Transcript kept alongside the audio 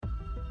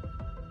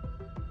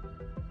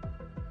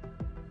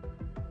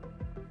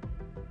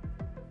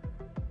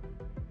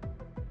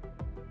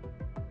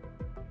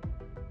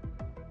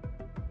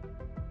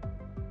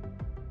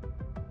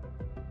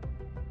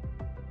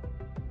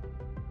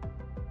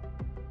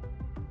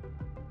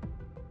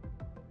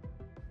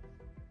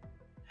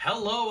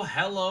Hello,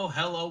 hello,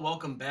 hello.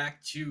 Welcome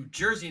back to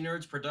Jersey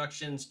Nerds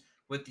Productions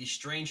with the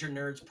Stranger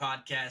Nerds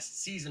Podcast,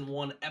 Season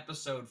 1,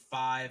 Episode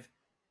 5,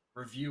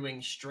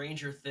 reviewing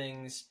Stranger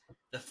Things,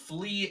 the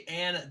Flea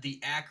and the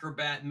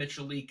Acrobat,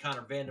 Mitchell Lee,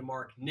 Connor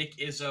Vandemark, Nick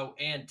Izzo,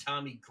 and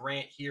Tommy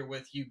Grant here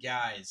with you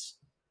guys.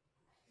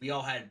 We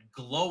all had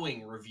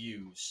glowing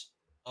reviews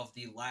of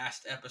the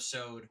last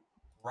episode,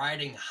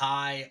 riding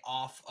high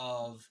off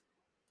of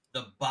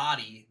The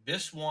Body.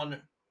 This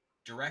one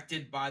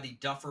directed by the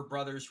Duffer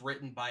Brothers,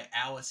 written by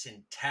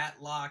Allison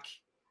Tatlock.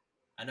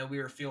 I know we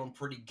were feeling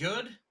pretty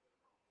good.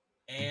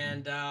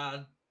 And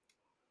how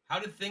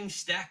did things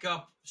stack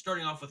up?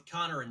 Starting off with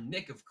Connor and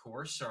Nick, of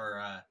course,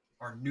 our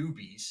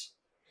newbies.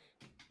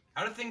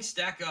 How did things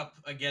stack up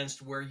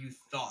against where you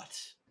thought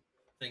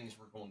things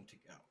were going to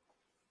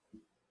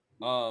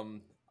go?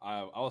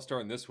 I'll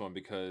start in this one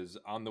because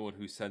I'm the one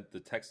who sent the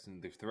text in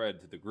the thread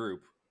to the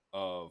group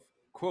of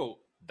quote,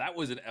 that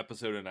was an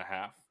episode and a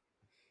half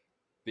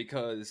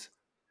because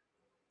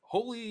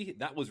holy,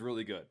 that was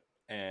really good.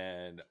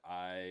 And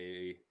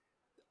I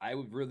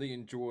really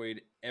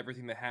enjoyed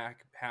everything that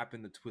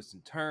happened, the twists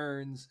and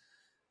turns,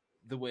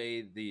 the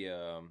way the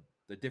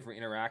different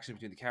interactions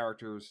between the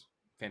characters,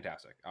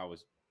 fantastic. I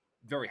was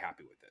very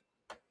happy with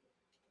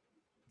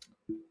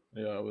it.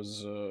 Yeah, I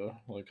was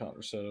like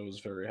Connor said, I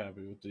was very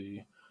happy with the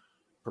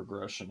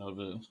progression of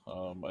it.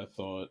 I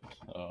thought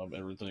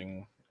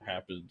everything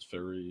happened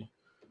very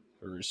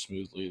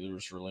smoothly. There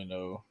was really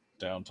no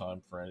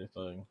downtime for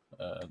anything,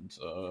 and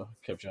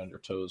kept you on your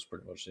toes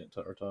pretty much the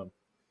entire time.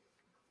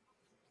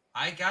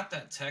 I got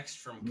that text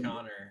from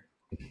Connor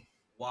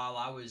while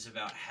I was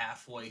about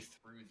halfway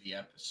through the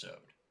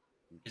episode.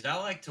 Because I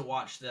like to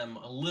watch them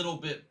a little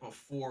bit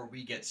before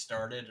we get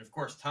started. Of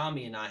course,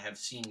 Tommy and I have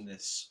seen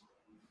this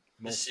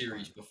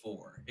series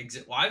before.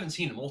 Well, I haven't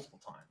seen it multiple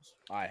times.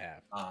 I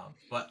have.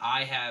 But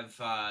I have,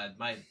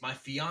 my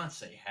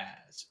fiance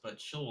has,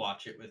 but she'll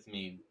watch it with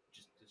me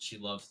just because she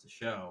loves the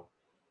show.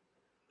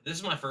 But this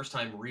is my first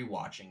time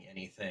rewatching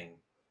anything.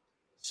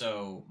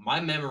 So my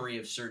memory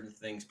of certain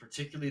things,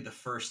 particularly the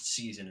first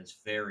season, is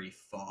very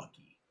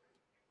foggy.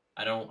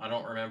 I don't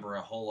remember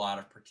a whole lot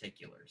of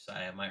particulars.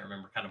 I might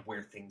remember kind of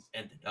where things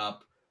ended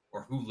up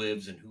or who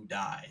lives and who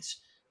dies.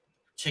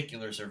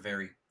 Particulars are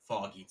very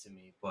foggy to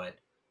me, but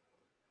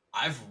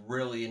I've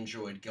really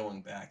enjoyed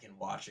going back and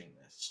watching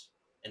this.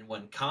 And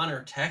when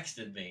Connor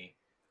texted me,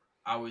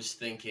 I was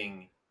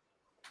thinking,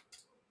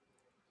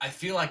 I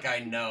feel like I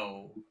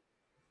know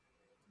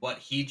what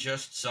he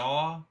just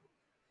saw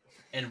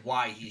and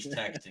why he's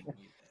texting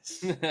me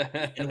this.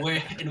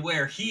 and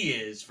where he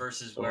is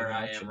versus where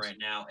I am right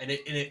now. And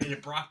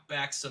it brought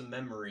back some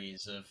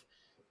memories of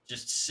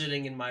just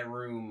sitting in my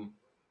room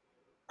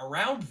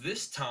around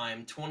this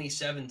time,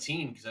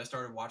 2017, because I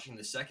started watching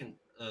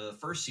the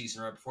first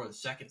season right before the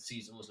second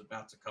season was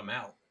about to come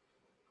out,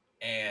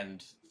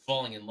 and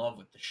falling in love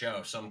with the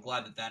show. So I'm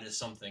glad that is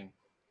something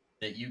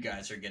that you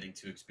guys are getting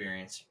to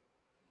experience.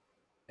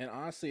 And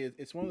honestly,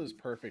 it's one of those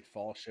perfect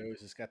fall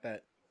shows. It's got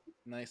that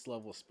nice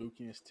level of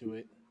spookiness to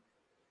it.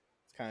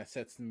 It kind of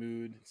sets the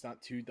mood. It's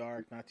not too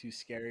dark, not too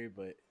scary,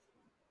 but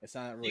it's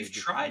not really. They've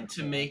tried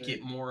to make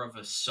it more of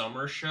a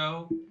summer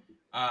show.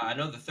 I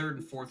know the third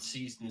and fourth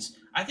seasons.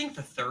 I think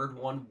the third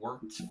one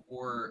worked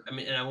for. I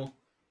mean, and I won't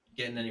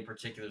get into any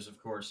particulars,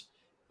 of course,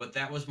 but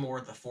that was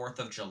more the 4th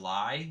of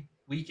July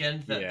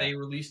weekend that they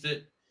released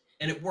it,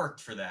 and it worked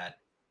for that.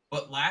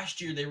 But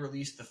last year they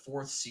released the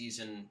fourth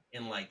season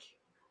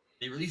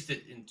they released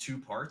it in 2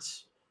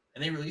 parts,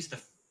 and they released the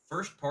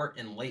first part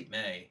in late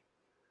May,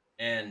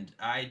 and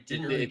I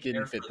didn't really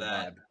care for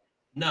that.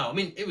 No, I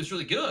mean it was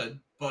really good,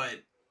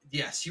 but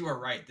yes, you are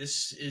right.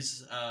 This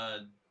is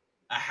a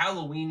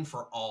Halloween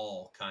for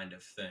all kind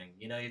of thing.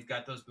 You know, you've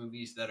got those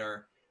movies that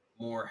are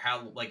more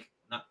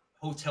not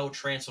Hotel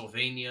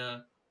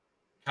Transylvania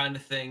kind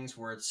of things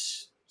where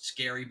it's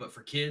scary but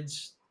for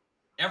kids.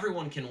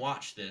 Everyone can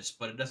watch this,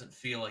 but it doesn't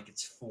feel like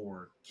it's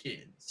for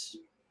kids.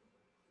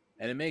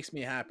 And it makes me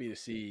happy to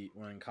see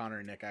when Connor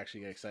and Nick actually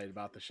get excited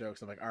about the show,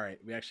 because I'm like, all right,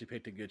 we actually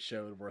picked a good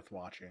show worth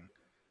watching.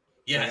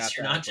 Yes,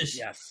 you're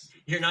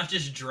not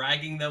just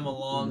dragging them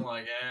along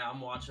like, yeah, I'm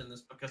watching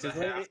this because I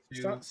have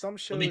to. Some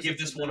shows, let me give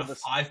this one a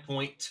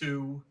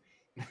 5.2.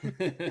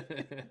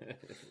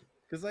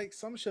 Because like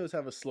some shows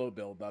have a slow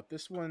build up.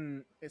 This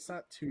one, it's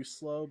not too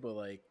slow, but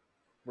like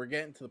we're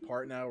getting to the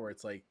part now where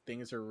it's like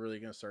things are really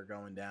going to start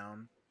going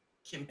down.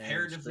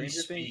 Comparatively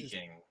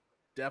speaking,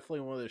 definitely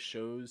one of those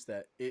shows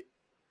that it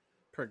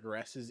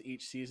progresses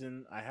each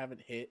season. I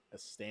haven't hit a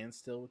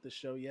standstill with the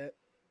show yet.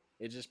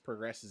 It just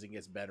progresses and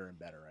gets better and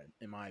better,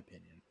 in my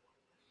opinion.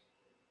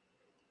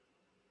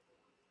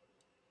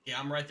 Yeah,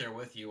 I'm right there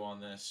with you on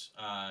this.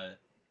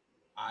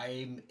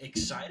 I'm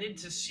excited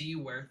to see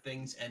where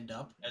things end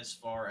up as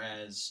far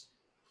as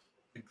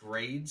the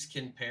grades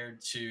compared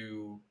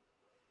to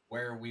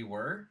where we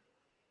were.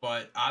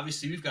 But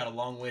obviously, we've got a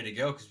long way to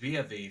go because we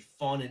have a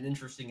fun and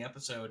interesting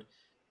episode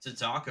to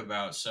talk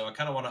about. So I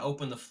kind of want to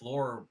open the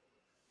floor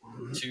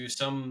to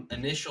some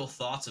initial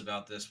thoughts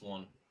about this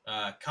one.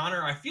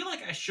 Connor, I feel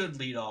like I should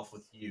lead off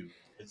with you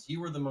because you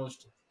were the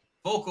most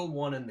vocal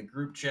one in the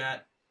group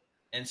chat.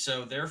 And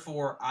so,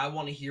 therefore, I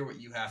want to hear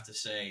what you have to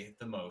say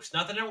the most.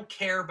 Not that I don't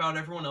care about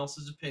everyone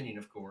else's opinion,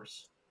 of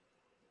course,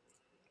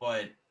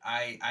 but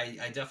I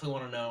definitely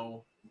want to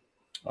know.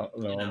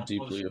 No, I'm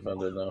deeply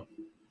offended now.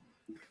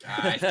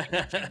 I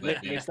figured you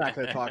would be. Nick's not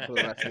going to talk for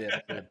the rest of the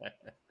episode.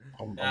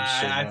 I'm so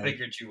I mad.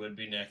 figured you would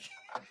be, Nick.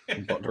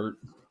 I'm butthurt.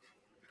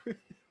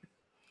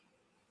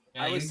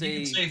 Yeah, I would you say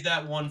can save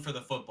that one for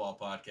the football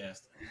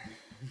podcast.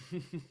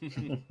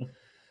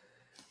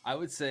 I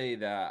would say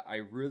that I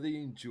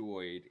really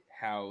enjoyed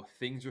how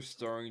things are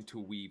starting to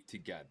weave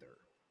together,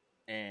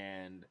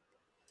 and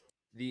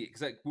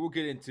because like, we'll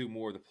get into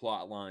more of the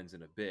plot lines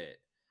in a bit,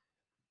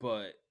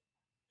 but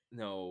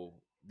no,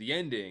 the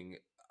ending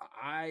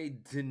I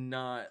did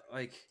not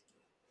like.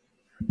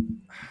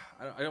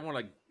 I don't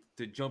want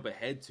to jump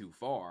ahead too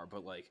far,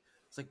 but like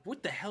it's like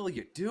what the hell are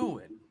you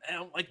doing? And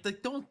I'm like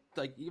don't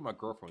like even my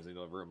girlfriend was in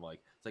the other room like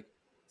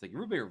it's like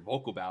you're being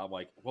vocal about. I'm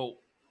like, well,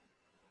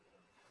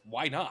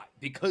 why not?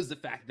 Because the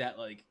fact that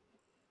like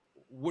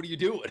what are you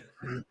doing?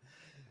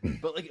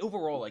 But like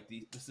overall, like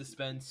the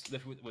suspense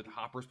with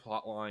Hopper's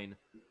plot line,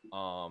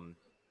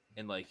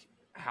 and like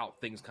how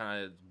things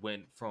kind of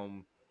went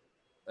from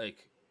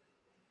like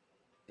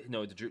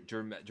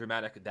the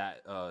dramatic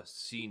that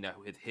scene that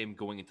with him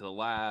going into the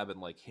lab and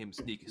like him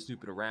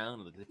snooping around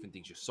and the different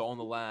things you saw in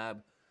the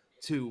lab,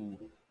 to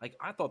like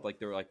I thought like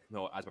they were like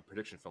as my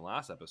prediction from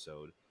last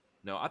episode,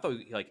 I thought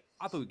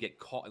he'd get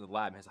caught in the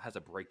lab and has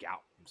to break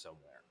out from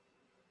somewhere,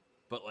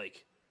 but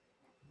like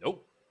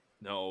nope,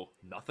 no,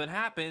 nothing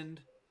happened,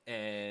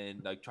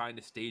 and like trying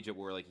to stage it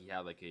where like he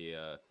had like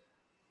a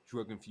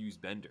drug infused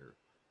bender,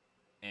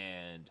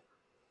 and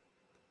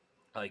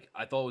like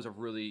I thought it was a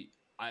really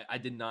I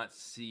did not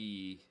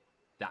see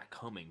that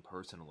coming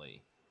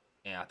personally,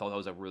 and I thought that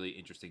was a really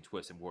interesting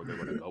twist and where they're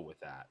going to go with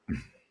that.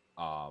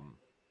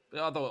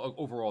 But I thought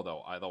overall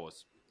though I thought it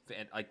was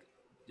like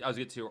I was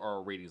get to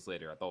our ratings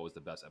later. I thought it was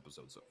the best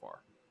episode so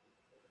far.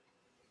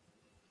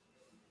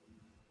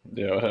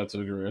 Yeah, I have to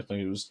agree. I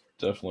think it was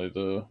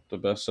definitely the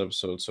best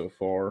episode so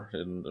far,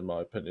 in my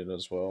opinion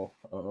as well.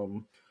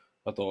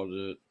 I thought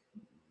it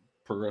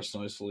progressed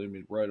nicely. I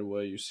mean, right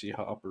away you see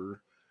Hopper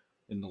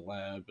in the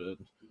lab,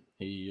 and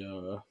he,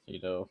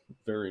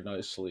 very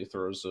nicely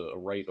throws a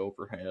right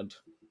overhand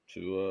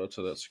to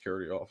that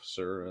security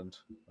officer and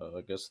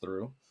gets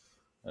through,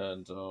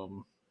 and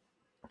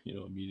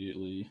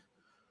immediately,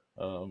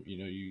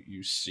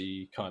 you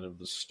see kind of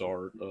the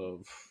start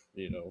of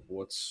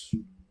what's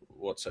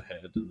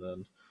ahead, and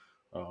then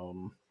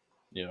I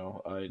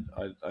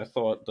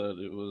thought that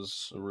it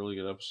was a really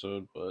good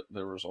episode, but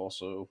there was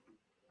also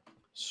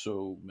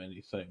so many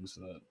things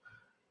that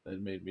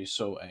made me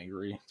so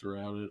angry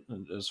throughout it,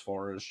 and as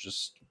far as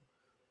just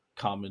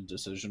common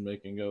decision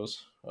making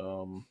goes.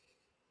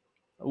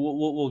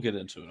 We'll get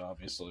into it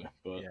obviously,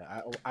 but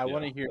Yeah, I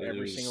want to hear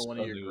every single one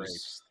of I your think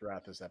gripes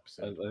throughout this I,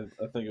 episode.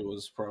 I think it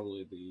was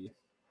probably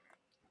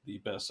the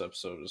best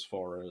episode as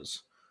far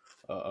as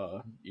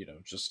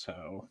just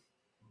how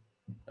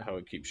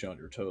it keeps you on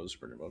your toes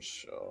pretty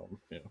much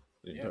the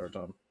Yeah. entire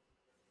time.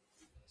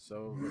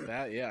 So with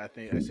that, yeah,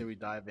 I say we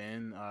dive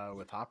in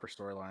with Hopper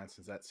storyline,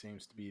 since that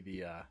seems to be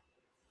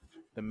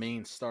the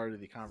main start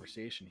of the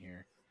conversation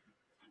here.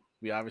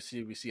 We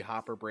see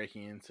Hopper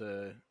breaking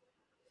into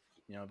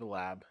the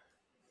lab.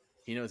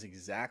 He knows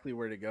exactly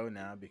where to go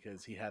now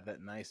because he had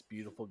that nice,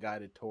 beautiful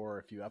guided tour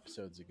a few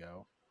episodes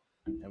ago,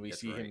 and we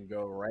That's see right. him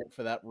go right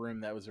for that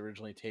room that was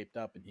originally taped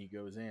up, and he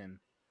goes in,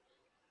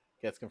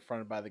 gets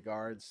confronted by the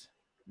guards,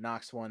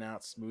 knocks one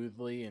out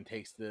smoothly, and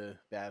takes the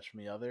badge from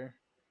the other.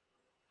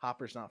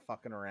 Hopper's not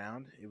fucking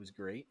around. It was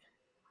great.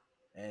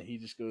 And he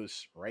just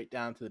goes right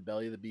down to the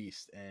belly of the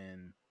beast.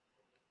 And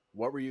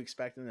what were you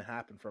expecting to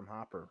happen from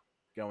Hopper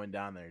going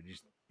down there? Did you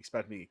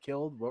expect him to get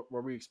killed? What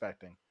were you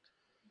expecting?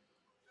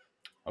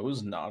 I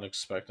was not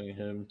expecting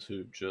him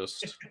to just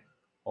To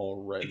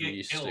already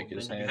get stick killed,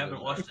 his then you hand in haven't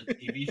there. watched a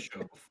TV show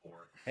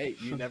before. Hey,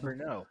 you never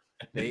know.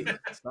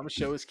 Some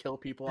shows kill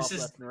people off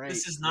left and right.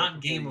 This is right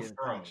not before Game you of get in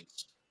touch.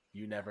 Thrones.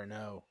 You never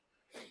know.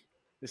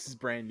 This is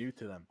brand new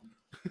to them.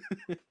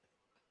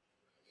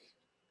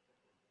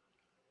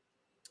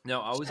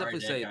 No, I would Sorry,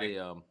 definitely say Nick, they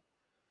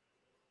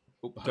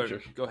Okay.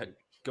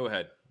 Go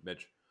ahead,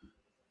 Mitch.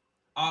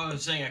 I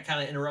was saying I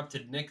kind of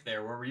interrupted Nick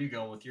there. Where were you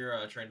going with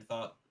your train of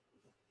thought?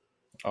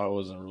 I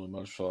wasn't really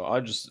much fun. I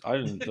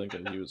didn't think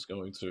that he was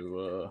going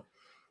to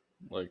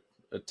like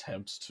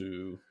attempt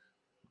to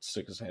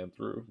stick his hand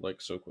through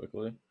like so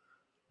quickly.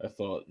 I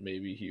thought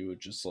maybe he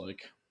would just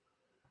like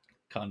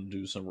kind of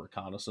do some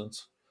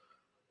reconnaissance,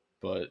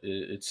 but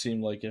it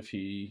seemed like if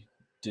he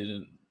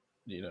didn't,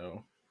 you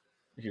know,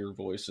 hear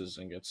voices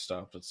and get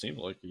stopped, it seemed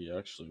like he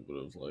actually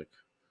would have like,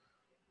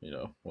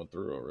 went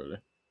through already.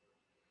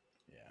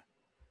 Yeah.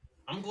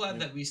 I'm glad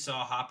that we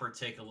saw Hopper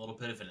take a little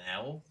bit of an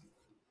L,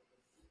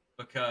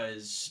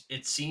 because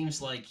it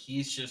seems like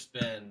he's just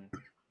been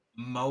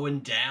mowing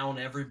down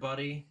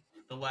everybody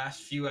the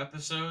last few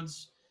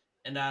episodes.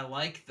 And I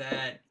like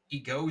that he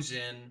goes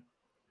in,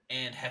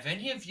 and have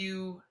any of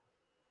you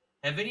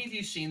Have any of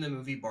you seen the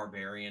movie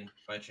Barbarian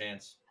by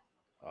chance?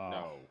 Oh,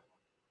 No.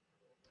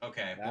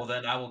 Okay, that well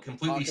then I will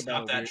completely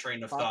stop that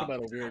train of talk thought about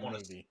a because I weird want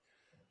movie.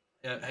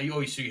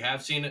 to. So you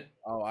have seen it?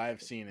 Oh, I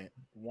have seen it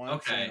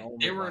once and Okay, only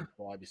they were once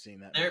while I've be seeing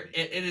that there. movie.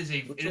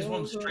 It Which is one one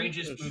of was the that?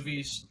 strangest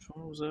movies. Which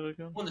one was that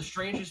again? One of the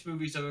strangest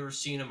movies I've ever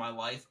seen in my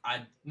life.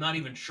 I'm not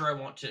even sure I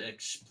want to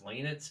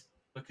explain it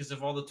because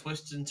of all the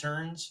twists and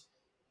turns.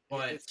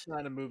 But It's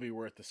not a movie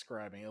worth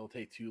describing. It'll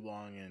take too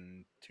long,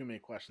 and too many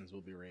questions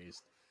will be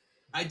raised.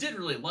 I did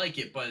really like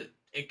it, but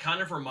it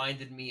kind of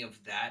reminded me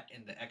of that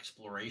and the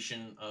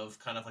exploration of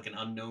kind of like an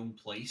unknown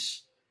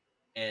place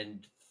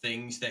and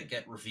things that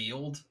get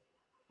revealed.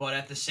 But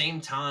at the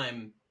same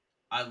time,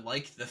 I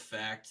like the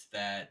fact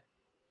that,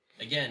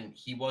 again,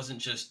 he wasn't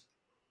just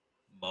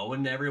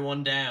mowing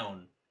everyone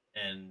down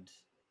and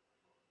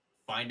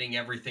finding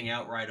everything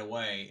out right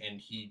away, and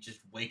he just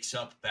wakes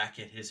up back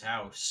at his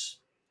house,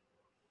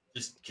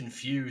 just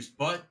confused,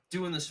 but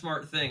doing the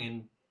smart thing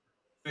and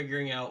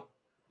figuring out,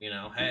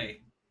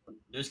 hey,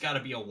 there's got to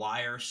be a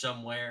wire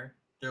somewhere.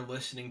 They're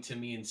listening to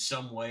me in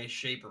some way,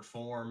 shape, or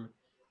form,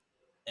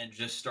 and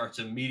just starts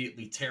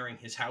immediately tearing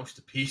his house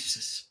to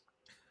pieces.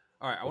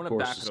 All right, I Of want to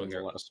course, it's backpedal in the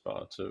here. last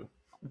spot too.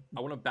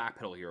 I want to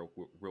backpedal here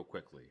real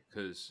quickly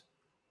because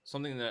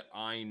something that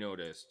I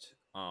noticed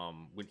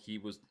when he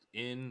was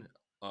in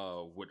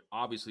what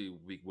obviously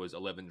was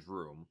Eleven's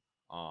room,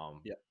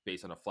 Yeah.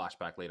 based on a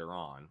flashback later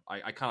on.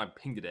 I kind of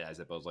pinged it as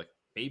if I was like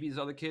maybe his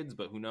other kids,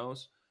 but who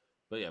knows?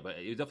 But yeah, but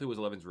it definitely was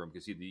Eleven's room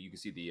because you can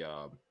see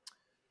the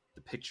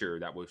picture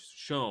that was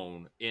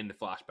shown in the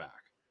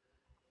flashback,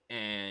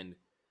 and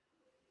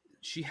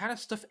she had a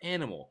stuffed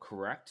animal,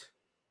 correct?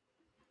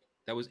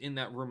 That was in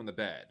that room on the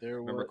bed. If I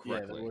remember There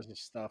correctly. was a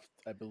stuffed.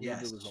 I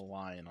believe it was a Yes.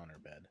 lion on her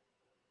bed.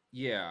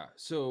 Yeah.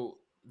 So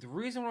the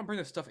reason I want to bring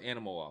the stuffed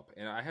animal up,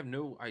 and I have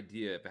no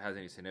idea if it has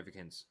any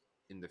significance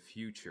in the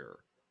future,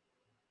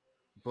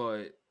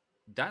 but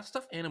that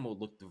stuffed animal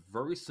looked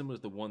very similar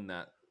to the one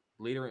that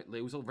later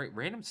it was a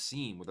random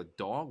scene where the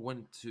dog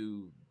went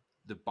to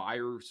the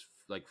buyer's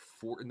like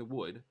fort in the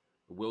wood,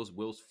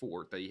 Will's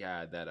fort that he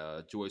had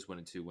that Joyce went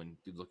into when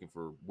he was looking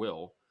for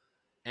Will,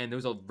 and there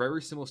was a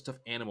very similar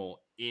stuffed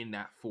animal in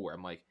that fort.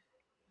 I'm like,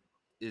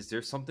 is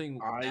there something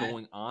That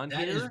going on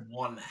that is here?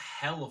 one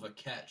hell of a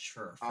catch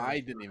for a I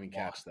first didn't even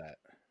time watch. catch that.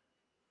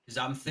 Because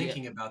I'm Yeah,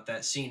 thinking about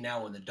that scene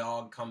now when the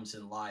dog comes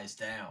and lies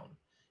down.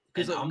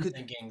 because And like, I'm 'cause-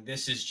 thinking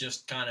this is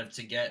just kind of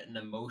to get an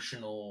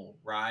emotional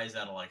rise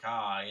out of like,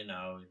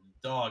 the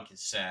dog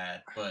is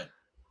sad. But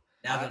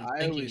now that I'm I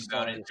thinking always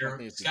about thought it, the stuffed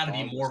there's the got to be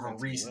dog was more of a sent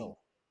to reason. Will.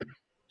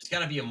 There's got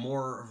to be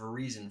more of a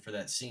reason for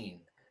that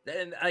scene.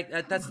 and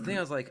that's the thing.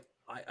 I was like,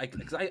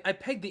 because I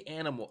pegged the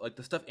animal, like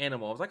the stuffed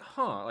animal. I was like,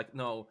 huh, like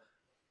no,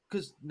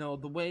 because no,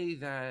 the way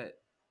that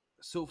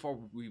so far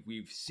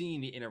we've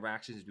seen the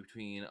interactions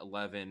between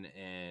Eleven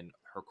and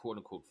her quote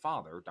unquote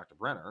father, Dr.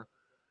 Brenner,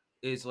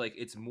 is like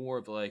it's more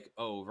of like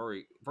oh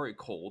very very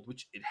cold,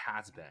 which it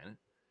has been,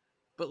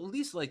 but at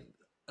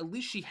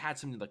least she had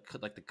something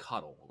like the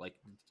cuddle, like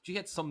she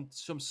had some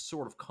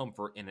sort of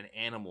comfort in an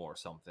animal or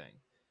something.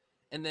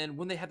 And then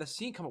when they had the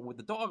scene come up with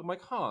the dog, I'm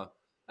like, huh,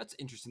 that's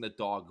interesting. The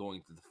dog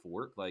going to the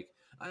fort. Like,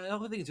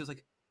 another thing is just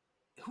like,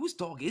 whose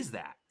dog is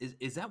that?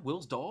 Is that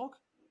Will's dog?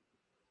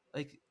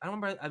 Like, I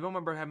don't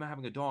remember him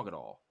having a dog at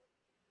all.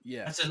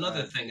 That's Yes,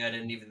 another thing I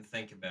didn't even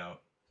think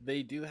about.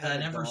 they do I have a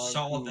never dog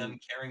saw who them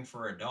caring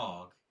for a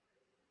dog.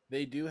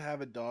 they do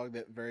have a dog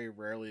that very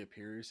rarely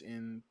appears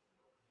in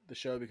the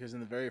show because in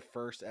the very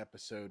first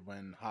episode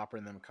when Hopper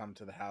and them come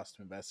to the house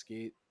to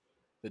investigate,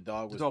 the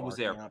dog The was dog was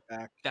barking there. out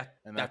back,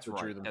 and that's That's what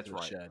drew right. them to That's the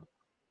right. shed.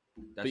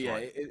 But That's yeah,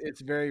 right.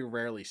 it's very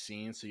rarely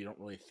seen, so you don't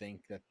really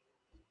think that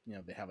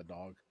they have a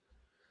dog.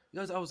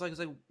 Because I was like,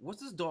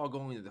 what's this dog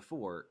going to the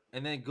fort?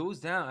 And then it goes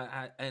down,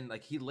 and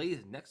like he lays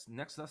next to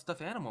that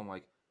stuffed animal. I'm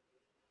like,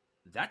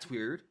 that's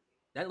weird.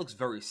 That looks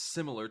very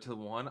similar to the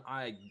one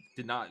I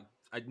did not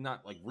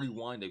like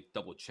rewind to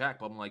double check,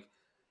 but I'm like,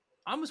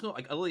 I'm just gonna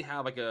like I literally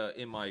have like a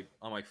in my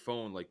on my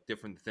phone like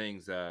different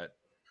things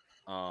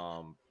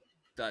um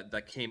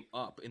that came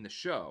up in the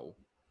show,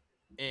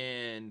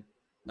 and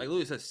like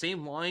literally says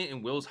same line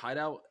in Will's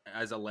hideout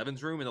as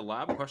Eleven's room in the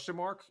lab question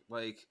mark,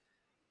 like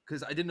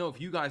because I didn't know if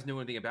you guys knew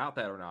anything about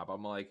that or not, but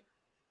I'm like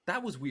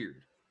that was weird.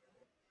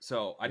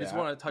 So I just Yeah,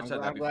 want to touch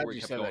on that I'm before glad we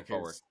you kept said going that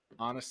forward. because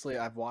honestly,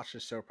 I've watched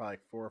this show probably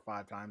like 4 or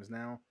 5 times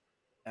now,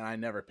 and I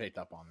never picked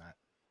up on that.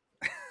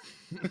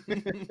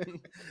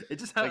 It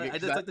just had I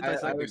just like to I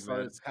dissect always things, thought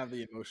man. it's kind of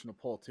the emotional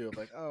pull too of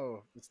like,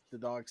 oh, the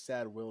dog's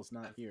sad, Will's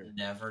not I've here.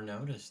 never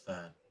noticed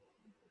that.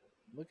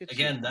 Look at you.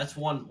 Again, that's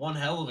one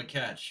hell of a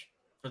catch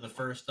for the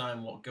first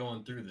time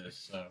going through this.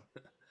 So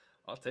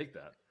I'll take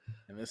that.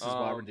 And this is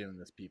why we're doing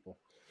this, people.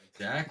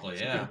 exactly,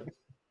 yeah.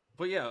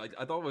 But yeah, like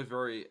I thought it was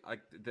very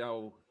like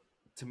though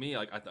to me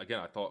like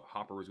I thought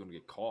Hopper was going to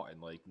get caught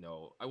and like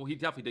no, well he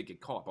definitely did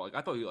get caught, but like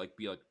I thought he'd like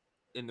be like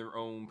in their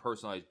own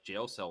personalized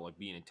jail cell like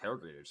being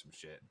interrogated or some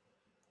shit.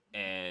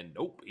 And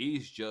nope,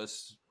 he's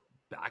just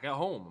back at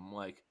home. I'm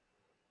like,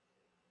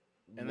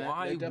 And that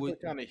why definitely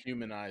would kind of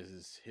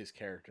humanizes his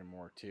character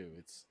more too.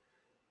 It's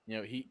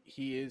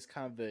he is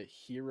kind of the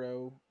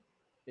hero,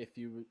 if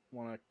you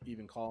want to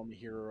even call him the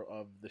hero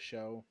of the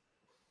show,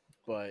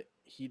 but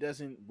he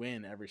doesn't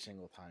win every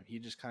single time. He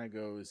just kind of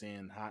goes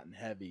in hot and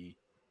heavy,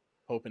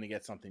 hoping to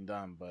get something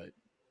done, but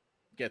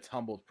gets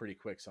humbled pretty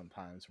quick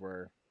sometimes.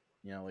 Where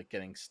like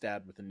getting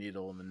stabbed with a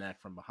needle in the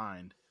neck from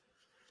behind.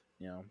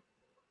 You know,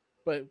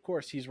 but of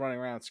course he's running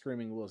around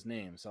screaming Will's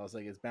name, so I was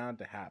like, it's bound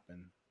to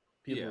happen.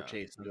 People were Yeah.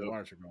 chasing him, Yep.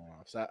 alarms were going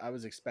off, so I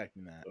was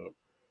expecting that.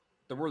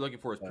 The word looking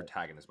for is But-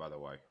 protagonist, by the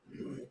way.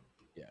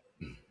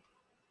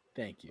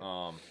 Thank you.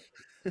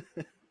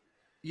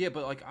 Yeah,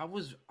 but like I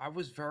was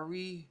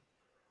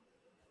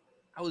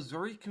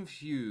very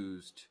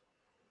confused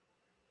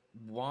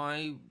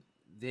why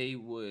they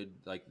would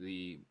like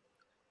I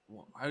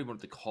don't know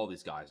what to call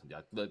these guys,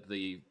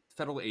 the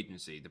federal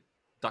agency, the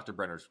Dr.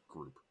 Brenner's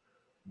group.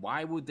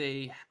 Why would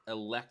they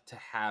elect to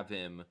have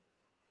him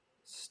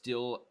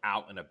still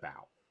out and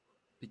about?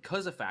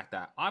 Because of the fact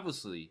that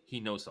obviously he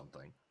knows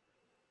something.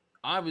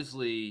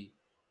 Obviously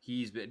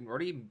he's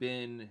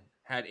already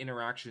had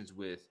interactions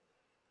with,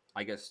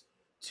 I guess,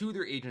 2 of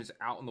their agents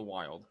out in the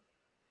wild,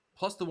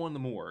 plus the one in the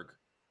morgue.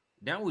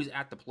 Now he's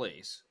at the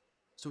place,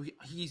 so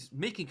he's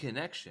making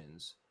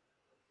connections.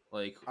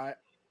 Like,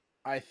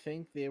 I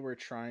think they were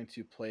trying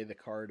to play the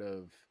card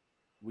of,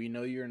 we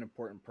know you're an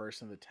important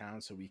person in the town,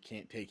 so we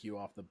can't take you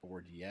off the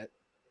board yet.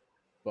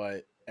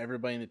 But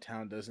everybody in the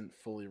town doesn't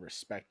fully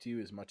respect you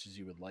as much as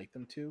you would like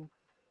them to.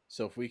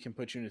 So if we can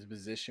put you in a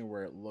position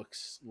where it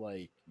looks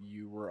like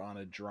you were on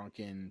a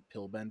drunken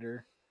pill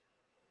bender,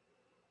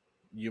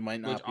 you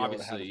might which not be able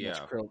to have obviously, as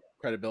much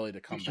credibility to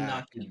We come can back.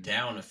 knock you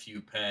down a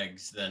few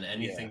pegs, then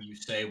anything you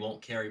say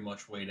won't carry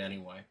much weight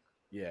anyway.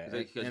 Yeah,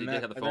 because he and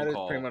did have the that phone is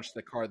call. pretty much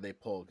the card they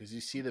pull, because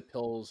you see the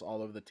pills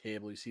all over the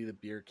table, you see the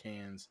beer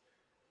cans.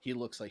 He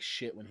looks like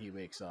shit when he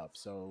wakes up.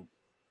 So,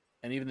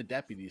 and even the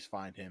deputies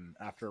find him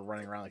after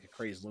running around like a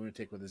crazed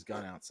lunatic with his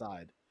gun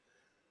outside.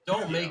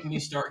 Don't make me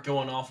start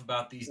going off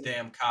about these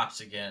damn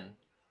cops again.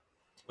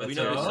 But We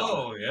know this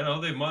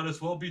is- they might as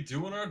well be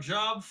doing our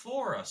job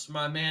for us.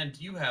 My man,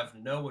 you have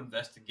no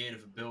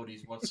investigative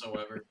abilities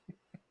whatsoever.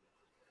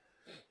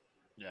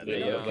 Yeah, Yeah, they,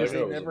 that Because guy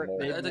they was a never, moron.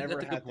 they've That's a never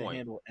good had to point.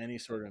 handle any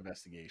sort of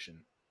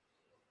investigation.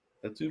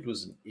 That dude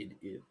was an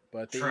idiot.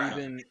 But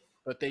Trash.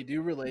 they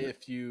do relay a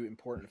few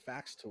important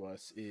facts to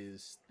us.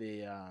 Is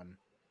they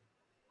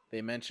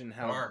mention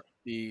how Barb.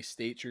 the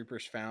state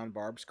troopers found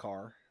Barb's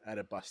car at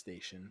a bus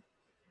station.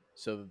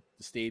 So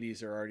the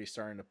Stadies are already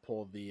starting to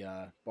pull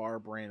the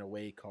Barb ran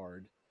away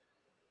card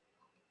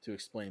to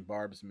explain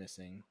Barb's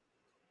missing.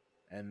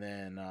 And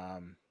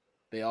then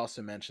they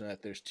also mention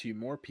that there's 2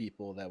 more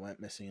people that went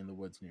missing in the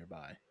woods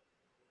nearby.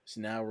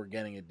 So now we're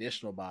getting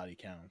additional body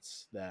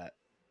counts that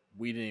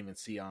we didn't even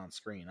see on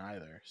screen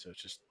either. So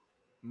it's just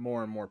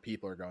more and more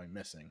people are going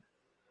missing.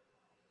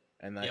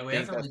 And I Yeah, we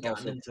think haven't really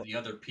that's gotten also into the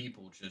other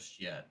people just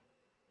yet.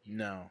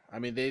 no. I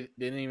mean, they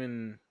didn't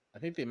even. I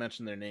think they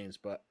mentioned their names,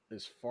 but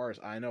as far as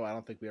I know, I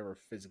don't think we ever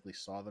physically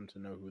saw them to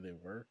know who they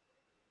were.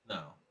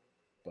 No,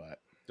 But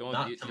the only,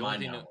 not the, to the my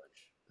only thing knowledge.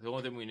 the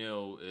only thing we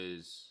know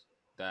is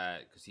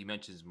that because he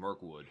mentions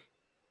Mirkwood,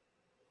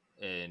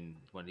 and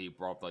when he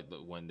brought up, like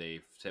when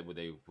they said where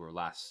they were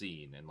last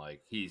seen, and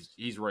like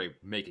he's already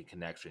making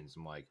connections.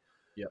 I'm like,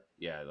 Yep.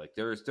 yeah, like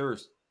there's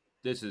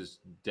this is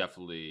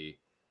definitely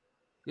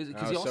I because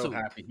he was so also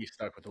happy he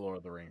stuck with the Lord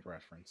of the Rings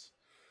reference.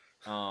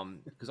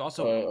 because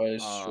also I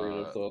straight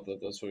up thought that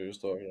that's what he was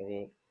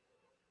talking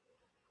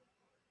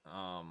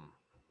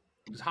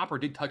because Hopper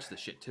did touch the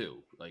shit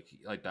too,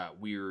 like that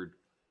weird.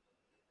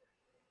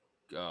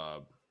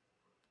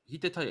 He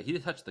did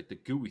touch like the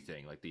gooey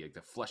thing, like the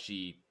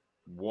fleshy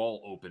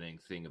wall opening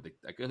thing of the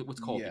like what's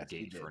called Yes, the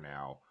he gate did. for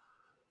now.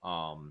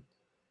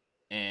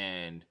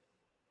 And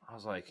I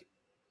was like,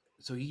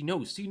 so he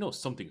knows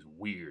something's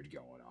weird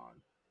going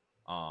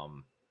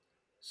on.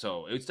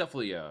 So it's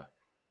definitely a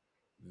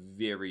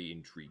very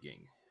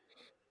intriguing.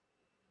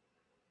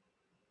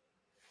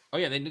 Oh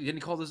yeah, then he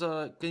called his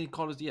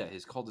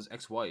called his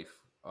ex-wife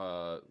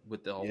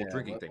with the whole Yeah,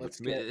 drinking thing, let's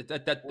which get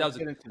that let's was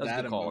get into that was a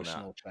that good call on that.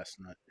 emotional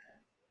chestnut,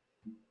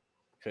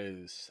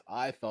 because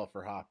I fell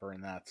for Hopper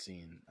in that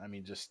scene. I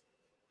mean, just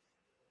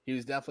he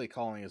was definitely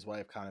calling his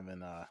wife kind of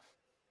in a.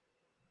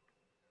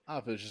 I don't know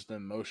if it was just an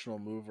emotional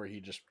move where he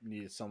just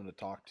needed someone to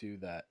talk to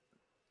that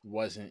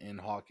wasn't in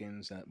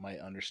Hawkins and might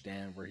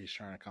understand where he's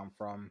trying to come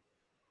from.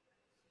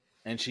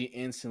 And she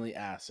instantly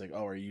asks, like,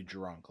 "Oh, are you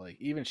drunk?" Like,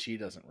 even she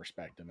doesn't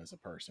respect him as a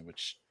person,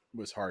 which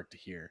was hard to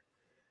hear.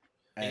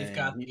 They've And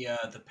got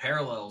the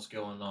parallels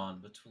going on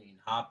between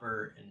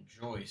Hopper and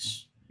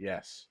Joyce,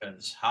 yes,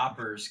 because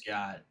Hopper's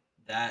got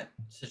that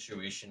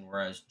situation,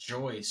 whereas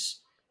Joyce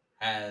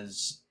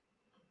has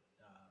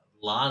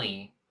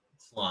Lonnie.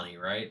 It's Lonnie,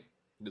 right?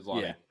 There's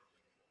Lonnie. Yeah.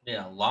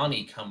 Yeah,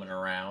 Lonnie coming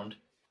around,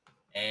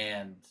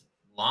 and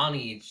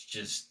Lonnie's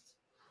just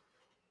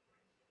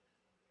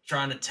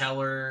trying to tell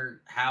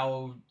her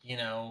how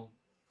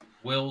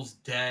Will's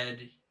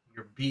dead.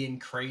 You're being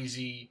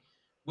crazy.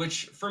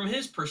 Which, from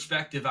his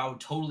perspective, I would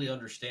totally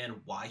understand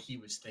why he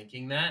was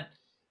thinking that.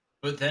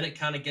 but then it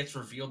kind of gets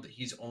revealed that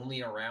he's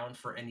only around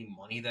for any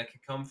money that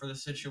could come for the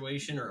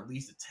situation, or at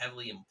least it's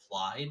heavily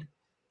implied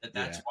that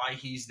that's Yeah. why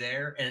he's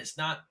there. And it's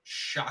not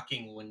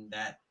shocking when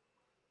that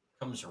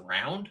comes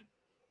around,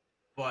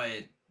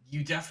 but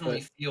you definitely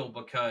But feel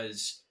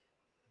because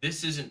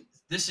this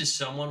is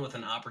someone with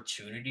an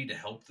opportunity to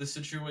help the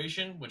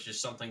situation, which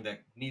is something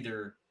that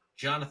neither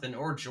Jonathan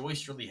or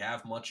Joyce really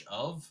have much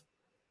of,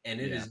 and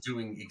it yeah. is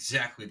doing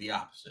exactly the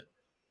opposite.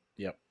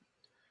 Yep.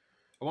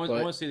 I But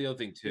want to say the other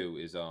thing too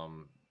is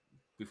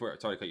before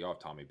sorry to cut you off,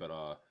 Tommy, but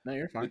no,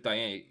 you're fine. with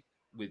Diane,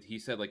 with he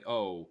said like,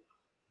 oh,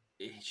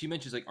 she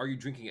mentions like, are you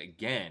drinking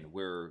again?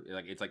 Where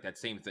like it's like that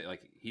same thing.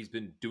 Like he's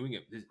been doing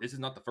it. This is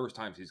not the first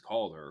time he's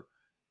called her,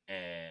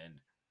 and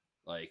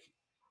like,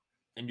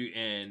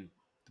 and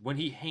when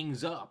he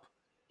hangs up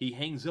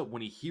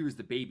when he hears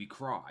the baby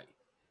cry.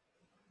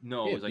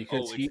 No, Yeah, it's like,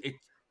 because oh, he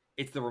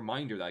it's the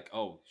reminder that, like,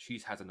 oh,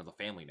 she's has another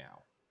family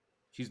now.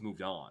 She's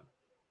moved on.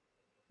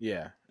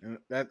 yeah, and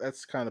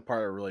that's kind of the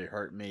part that really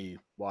hurt me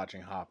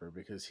watching Hopper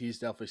because he's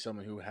definitely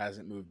someone who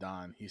hasn't moved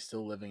on. He's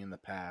still living in the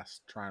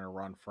past, trying to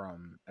run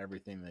from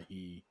everything that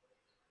he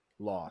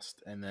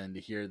lost. And then to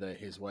hear that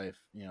his wife,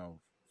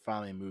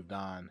 finally moved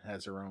on,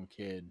 has her own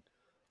kid,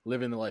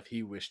 living the life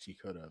he wished he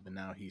could have, and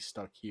now he's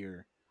stuck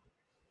here,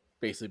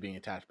 basically being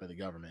attacked by the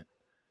government.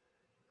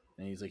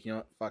 And he's like, you know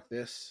what, fuck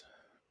this.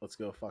 Let's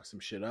go fuck some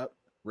shit up.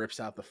 Rips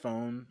out the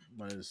phone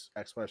when his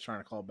ex-wife's trying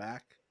to call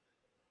back,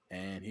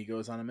 and he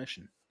goes on a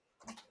mission.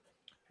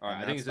 All right,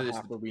 And I think that's the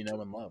Hopper we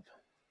know and love.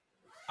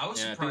 I was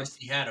yeah, I think surprised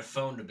he had a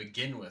phone to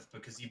begin with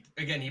because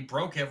he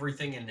broke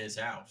everything in his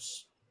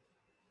house.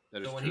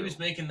 that is So when true. he was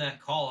making that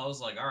call, I was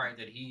like, all right,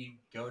 did he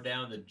go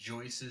down to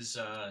Joyce's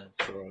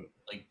Right.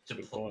 like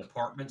Good point.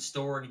 department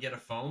store and get a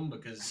phone?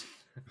 Because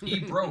he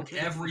broke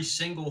every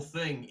single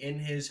thing in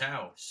his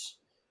house.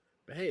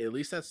 But hey, at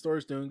least that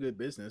store's doing good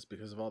business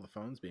because of all the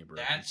phones being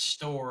broken. That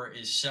store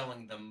is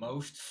selling the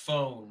most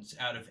phones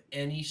out of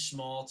any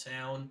small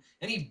town,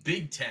 any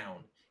big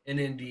town in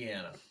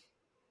Indiana.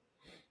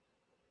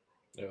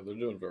 Yeah, they're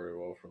doing very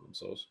well for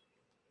themselves.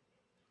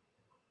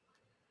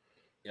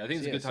 Yeah, I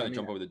think So it's a yeah, good so time I to mean,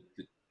 jump over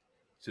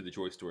to the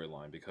Joy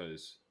storyline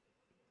because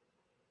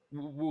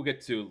we'll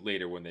get to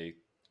later when they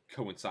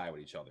coincide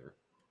with each other.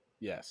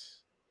 yes,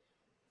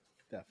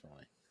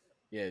 definitely.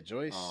 Yeah,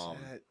 Joyce Um,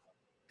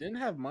 didn't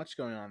have much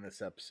going on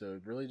this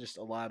episode. Really, just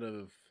a lot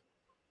of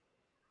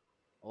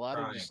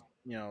Crying, just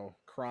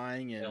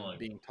crying and yelling.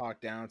 being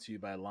talked down to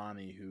by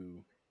Lonnie,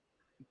 who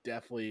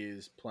definitely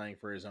is playing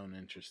for his own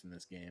interest in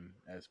this game,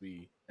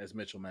 as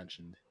Mitchell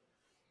mentioned.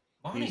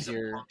 He's Bonnie's a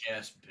here. punk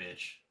ass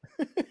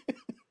bitch.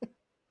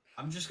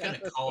 I'm just That, gonna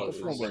that's, call it that's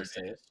for That one way what to it is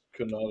say it. is.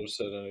 could not have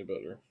said any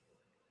better.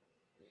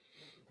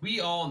 We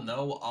all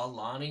know a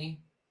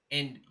Lonnie,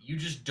 and you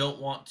just don't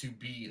want to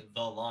be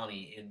the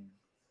Lonnie in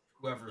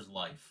whoever's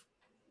life.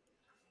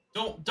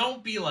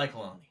 Don't be like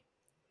Lonnie.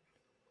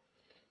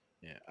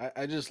 Yeah,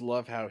 I just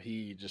love how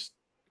he just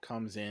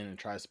comes in and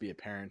tries to be a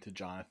parent to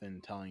Jonathan,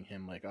 telling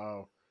him like,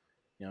 "Oh,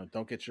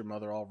 don't get your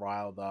mother all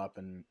riled up,"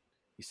 and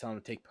he's telling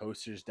him to take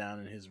posters down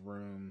in his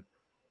room.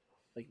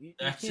 Like you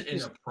That's can't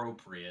just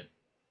inappropriate.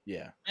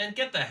 yeah. And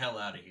get the hell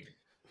out of here.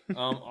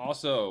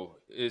 also,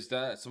 is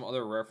that some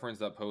other reference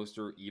that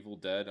poster Evil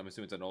Dead? I'm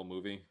assuming it's an old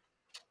movie,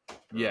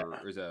 Yeah.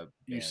 or is that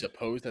You banned?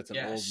 suppose that's an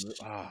old Yes.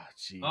 Oh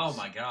jeez.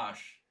 my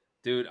gosh.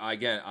 Dude,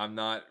 again, I'm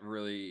not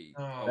really.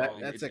 That Oh.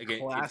 that's It's a again,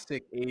 it's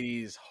classic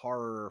 80s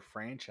horror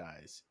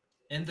franchise.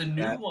 And the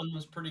new That one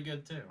was pretty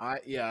good too. I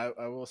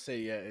will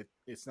say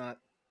it's not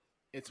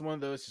it's one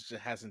of those that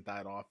just hasn't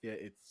died off yet.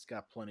 It's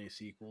got plenty of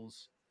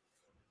sequels.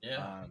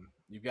 Yeah.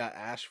 You've got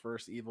Ash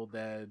vs Evil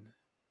Dead,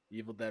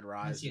 Evil Dead I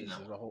haven't seen Rises. that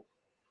There's one. a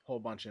whole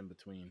bunch in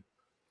between.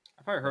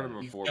 I've probably heard of But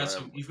him before,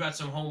 but You've got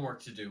some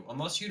homework to do.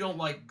 Unless you don't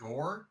like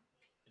gore,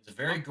 it's a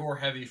very I'm gore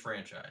heavy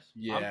franchise.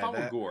 I'm yeah, fine with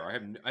that gore.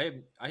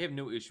 I have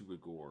no issue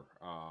with gore.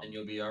 And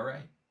you'll be all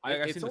right.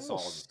 I've it's seen the saws and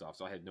almost stuff,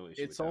 so I had no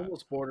issue with it's that.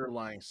 almost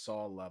borderline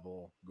Saw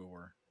level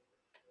gore.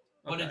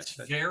 But Okay, it's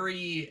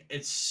very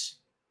it's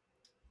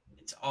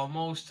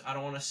almost, I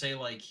don't want to say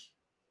like,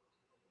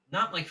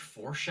 not like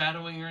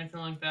foreshadowing or anything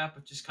like that,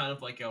 but just kind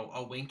of like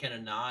a wink and a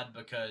nod,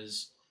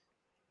 because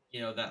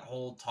that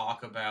whole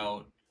talk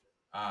about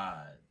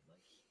like,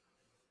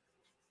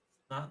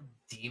 not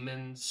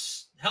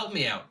demons. Help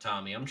me out,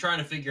 Tommy. I'm trying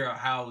to figure out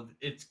how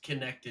it's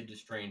connected to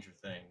Stranger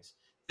Things.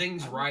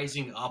 Things I'm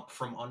rising up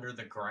from under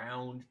the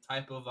ground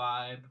type of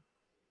vibe.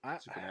 I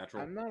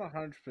Supernatural. I'm not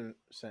 100%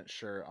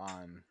 sure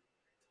on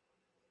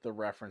the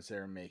reference they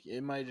were making.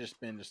 It might have just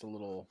been just a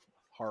little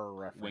horror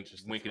reference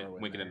just to throw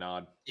in Wink and a there.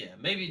 nod. Yeah,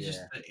 maybe just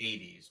Yeah, the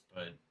 80s,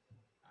 but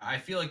I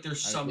feel like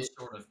there's I mean, some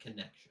sort of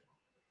connection.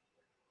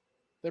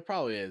 there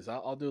probably is.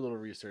 I'll do a little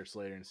research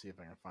later and see if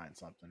I can find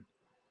something.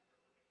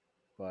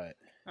 But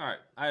All right,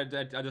 I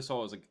just saw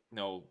it was like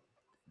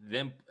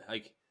them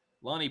like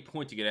Lonnie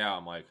pointing it out.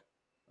 I'm like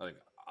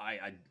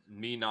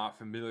me not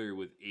familiar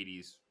with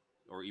 '80s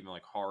or even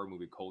like horror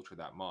movie culture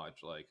that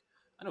much. Like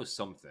I know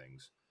some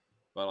things,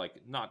 but like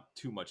not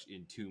too much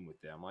in tune with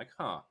them. I'm like,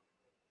 huh?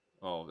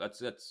 Oh,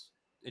 that's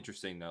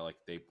interesting that like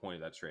they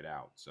pointed that straight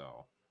out.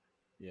 So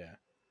Yeah.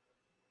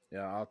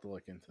 Yeah, I'll have to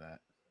look into that.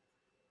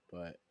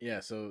 But yeah,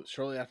 so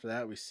shortly after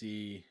that, we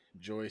see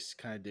Joyce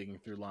kind of digging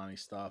through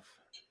Lonnie's stuff,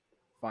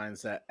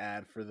 finds that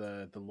ad for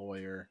the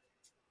lawyer,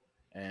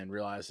 and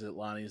realizes that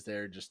Lonnie's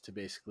there just to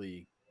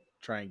basically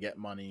try and get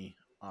money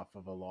off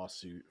of a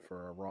lawsuit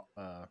for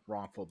a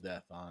wrongful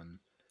death on,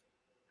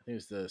 I think it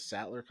was the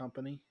Sattler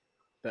company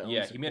that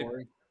Yeah, owns the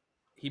quarry.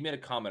 he made a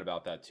comment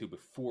about that too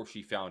before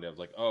she found it. I was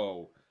like,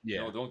 oh,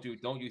 Yeah. don't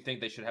you think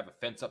they should have a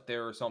fence up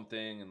there or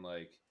something? And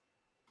like,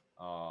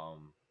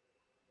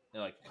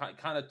 and like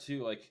kind of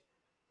to like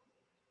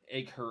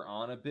egg her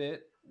on a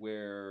bit,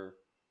 where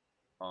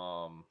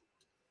um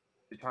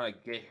they're trying to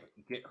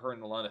get her in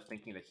the line of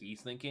thinking that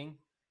he's thinking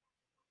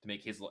to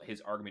make his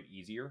argument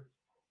easier.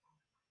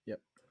 Yep.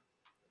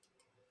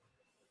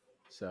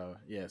 So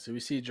yeah, so we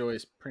see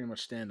Joyce pretty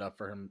much stand up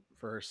for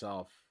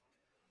herself,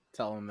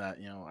 tell him that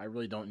I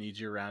really don't need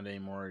you around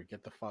anymore.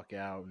 Get the fuck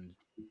out. And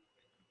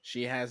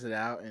she has it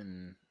out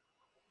and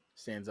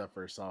stands up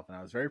for herself. And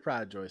I was very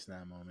proud of Joyce in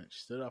that moment.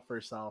 She stood up for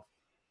herself,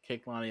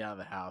 kicked Lonnie out of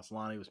the house.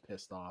 Lonnie was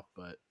pissed off,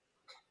 but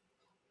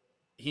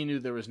he knew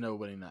there was no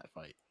winning that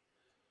fight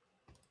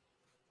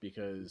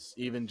because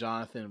even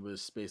Jonathan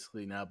was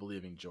basically now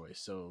believing Joyce.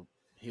 So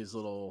his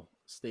little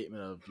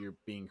statement of "you're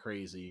being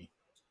crazy"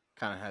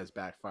 kind of has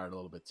backfired a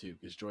little bit too,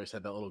 because Joyce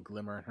had that little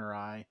glimmer in her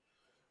eye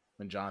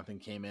when Jonathan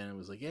came in and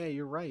was like, "Yeah,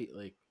 you're right.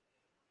 Like,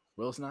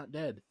 Will's not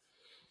dead."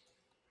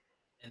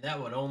 And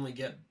that would only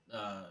get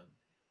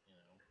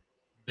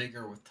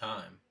bigger with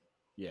time.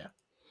 Yeah.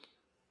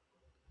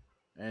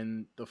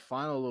 And the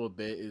final little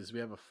bit is we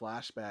have a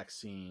flashback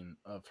scene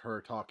of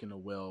her talking to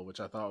Will, which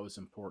I thought was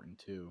important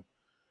too,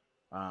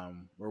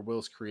 where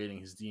Will's creating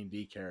his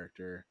D&D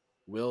character,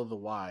 Will the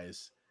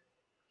Wise.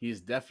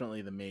 He's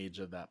definitely the mage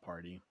of that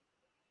party.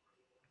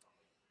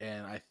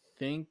 And I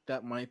think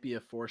that might be a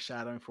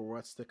foreshadowing for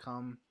what's to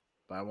come,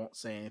 but I won't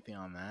say anything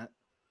on that.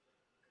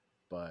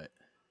 But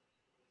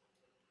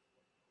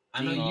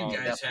I know you D&D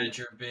guys had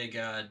your big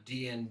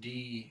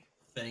D&D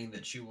thing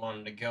that you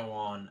wanted to go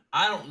on.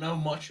 I don't know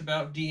much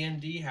about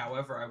D&D.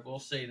 However, I will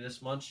say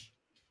this much.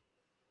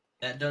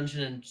 That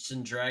Dungeons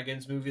and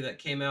Dragons movie that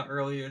came out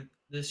earlier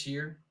this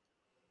year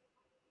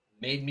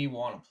made me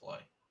want to play.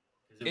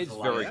 It was It's a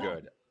lot of very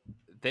fun.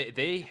 good.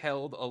 They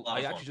held. Lot I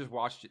of actually fun. just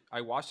watched it. I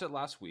watched it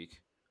last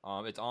week.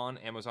 It's on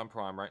Amazon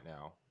Prime right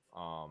now.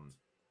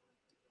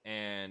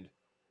 And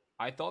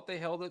I thought they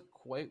held it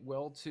quite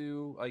well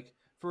too. Like,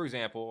 for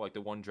example, like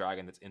the one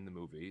dragon that's in the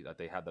movie that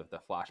they had the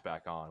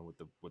flashback on with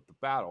the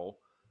battle.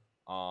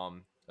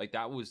 Like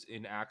that was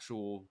in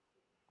actual,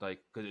 like,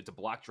 because it's a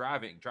black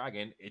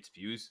dragon. It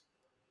spews,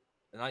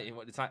 and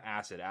it's not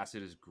acid.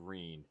 Acid is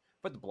green,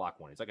 but the black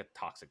one, it's like a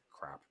toxic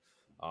crap.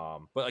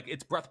 But like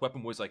its breath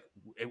weapon was like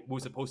it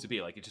was supposed to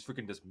be. Like it just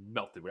freaking just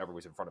melted whatever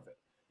was in front of it.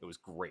 It was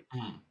great.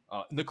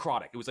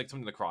 Necrotic. It was like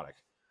something necrotic.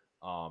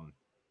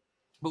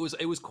 But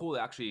it was cool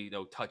to actually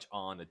touch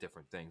on the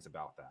different things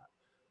about that.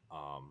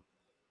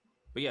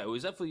 But yeah, it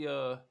was definitely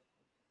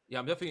yeah,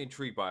 I'm definitely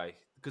intrigued by,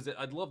 because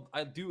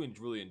I do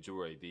really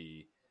enjoy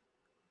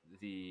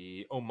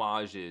the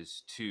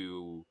homages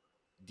to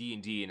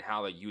D&D and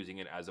how they're using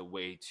it as a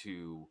way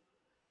to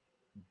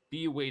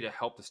be a way to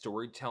help the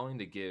storytelling,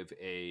 to give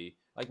a,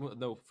 like,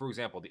 no, for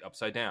example, the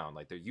Upside Down,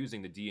 like they're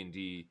using the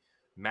D&D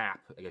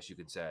map, I guess you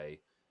could say,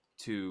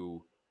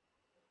 to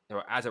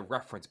as a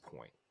reference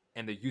point,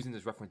 and they're using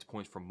those reference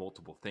points for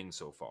multiple things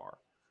so far.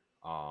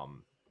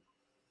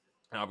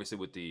 And obviously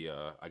with the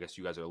I guess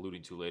you guys are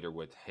alluding to later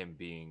with him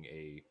being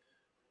a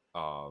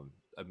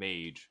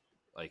mage,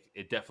 like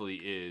it definitely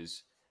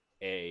is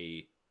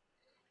a.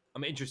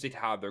 I'm interested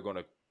how they're going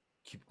to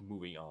keep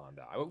moving on.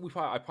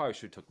 I probably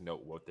should have took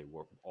note what they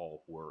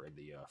were in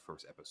the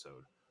first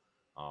episode.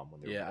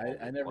 When they were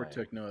I never playing.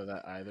 took note of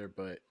that either,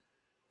 but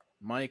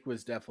Mike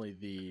was definitely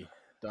the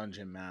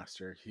dungeon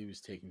master. He was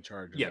taking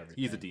charge of everything.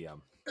 He's a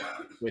DM.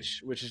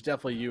 Which is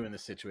definitely you in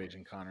this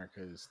situation, Connor,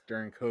 because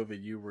during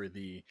COVID you were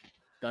the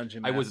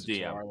dungeon master I was a DM.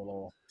 to our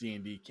little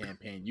D&D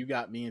campaign. You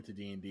got me into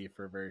D&D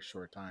for a very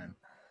short time.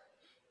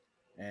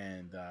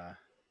 And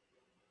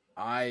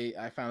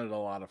I found it a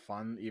lot of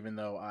fun, even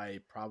though I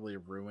probably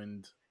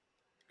ruined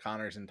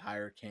Connor's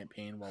entire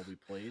campaign while we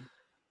played.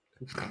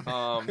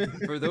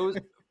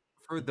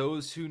 For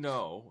those who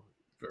know,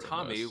 Very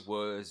Tommy nice.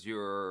 was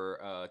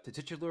your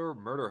titular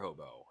murder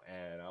hobo,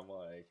 and I'm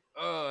like,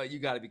 oh, you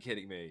got to be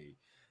kidding me,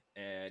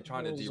 and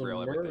trying to That was a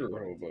derail everything.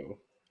 murder hobo.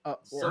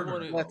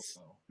 Someone who,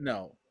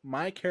 No,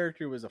 my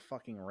character was a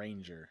fucking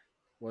ranger,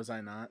 was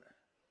I not?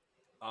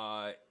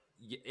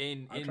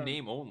 in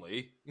name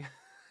only.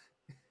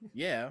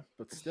 Yeah,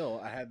 but still,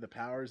 I had the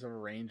powers of a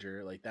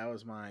ranger. Like that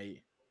was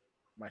my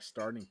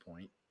starting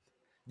point.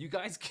 You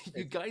guys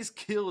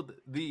killed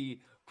the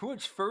pretty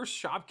much first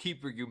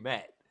shopkeeper you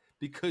met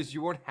because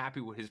you weren't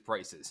happy with his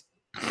prices.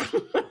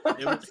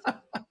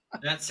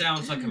 That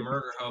sounds like a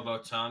murder hobo,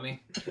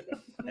 Tommy.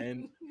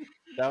 And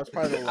that was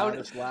probably the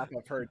loudest laugh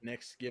I've heard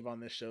Nick's give on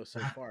this show so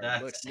far.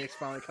 Look, Nick's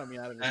finally coming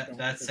out of his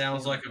that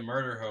sounds like a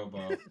murder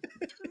hobo.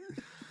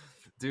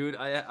 Dude,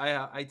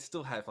 I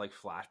still have like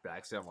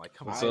flashbacks. And I'm like,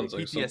 come That on, sounds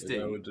like something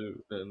I PTSD. would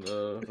do, and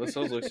that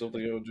sounds like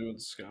something I would do in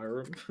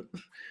Skyrim.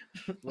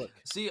 Look,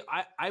 See,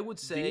 I would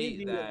say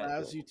D&D that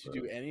allows you to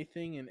do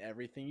anything and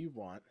everything you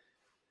want.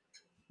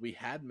 We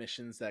had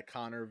missions that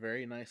Connor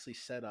very nicely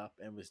set up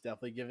and was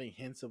definitely giving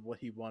hints of what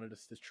he wanted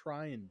us to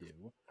try and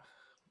do.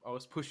 I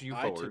was pushing you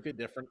I forward.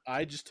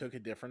 just took a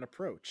different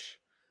approach.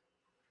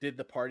 Did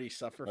the party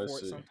suffer I for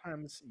it see.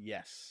 sometimes?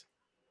 Yes.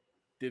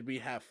 Did we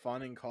have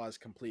fun and cause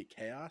complete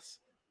chaos?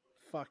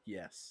 Fuck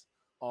yes.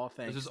 All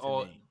This is thanks to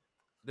all. me.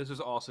 This was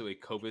also a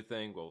COVID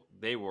thing. Well,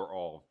 they were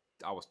all.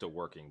 I was still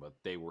working, but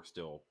they were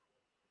still.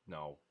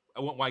 No,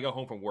 when I go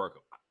home from work,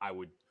 I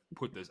would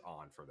put this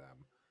on for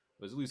them.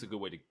 It was at least a good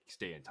way to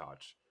stay in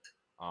touch.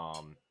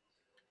 Um,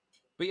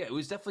 but yeah, it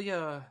was definitely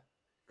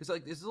because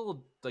like it's a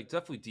little like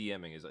definitely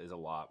DMing is a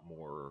lot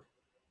more,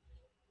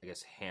 I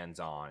guess, hands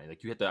on.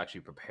 Like you have to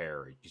actually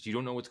prepare because you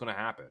don't know what's going to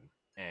happen,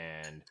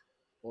 and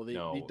Well, the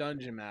no,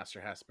 dungeon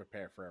master has to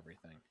prepare for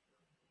everything.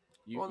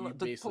 You well, you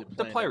basically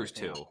the planned players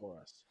everything out too. for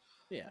us.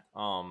 Yeah.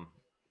 Um,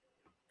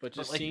 But but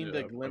just like seeing Yeah,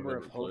 the I've glimmer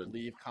of never hope played.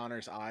 leave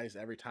Connor's eyes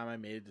every time I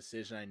made a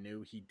decision I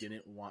knew he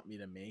didn't want me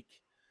to make,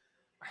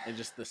 and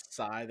just the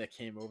sigh that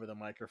came over the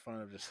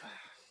microphone of just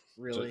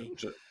really.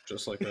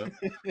 Just like that.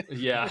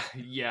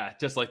 yeah,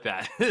 just like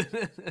that.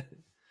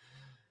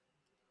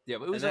 Yeah,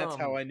 but it And was that's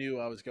how I knew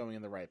I was going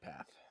in the right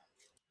path.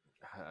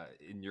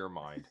 in your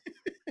mind.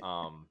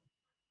 Um,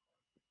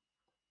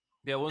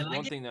 yeah, Can I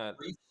one get thing a that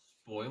brief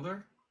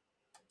spoiler?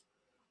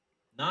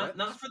 What?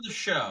 Not for the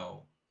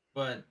show,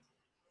 but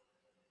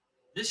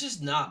this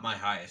is not my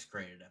highest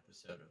graded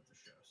episode of the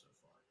show so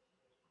far.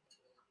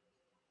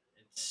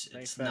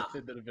 Thanks It's for that not.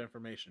 tidbit of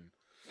information.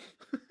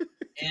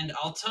 And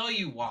I'll tell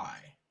you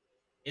why.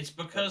 It's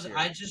Let's because hear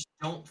I it. just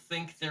don't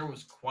think there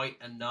was quite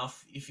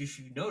enough. If you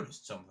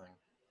noticed something,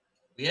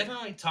 we haven't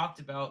really talked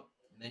about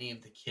many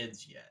of the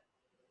kids yet.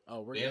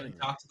 Oh, we're We getting haven't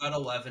there. talked about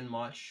 11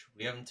 much.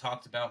 We haven't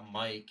talked about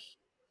Mike.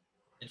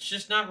 It's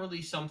just not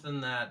really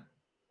something that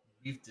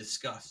we've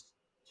discussed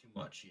too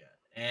much yet.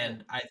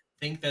 And I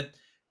think that,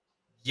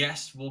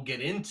 yes, we'll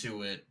get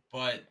into it,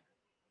 but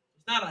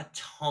there's not a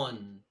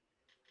ton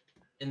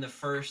in the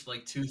first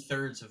like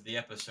 2/3 of the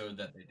episode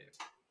that they do.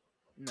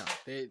 No,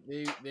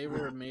 they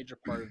were a major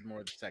part of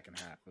more the second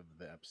half of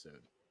the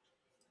episode.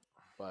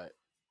 But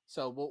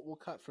so we'll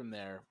cut from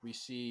there. We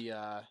see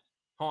hold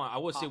on, I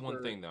will say one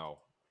Hopper. thing though.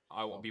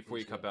 Oh, Before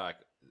please you go. cut back,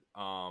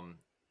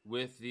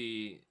 with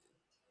the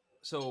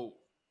so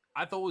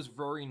I thought it was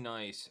very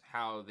nice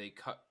how they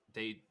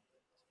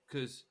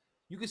because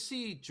you could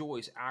see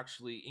Joyce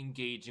actually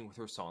engaging with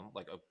her son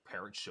like a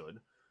parent should,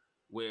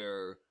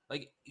 where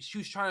like she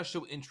was trying to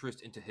show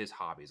interest into his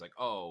hobbies, like,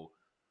 oh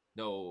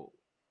no,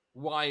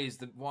 why is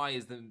the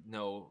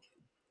no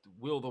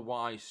will the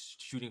wise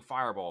shooting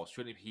fireballs,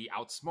 shouldn't he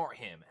outsmart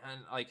him?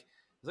 And like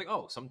it's like,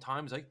 oh,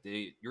 sometimes like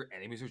your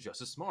enemies are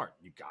just as smart.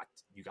 You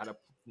gotta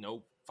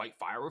fight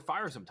fire with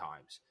fire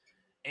sometimes.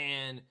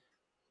 And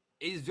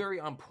it is very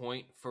on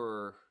point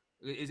for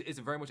it's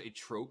very much a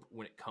trope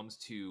when it comes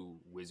to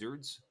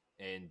wizards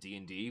and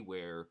D&D,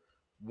 where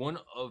one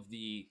of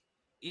the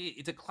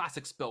it's a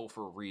classic spell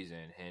for a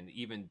reason. And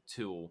even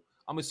till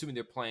I'm assuming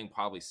they're playing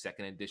probably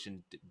second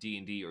edition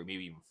D&D or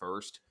maybe even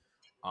first.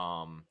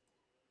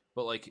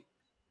 But like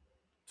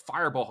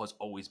fireball has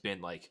always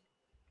been like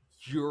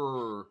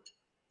you're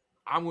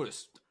I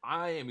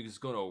am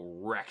just gonna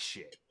wreck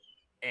shit,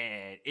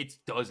 and it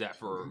does that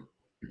for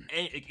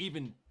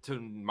even to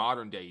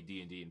modern day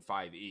D&D and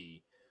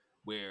 5e,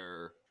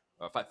 where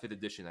 5th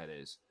edition that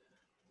is,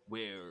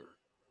 where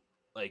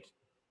like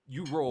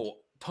you roll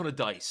a ton of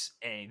dice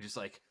and just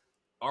like,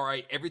 all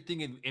right,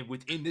 everything in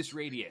within this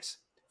radius,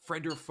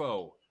 friend or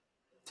foe,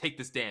 take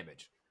this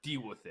damage,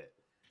 deal with it,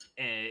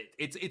 and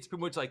it's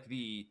pretty much like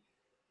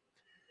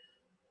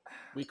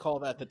We call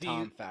that the the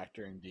Tom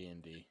factor in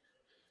D&D.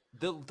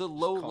 the Just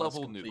low cause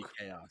level complete nuke,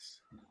 chaos.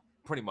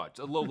 pretty much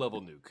a low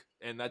level nuke,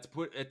 and it's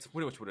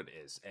pretty much what it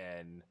is.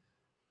 And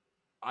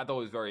I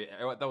thought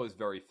it was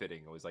very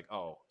fitting. It was like,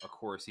 oh, of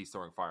course he's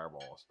throwing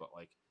fireballs, but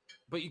like,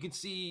 but you can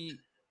see,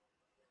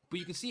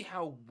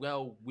 how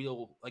well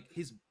Will like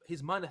his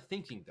mind of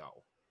thinking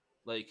though,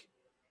 like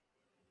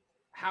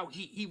how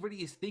he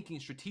really is thinking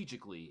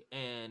strategically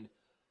and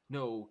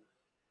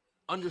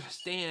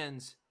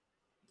understands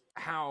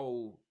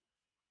how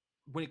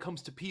when it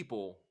comes to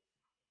people,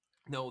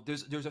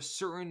 there's a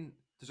certain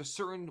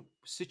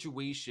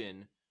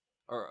situation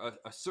or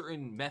a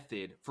certain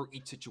method for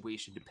each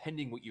situation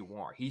depending what you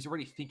are. He's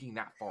already thinking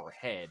that far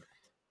ahead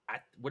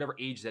at whatever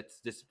age this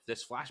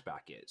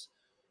flashback is.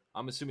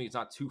 I'm assuming it's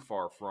not too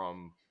far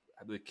from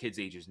the kids'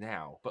 ages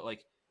now, but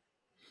like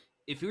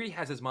if he already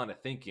has his mind of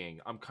thinking,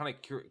 I'm kind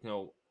of curious.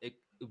 It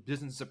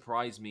doesn't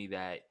surprise me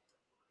that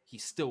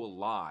he's still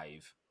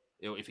alive.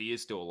 If he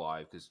is still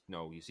alive, because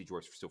you see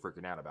George still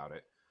freaking out about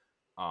it.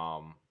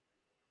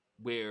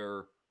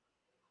 Where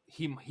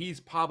he's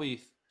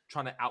probably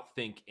trying to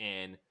outthink,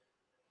 and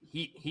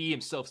he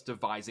himself's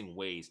devising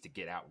ways to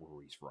get out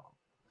where he's from.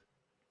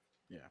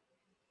 Yeah.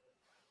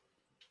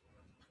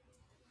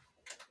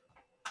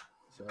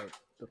 So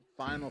the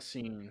final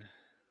scene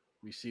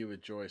we see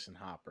with Joyce and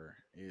Hopper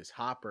is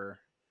Hopper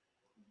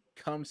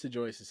comes to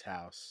Joyce's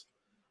house,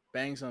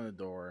 bangs on the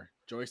door.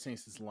 Joyce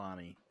thinks it's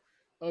Lonnie,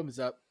 opens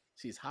up,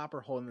 sees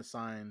Hopper holding the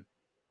sign.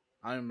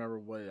 I don't remember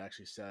what it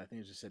actually said. I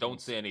think it just said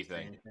Don't say say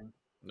anything. anything.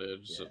 Yeah,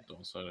 just Yeah.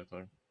 don't say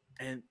anything.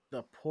 And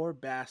the poor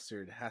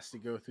bastard has to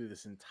go through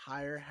this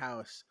entire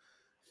house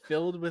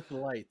filled with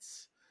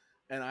lights.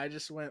 And I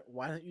just went,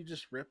 why don't you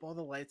just rip all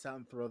the lights out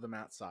and throw them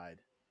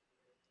outside?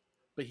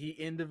 But he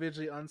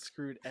individually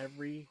unscrewed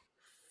every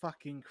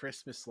fucking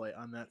Christmas light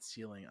on that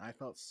ceiling. I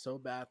felt so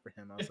bad for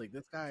him. I was like,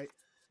 this guy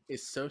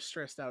is so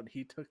stressed out.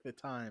 He took the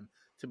time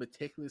to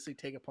meticulously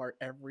take apart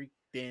every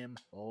damn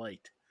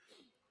light.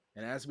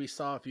 And as we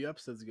saw a few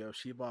episodes ago,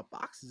 she bought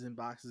boxes and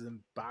boxes and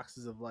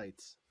boxes of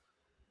lights.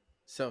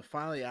 So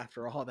finally,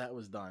 after all that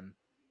was done,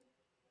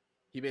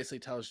 he basically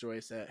tells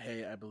Joyce that,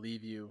 hey, I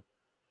believe you.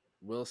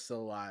 Will's still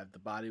alive. The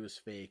body was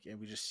fake. And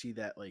we just see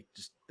that, like,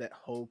 just that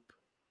hope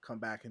come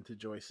back into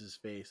Joyce's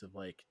face of,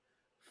 like,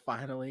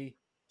 finally,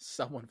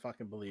 someone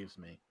fucking believes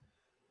me.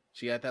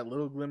 She got that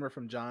little glimmer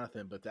from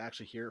Jonathan, but to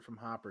actually hear it from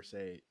Hopper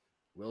say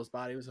Will's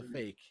body was a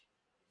fake,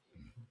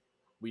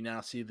 we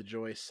now see the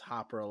Joyce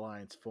Hopper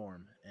alliance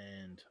form.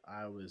 And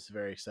I was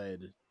very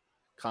excited.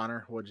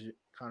 Connor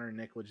and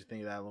Nick, what'd you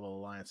think of that little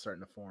alliance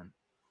starting to form?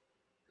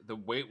 The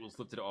weight was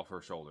lifted off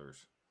her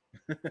shoulders.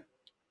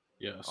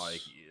 Yes.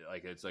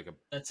 Like it's like a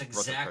That's breath of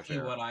fresh exactly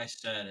air. what I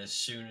said as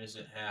soon as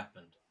it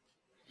happened.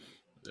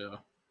 Yeah.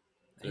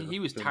 He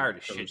was Couldn't- tired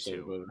of couldn't shit say it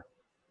too.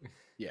 better.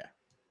 Yeah.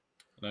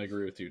 And I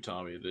agree with you,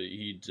 Tommy, that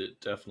he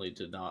definitely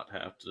did not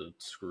have to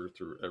screw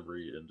through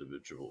every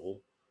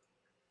individual,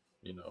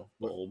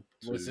 bulb.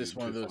 Was this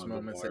one of those find the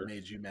moments that wire.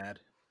 made you mad?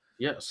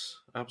 Yes,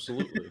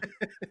 absolutely.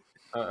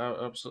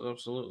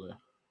 Absolutely.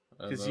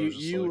 And Because I was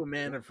just you, like, a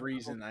man of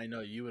reason, I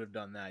know you would have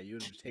done that. You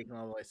would have taken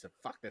all the lights and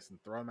fuck this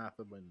and throw them out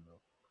the window.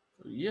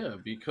 yeah,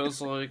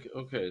 because like,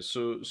 okay,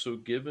 so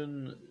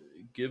given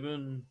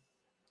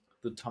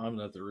the time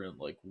that they're in,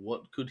 like,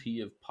 what could he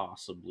have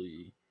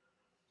possibly,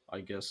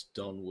 I guess,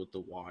 done with the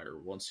wire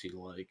once he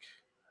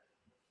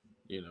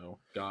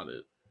got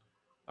it?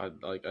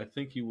 I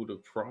think he would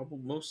have probably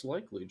most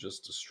likely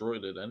just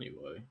destroyed it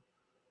anyway.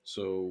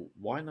 So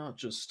why not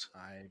just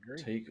I agree.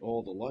 take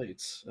all the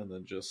lights and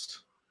then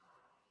just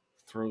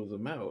throw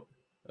them out,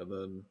 and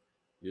then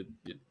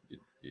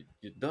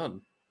you're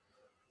done.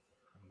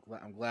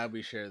 I'm glad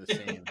we share the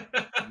same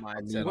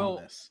mindset well,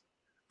 on this.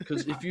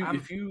 Because if you I'm-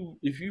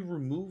 if you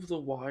remove the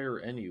wire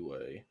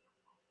anyway,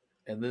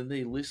 and then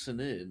they listen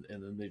in,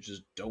 and then they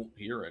just don't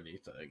hear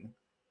anything,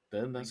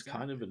 then that's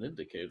kind of an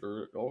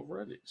indicator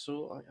already.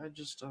 So I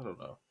don't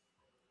know.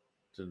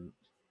 Didn't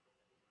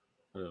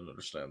I didn't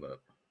understand that.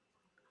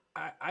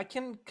 I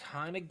can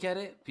kind of get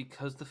it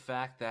because the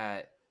fact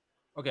that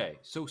okay,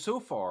 so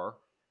far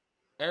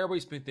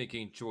everybody's been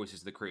thinking Joyce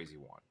is the crazy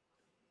one.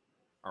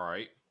 All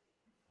right,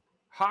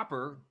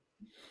 Hopper,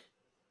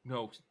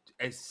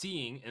 as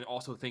seeing and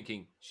also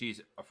thinking she's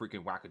a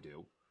freaking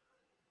wackadoo,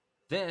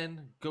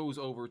 then goes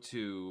over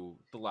to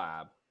the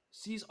lab,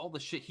 sees all the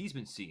shit he's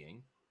been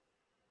seeing,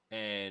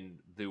 and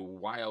the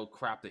wild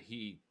crap that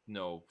he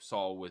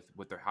saw with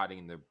what they're hiding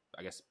in the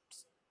I guess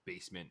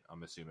basement.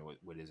 I'm assuming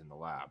what is in the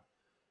lab.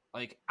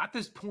 Like at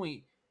this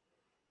point,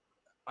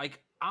 like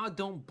I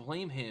don't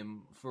blame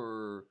him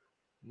for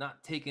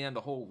not taking on the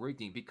whole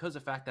rigging because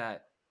of the fact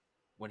that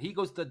when he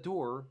goes to the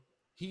door,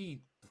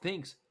 he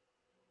thinks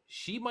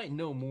she might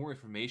know more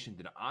information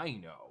than I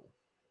know,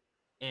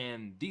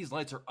 and these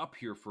lights are up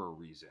here for a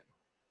reason.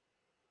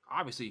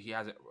 Obviously, he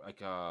has it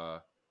like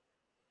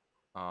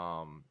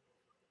um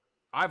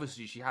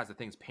obviously she has the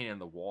things painted on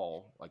the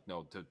wall like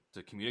no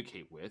to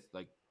communicate with.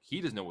 Like he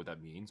doesn't know what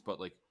that means, but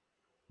like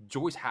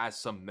Joyce has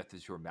some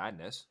method to her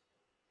madness,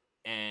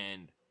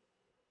 and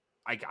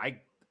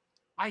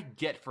I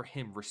get for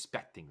him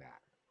respecting that.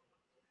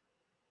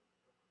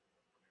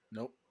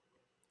 Nope.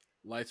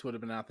 Lights would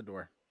have been out the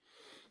door.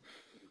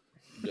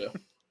 Yeah,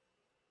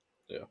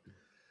 yeah.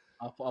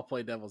 I'll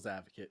play devil's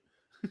advocate.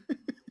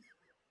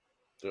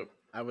 Yep.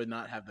 I would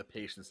not have the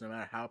patience, no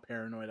matter how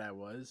paranoid I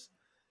was.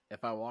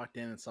 If I walked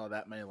in and saw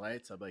that many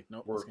lights, I'd be like,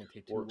 nope, it's going to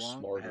take too Work long. I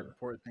smarter. have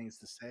important things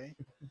to say.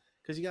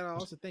 Because you got to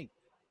also think,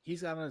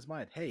 he's got on his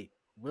mind, hey,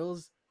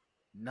 Will's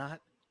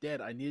not dead.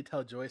 I need to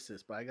tell Joyce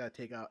this, but I got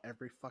to take out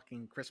every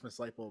fucking Christmas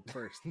light bulb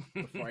first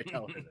before I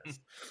tell her this.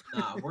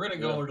 Nah, we're gonna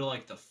go into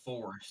like the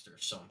forest or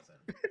something.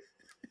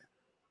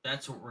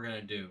 That's what we're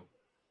gonna do.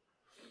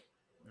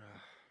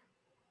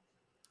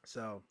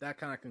 So that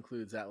kind of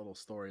concludes that little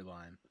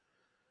storyline.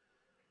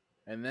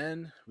 And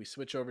then we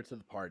switch over to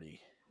the party.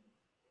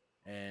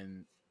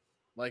 And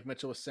like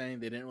Mitchell was saying,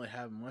 they didn't really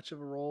have much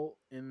of a role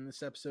in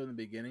this episode in the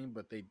beginning,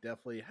 but they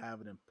definitely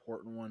have an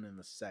important one in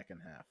the second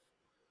half.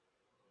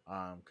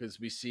 Because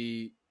we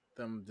see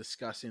them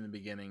discussing in the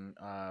beginning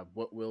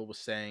what Will was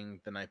saying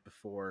the night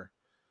before.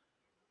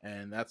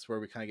 And that's where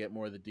we kind of get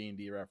more of the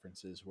D&D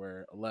references,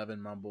 where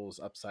 11 mumbles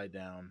upside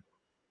down.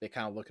 They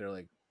kind of look at her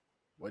like,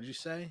 what'd you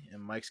say?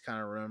 And Mike's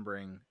kind of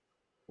remembering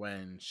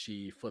when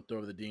she flipped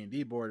over the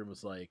D&D board and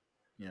was like,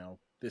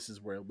 this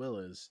is where Will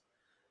is,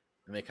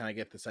 and they kind of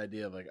get this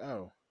idea of like,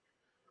 oh,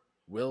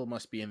 Will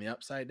must be in the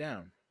Upside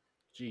Down.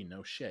 Gee,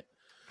 no shit.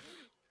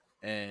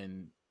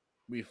 And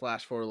we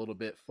flash forward a little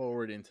bit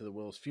forward into the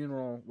Will's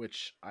funeral,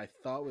 which I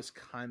thought was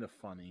kind of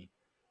funny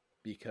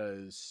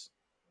because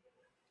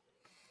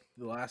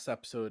the last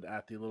episode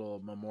at the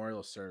little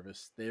memorial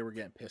service, they were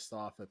getting pissed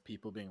off at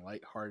people being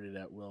lighthearted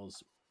at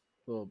Will's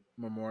little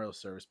memorial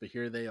service, but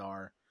here they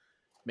are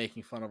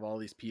making fun of all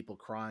these people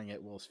crying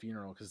at Will's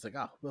funeral because it's like,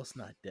 oh, Will's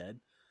not dead.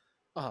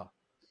 Oh,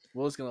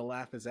 Will's gonna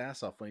laugh his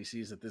ass off when he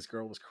sees that this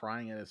girl was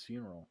crying at his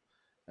funeral,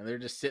 and they're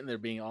just sitting there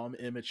being all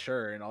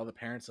immature, and all the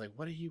parents are like,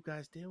 what are you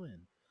guys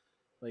doing?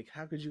 Like,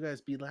 how could you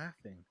guys be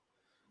laughing?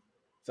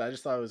 So I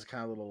just thought it was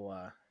kind of a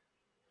little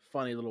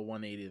funny little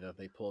 180 that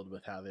they pulled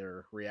with how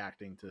they're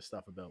reacting to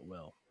stuff about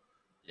Will.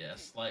 Yeah,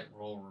 slight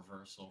role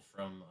reversal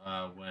from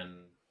when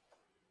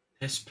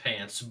Piss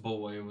Pants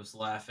Boy was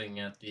laughing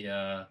at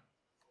the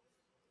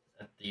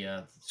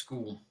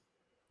school.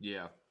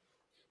 Yeah.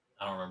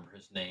 I don't remember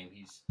his name.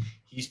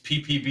 He's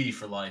PPB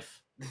for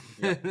life.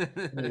 Yeah.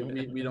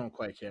 we don't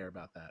quite care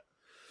about that.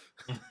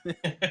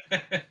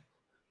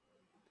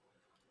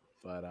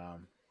 But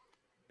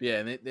yeah,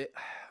 and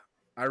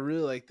I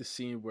really like the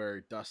scene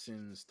where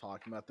Dustin's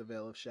talking about the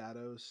Veil of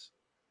Shadows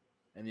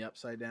and the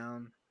Upside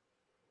Down,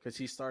 because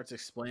he starts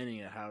explaining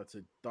it, how it's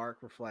a dark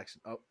reflection.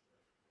 Oh,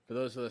 for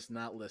those of us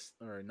not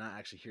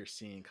actually here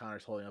seeing,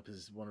 Connor's holding up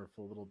his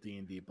wonderful little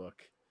D&D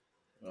book.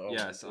 Oh,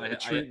 Yes,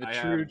 The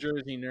true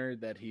Jersey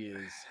nerd that he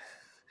is.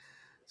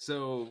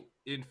 So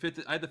I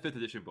had the 5th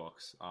edition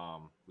books.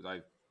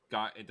 I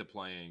got into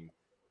playing,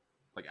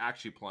 like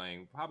actually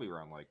playing, probably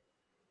around like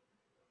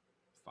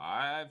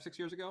 5-6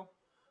 years ago.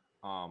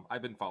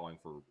 I've been following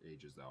for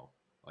ages though.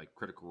 Like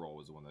Critical Role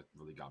was the one that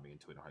really got me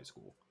into it in high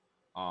school.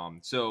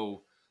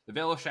 So the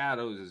Veil of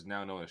Shadows is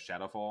now known as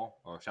Shadowfall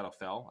or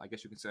Shadowfell, I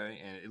guess you could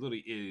say, and it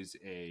literally is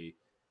a.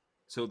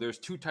 So there's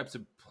 2 types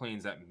of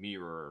planes that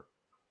mirror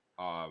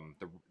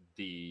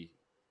the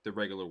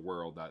regular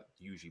world that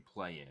you usually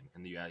play in,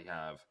 and you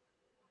have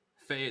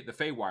the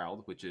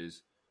Feywild, which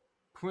is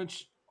pretty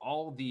much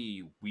all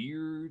the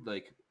weird,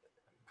 like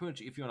pretty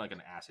much if you're on like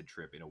an acid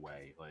trip in a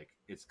way, like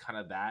it's kind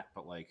of that,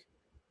 but like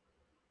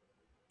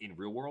in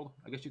real world,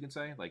 I guess you can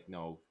say. Like,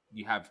 no,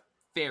 you have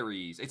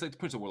fairies. It's like the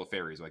Prince of World of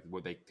Fairies, like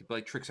where they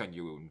play tricks on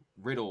you and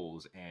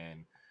riddles,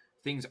 and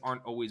things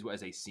aren't always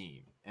as they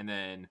seem. And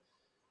then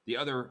the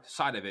other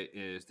side of it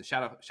is the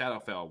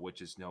Shadowfell,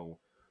 which is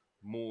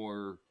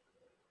more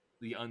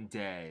the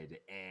undead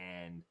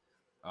and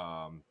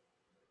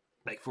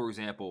like for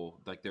example,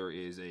 like there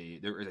is a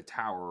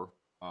tower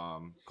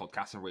called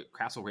Castle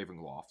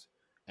Ravenloft,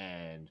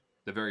 and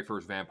the very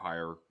first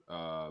vampire,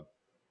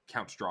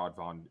 Count Strahd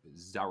von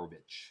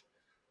Zarovich,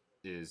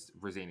 is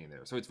residing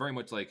there. So it's very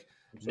much like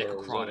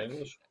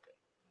necrotic.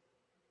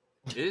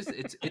 It is.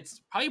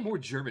 It's probably more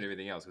German than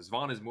everything else because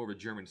Von is more of a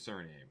German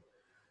surname.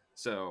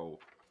 So,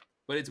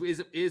 but it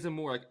is a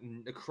more like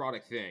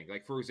necrotic thing.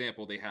 Like for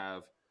example, they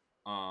have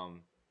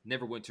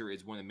Neverwinter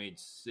is one of the main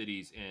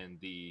cities in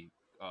the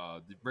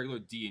regular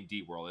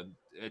D&D world, and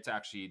it's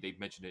actually they've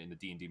mentioned it in the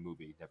D&D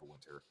movie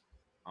Neverwinter.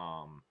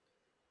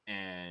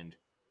 And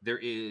there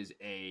is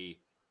a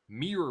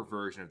mirror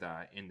version of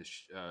that in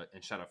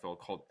in Shadowfell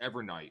called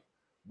Evernight,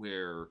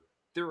 where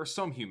there are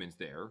some humans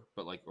there,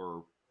 but like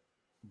or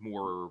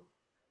more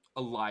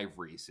alive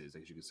races, I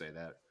guess you could say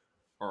that,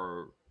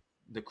 are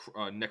the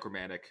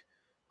necromantic,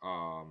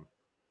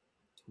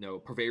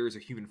 purveyors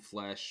of human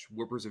flesh,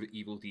 whippers of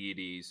evil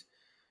deities.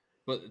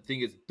 But the thing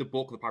is, the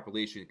bulk of the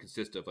population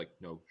consists of like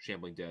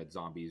shambling dead,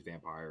 zombies,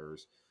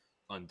 vampires,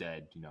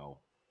 undead,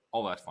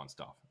 all that fun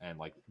stuff, and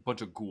like a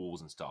bunch of ghouls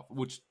and stuff,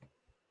 which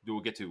we'll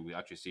get to. We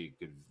actually see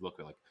a good look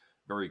at like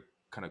very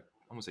kind of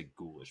I won't say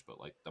ghoulish, but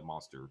like the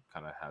monster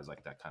kind of has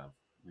like that kind of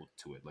look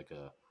to it, like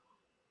a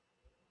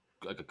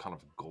kind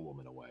of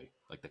golem in a way,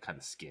 like the kind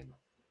of skin.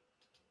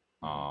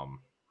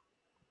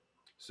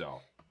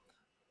 So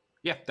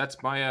yeah,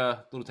 that's my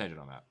little tangent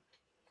on that.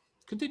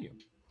 Continue.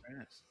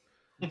 Yes.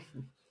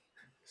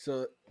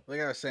 So,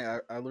 like I was saying,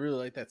 I really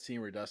like that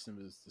scene where Dustin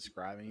was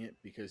describing it,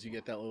 because you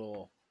get that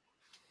little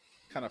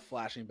kind of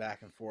flashing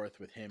back and forth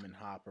with him and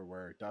Hopper,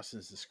 where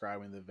Dustin's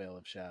describing the Veil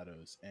of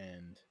Shadows,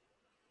 and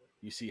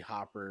you see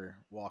Hopper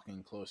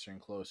walking closer and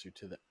closer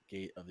to the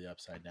gate of the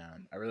Upside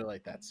Down. I really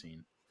like that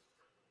scene.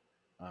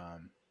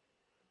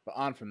 But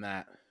on from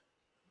that,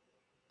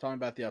 talking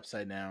about the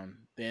Upside Down,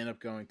 they end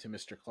up going to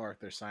Mr. Clark,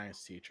 their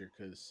science teacher,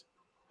 because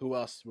who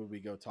else would we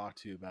go talk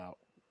to about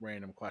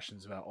random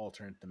questions about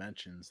alternate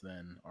dimensions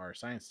than our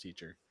science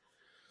teacher,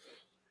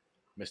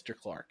 Mr.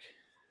 Clark,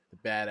 the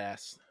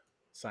badass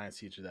science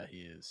teacher that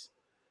he is.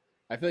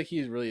 I feel like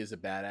he really is a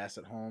badass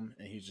at home,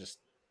 and he's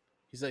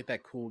like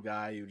that cool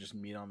guy you just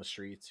meet on the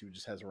streets who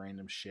just has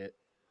random shit.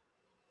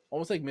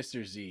 Almost like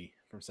Mr. Z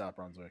from South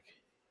Brunswick.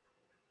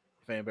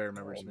 If anybody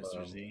remembers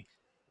Mr. Z.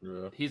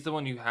 Yeah. He's the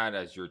one you had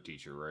as your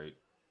teacher, right?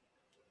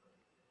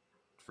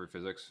 For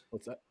physics?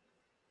 What's that?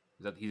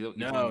 Is that he's the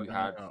No, one you no,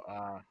 had?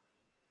 no.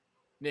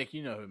 Nick,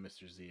 you know who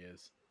Mr. Z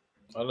is.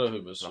 I know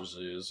who Mr. Z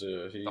is.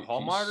 Yeah, The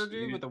hall monitor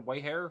dude with the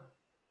white hair.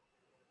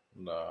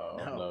 No.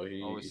 No, Oh,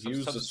 he was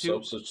a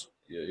substitute. substitute.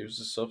 Yeah, he was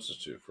a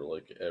substitute for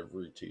like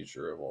every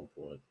teacher at one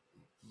point.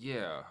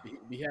 Yeah.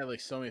 He had like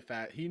so many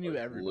fat. He knew Like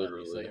everybody. So like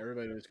literally,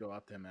 everybody would just go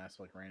up to him and ask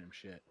like random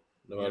shit.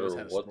 no He always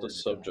matter had a what the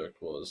story to tell.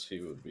 subject was, he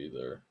would be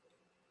there.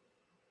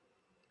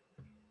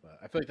 But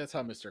I feel like that's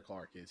how Mr.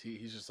 Clark is.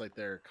 He's just like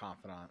their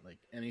confidant. Like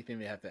anything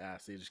they have to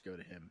ask, they just go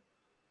to him.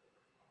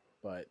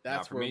 But Now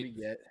that's for where me, we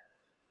get.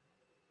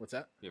 What's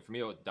that? yeah, for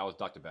me that was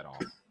Dr. Benoff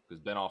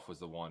because Benoff was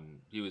the one.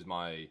 He was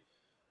my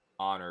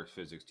honor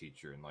physics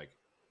teacher, and like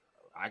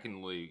I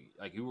can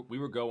like we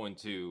were going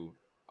to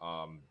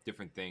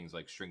different things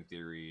like string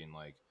theory and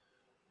like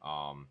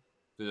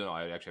no,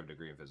 I actually have a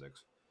degree in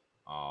physics.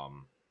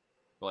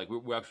 But like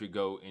we actually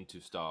go into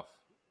stuff.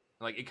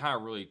 Like it kind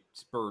of really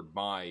spurred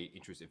my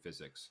interest in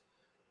physics.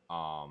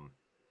 Um,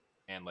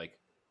 and like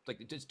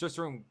just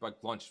during like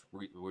lunch,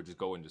 we would just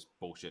go and just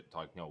bullshit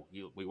talk. You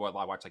know, we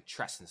watch like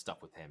chess and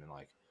stuff with him, and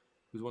like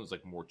he was one of those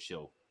like more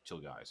chill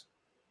guys.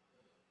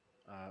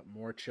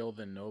 More chill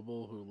than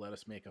Noble, who let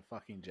us make a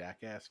fucking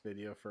jackass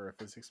video for a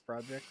physics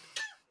project.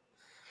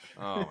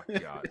 Oh my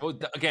god! Oh,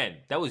 again,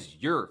 that was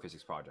your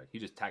physics project. You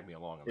just tagged me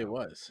along on It that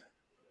one. was.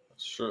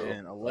 That's true.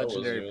 And a That wasn't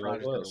legendary even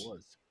project on that it this.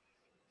 was.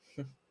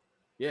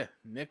 Yeah,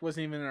 Nick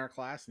wasn't even in our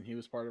class, and he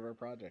was part of our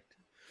project.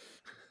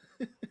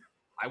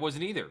 I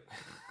wasn't either.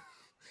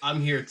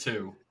 I'm here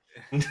too.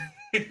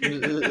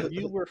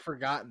 You were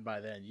forgotten by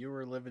then. You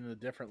were living a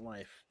different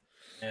life.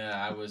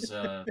 Yeah, I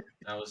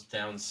was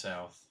down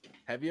south.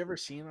 Have you ever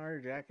seen our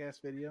jackass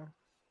video?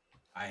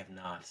 I have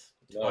not.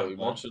 Do No, I we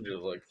want mentioned it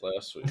like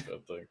last week, I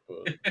think,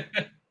 but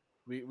to?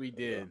 We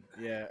did.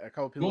 Yeah, a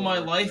couple people. Will that my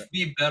work life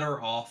be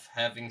better off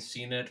having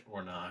seen it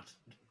or not?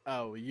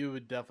 Oh, you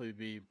would definitely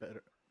be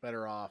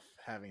better off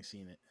having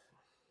seen it.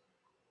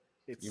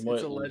 you It's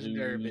might a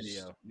legendary lose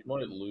video. you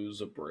might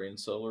lose a brain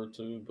cell or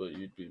two, but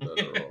you'd be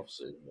better off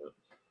seeing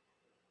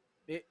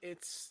it.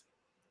 It's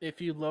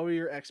if you lower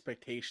your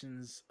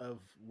expectations of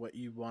what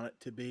you want it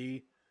to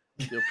be,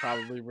 you'll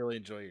probably really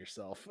enjoy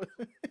yourself.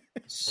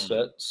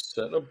 Set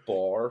a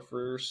bar for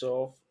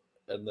yourself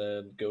and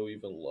then go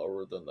even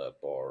lower than that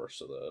bar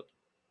so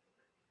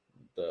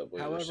that way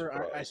you're However,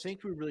 I surprised.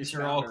 think we really These are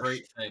found all our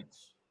great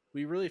things.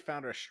 we really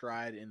found our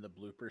stride in the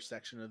blooper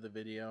section of the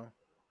video.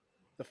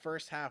 The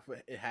first half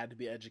it had to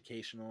be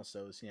educational,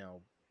 so it was,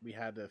 we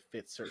had to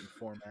fit certain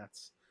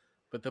formats.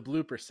 But the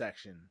blooper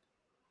section,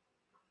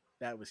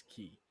 that was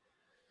key.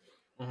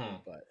 Mm-hmm.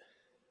 But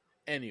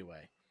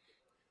anyway,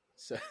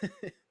 so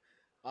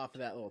off of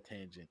that little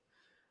tangent,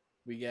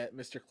 we get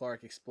Mr.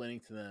 Clark explaining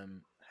to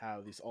them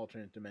how these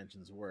alternate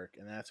dimensions work,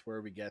 and that's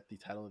where we get the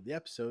title of the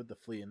episode, The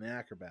Flea and the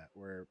Acrobat,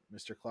 where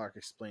Mr. Clark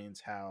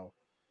explains how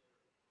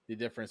the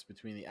difference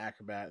between the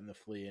Acrobat and the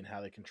Flea and how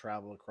they can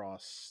travel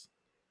across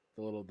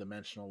the little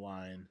dimensional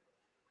line.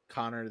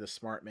 Connor, the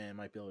smart man,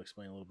 might be able to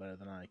explain a little better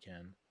than I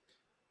can.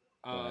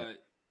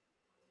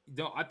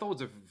 No, I thought it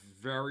was a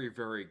very,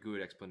 very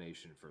good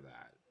explanation for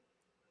that.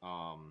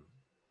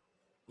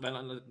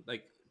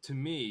 Like to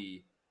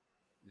me,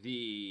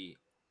 the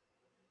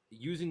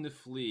using the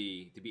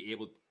flea to be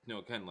able,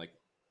 kind of like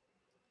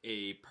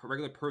a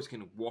regular person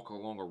can walk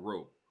along a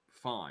rope,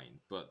 fine,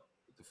 but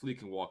the flea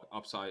can walk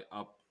up, the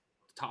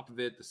top of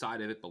it, the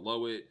side of it,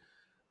 below it,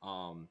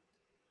 um,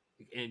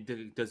 and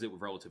does it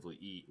with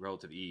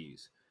relative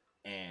ease.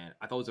 And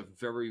I thought it was a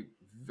very,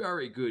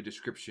 very good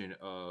description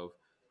of,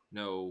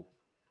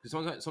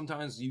 because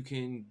sometimes you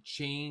can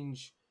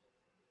change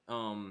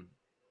um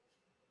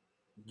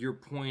your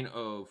point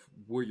of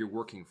where you're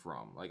working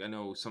from. Like I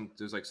know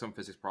there's like some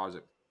physics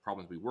project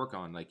problems we work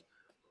on. Like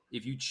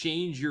if you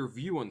change your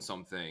view on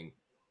something,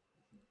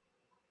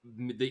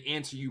 the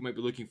answer you might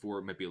be looking for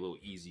might be a little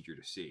easier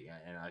to see.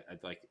 And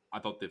I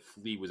thought that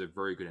Flea was a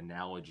very good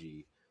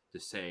analogy to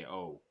say,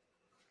 oh,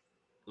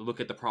 look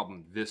at the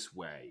problem this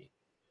way,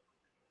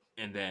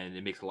 and then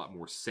it makes a lot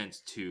more sense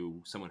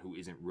to someone who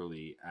isn't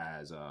really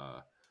as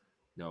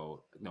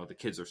no, the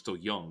kids are still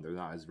young; they're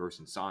not as versed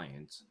in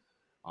science,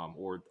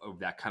 or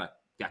that kind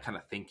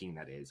of thinking.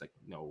 That is like,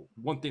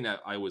 one thing that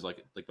I always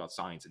like about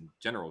science in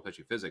general,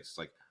 especially physics, is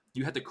like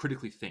you have to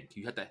critically think.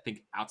 You have to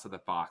think outside the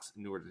box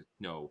in order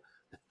to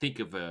to think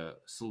of a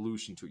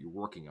solution to what you're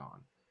working on.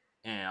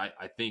 And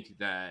I think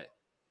that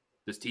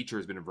this teacher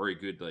has been a very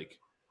good, like,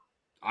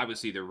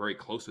 obviously they're very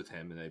close with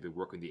him, and they've been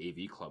working the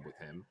AV club with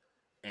him,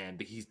 and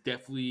he's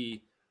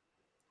definitely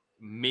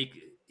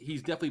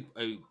he's definitely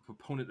a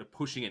proponent of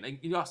pushing it. And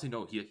you also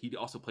know he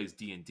also plays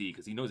D&D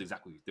because he knows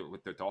exactly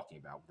what they're talking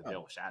about with the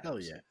Veil of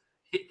Shadows. Hell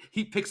yeah.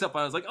 He picks up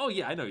on it. I was like, oh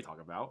yeah, I know what you're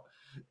talking about.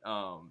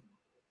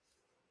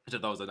 Which I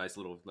thought was a nice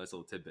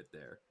little tidbit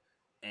there.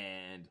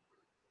 And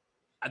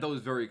I thought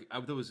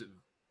it was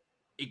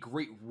a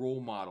great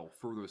role model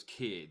for those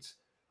kids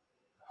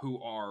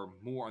who are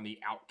more on the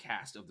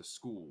outcast of the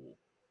school,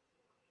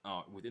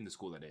 within the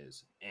school that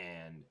is,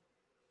 and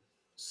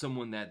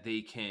someone that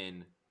they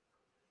can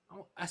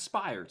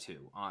aspire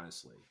to,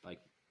 honestly. Like,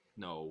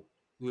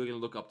 we're gonna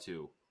look up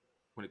to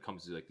when it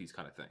comes to like these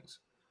kind of things.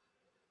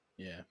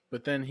 Yeah,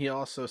 but then he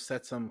also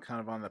sets them kind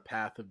of on the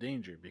path of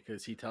danger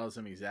because he tells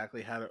them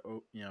exactly how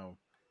to,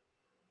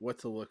 what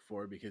to look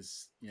for.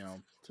 Because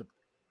to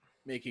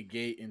make a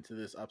gate into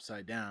this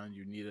upside down,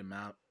 you need an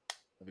amount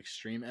of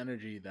extreme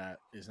energy that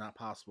is not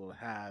possible to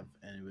have,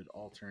 and it would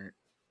alter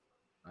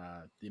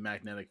the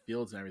magnetic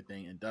fields and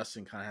everything. And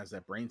Dustin kind of has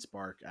that brain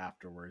spark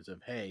afterwards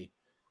of, hey,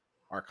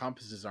 our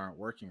compasses aren't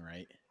working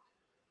right,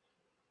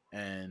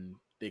 and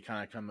they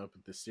kind of come up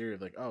with this theory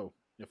of like, oh,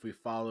 if we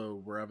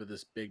follow wherever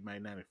this big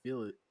magnetic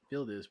field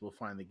is, we'll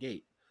find the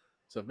gate.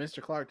 So if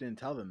Mr. Clark didn't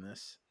tell them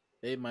this,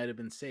 they might have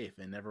been safe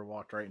and never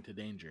walked right into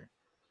danger.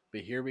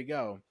 But here we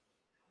go.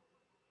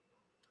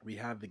 We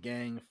have the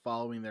gang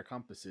following their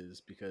compasses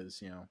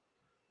because,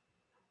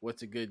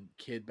 what's a good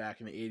kid back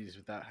in the 80s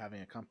without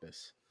having a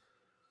compass?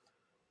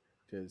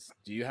 Because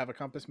do you have a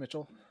compass,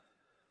 Mitchell?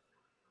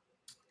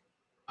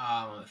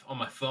 On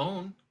my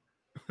phone.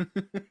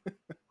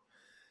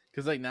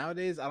 Because like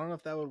nowadays, I don't know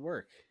if that would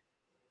work.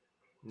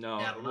 No,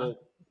 Yeah, I don't know. well,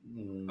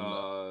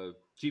 No.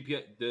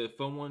 GPS. The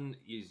phone one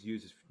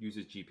uses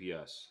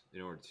GPS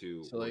in order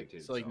to So like,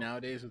 orientate so like itself.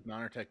 nowadays with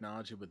modern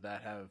technology, would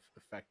that have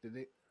affected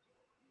it?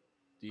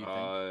 Do you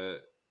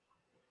think?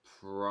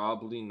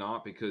 Probably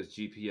not because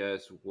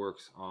GPS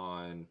works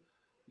on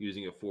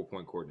using a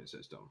 4-point coordinate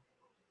system.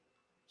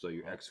 So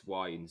your Oh, X,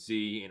 Y, and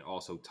Z, and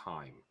also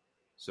time.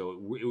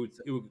 So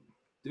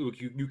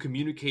you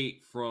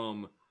communicate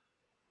from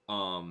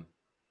um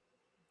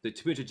the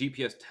too much of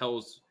GPS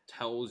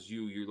tells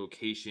you your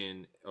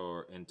location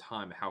or and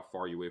time how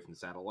far you're away from the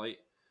satellite,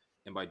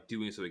 and by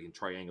doing so, it can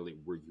triangulate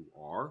where you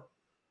are.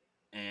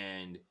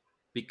 And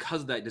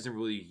because of that, it doesn't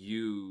really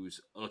use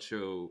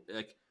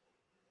like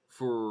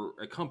for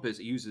a compass.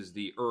 It uses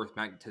the Earth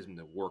magnetism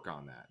to work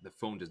on that. The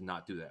phone does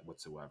not do that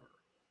whatsoever.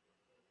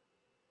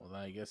 well,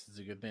 then I guess it's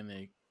a good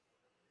thing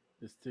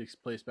this takes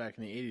place back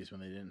in the 80s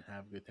when they didn't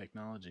have good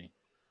technology.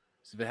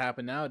 So if it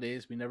happened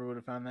nowadays, we never would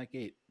have found that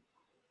gate.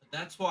 But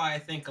that's why I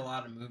think a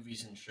lot of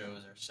movies and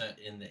shows are set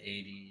in the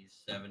 80s,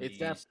 It's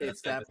that 70s, that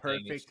it's type of that thing.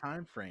 It's perfect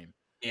time frame.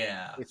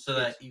 yeah, It's so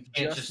it's that you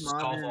can't just just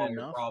solve modern all your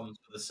enough. problems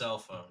with a cell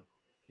phone.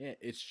 Yeah,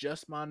 it's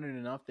just modern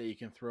enough that you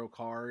can throw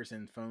cars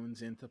and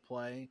phones into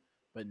play,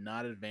 but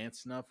not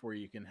advanced enough where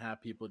you can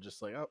have people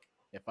just like, oh,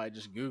 if I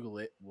just Google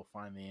it, we'll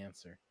find the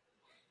answer.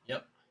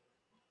 Yep.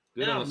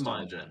 Good And I on don't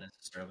mind nostalgia. that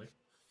necessarily.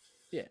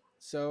 Yeah.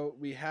 So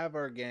we have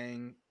our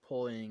gang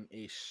pulling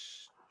a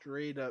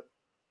straight up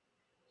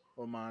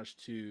homage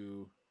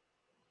to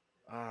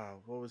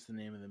what was the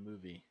name of the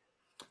movie?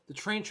 The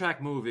train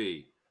track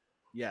movie.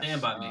 Stand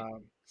Yes, by Me.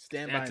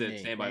 Stand by That's it. Me.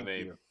 Stand by Thank me.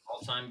 you. All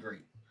time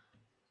great.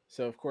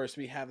 So of course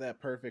we have that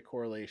perfect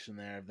correlation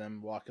there of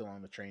them walking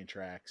along the train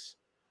tracks,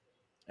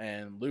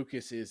 and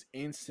Lucas is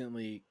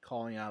instantly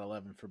calling out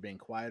 11 for being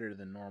quieter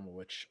than normal,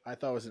 which I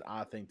thought was an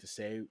odd thing to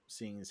say,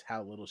 seeing as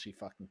how little she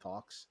fucking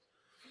talks.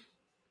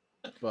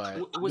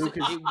 But Was it?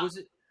 Lucas, It was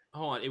it.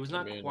 Hold on. It was I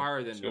not mean, quieter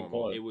it's than a good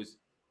normal. point.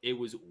 It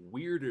was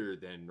weirder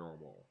than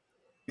normal.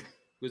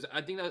 Because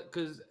I think that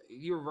because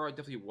you're right,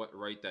 definitely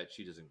right that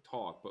she doesn't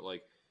talk, but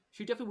like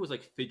she definitely was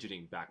like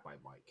fidgeting back by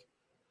Mike.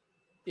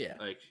 yeah,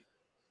 Like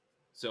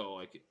so,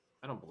 like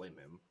I don't blame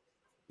him.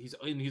 He's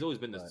always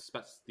been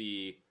but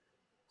the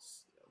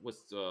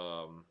what's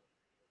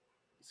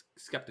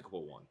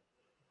skeptical one.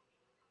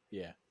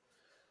 yeah,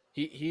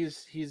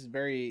 he's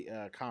very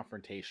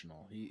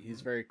confrontational.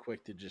 He's very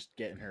quick to just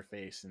get in her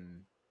face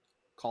and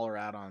call her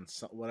out on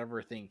whatever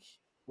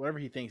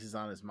he thinks is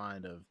on his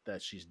mind of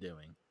that she's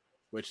doing.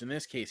 Which in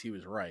this case he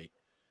was right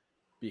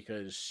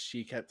because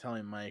she kept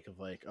telling Mike of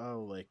like,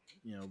 oh, like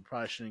we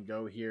probably shouldn't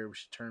go here. We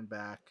should turn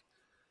back.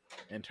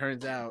 And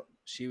turns out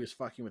she was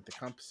fucking with the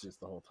compasses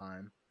the whole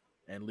time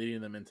and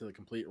leading them into the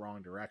complete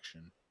wrong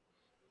direction.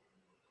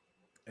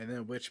 And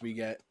then which we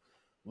get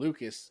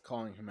Lucas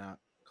calling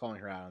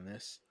her out on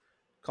this,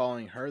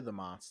 calling her the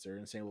monster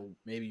and saying, "Well,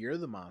 maybe you're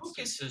the monster."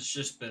 Lucas has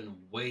just been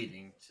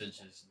waiting to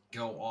just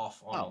go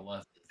off on Oh,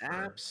 11 for a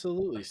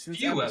absolutely. Since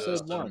few episode Yeah.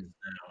 episodes 1.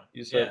 now.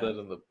 He's had Yeah. that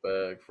in the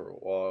bag for a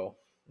while.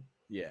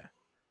 Yeah.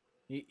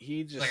 He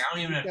It's like, just I don't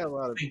even he's have got to a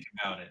lot of think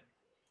about it.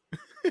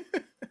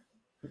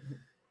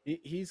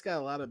 he's got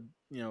a lot of,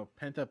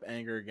 pent up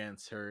anger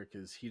against her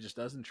cuz he just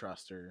doesn't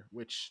trust her,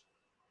 which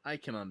I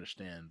can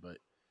understand, but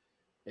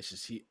it's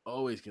just he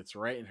always gets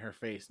right in her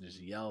face and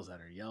just yells at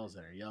her, yells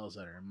at her, yells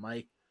at her. And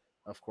Mike,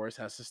 of course,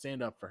 has to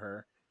stand up for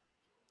her.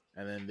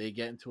 And then they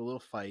get into a little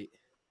fight.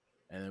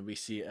 And then we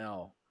see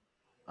Elle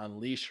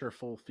unleash her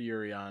full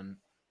fury on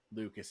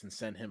Lucas and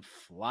send him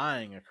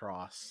flying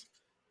across.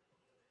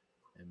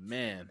 And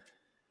man,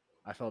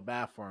 I felt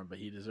bad for him, but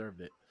he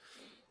deserved it.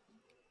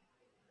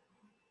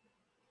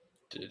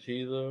 Did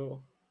he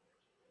though?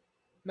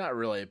 Not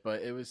really,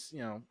 but it was,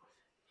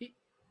 he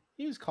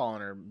he was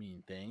calling her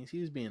mean things.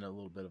 He was being a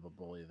little bit of a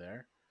bully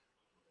there.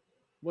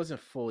 Wasn't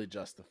fully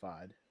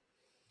justified.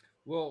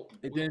 Well,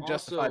 It we're didn't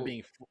justify also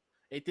being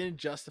it didn't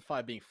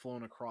justify being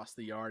flown across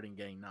the yard and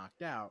getting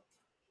knocked out,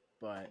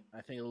 but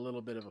I think a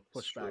little bit of a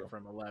It's pushback true.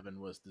 from 11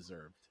 was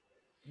deserved.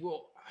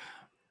 well.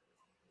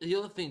 The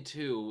other thing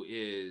too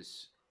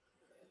is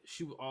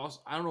she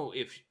also, I don't know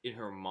if in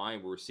her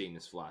mind we're seeing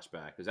this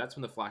flashback, because that's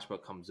when the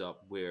flashback comes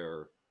up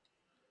where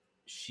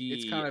It's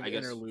she, kind of I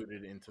guess,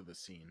 interluded into the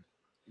scene.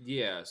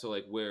 yeah, so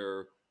like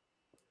where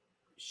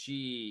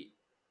she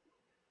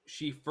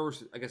she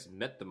first, I guess,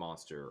 met the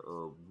monster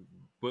or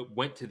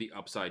went to the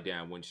upside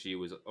down when she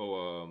was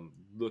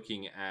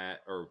looking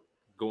at or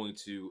going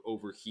to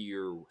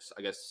overhear,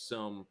 I guess,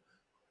 some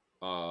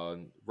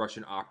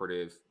Russian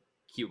operative.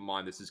 Keep in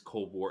mind, this is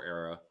Cold War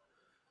era.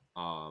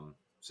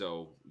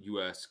 So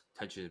U.S.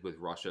 tensions with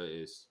Russia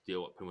is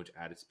still pretty much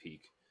at its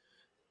peak,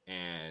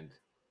 and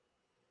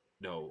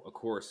no, of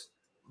course,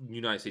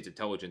 United States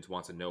intelligence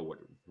wants to know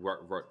what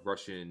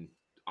Russian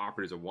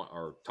operatives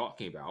are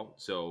talking about,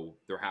 so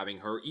they're having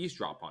her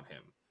eavesdrop on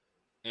him,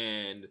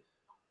 and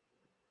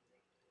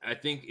I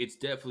think it's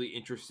definitely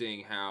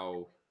interesting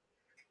how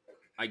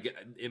I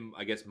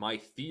guess my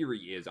theory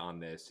is on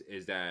this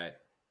is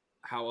that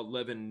how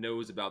Eleven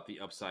knows about the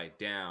upside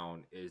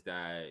down is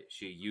that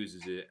she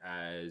uses it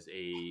as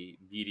a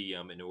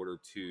medium in order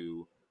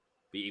to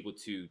be able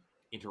to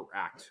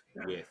interact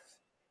with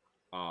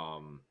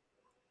um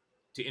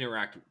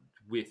interact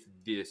with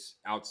this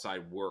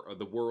outside world,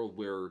 the world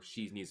where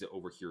she needs to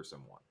overhear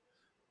someone.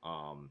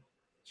 Um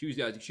she used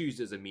it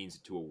as a means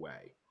to a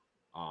way.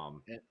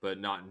 And But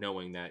not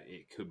knowing that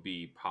it could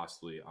be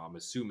possibly, I'm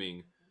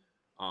assuming,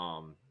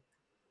 um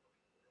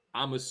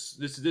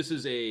this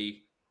is a,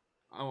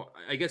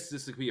 I guess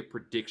this could be a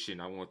prediction.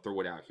 I want to throw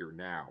it out here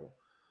now.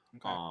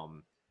 okay.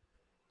 Um,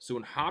 so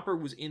when Hopper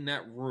was in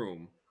that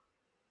room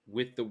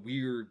with the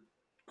weird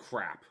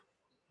crap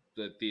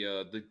that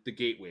the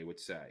gateway would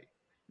say,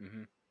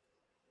 Hmm.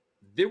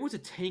 there was a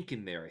tank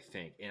in there, I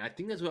think, and I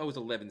think that's what was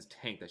Eleven's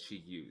tank that she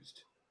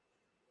used.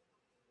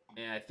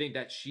 And I think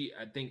that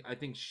I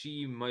think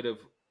she might have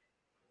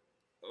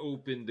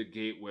opened the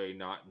gateway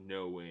not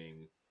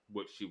knowing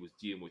what she was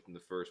dealing with in the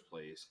first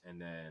place,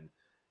 and then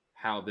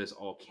how this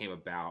all came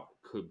about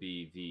could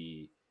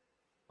be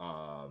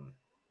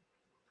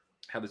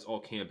how this all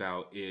came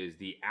about is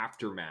the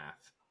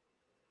aftermath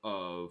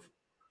of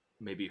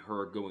maybe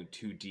her going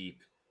too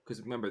deep.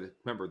 Because remember,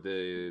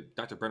 the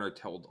Dr. Brenner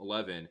told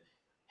 11,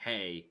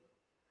 "Hey,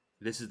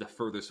 this is the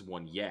furthest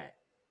one yet."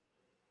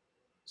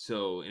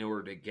 So in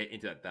order to get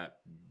into that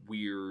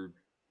weird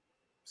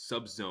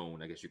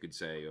subzone, I guess you could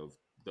say, of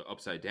the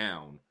Upside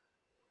Down,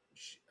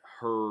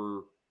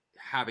 her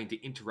having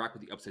to interact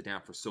with the Upside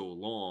Down for so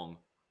long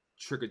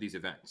triggered these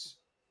events,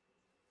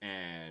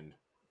 and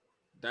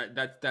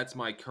that's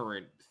my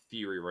current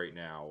theory right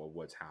now of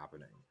what's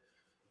happening.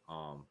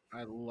 Um,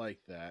 I like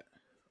that.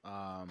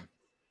 Um,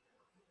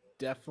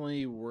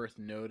 Definitely worth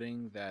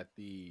noting that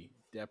the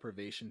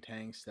deprivation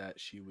tanks that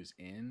she was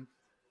in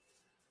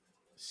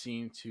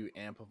seem to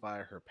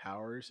amplify her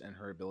powers and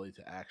her ability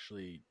to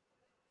actually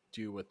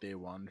do what they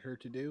wanted her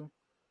to do.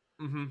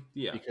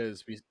 yeah,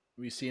 Because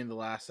we see in the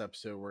last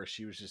episode where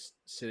she was just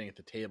sitting at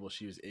the table,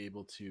 she was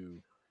able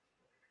to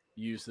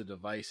use the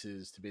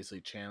devices to basically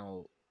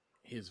channel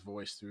his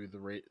voice through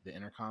the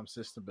intercom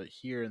system. But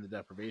here in the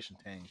deprivation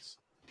tanks,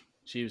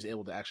 she was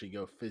able to actually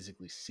go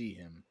physically see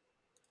him,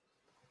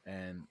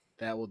 and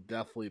that will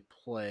definitely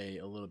play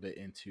a little bit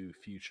into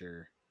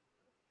future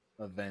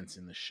events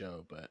in the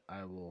show. But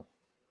I will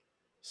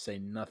say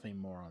nothing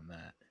more on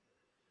that.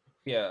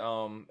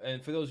 yeah.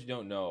 And for those who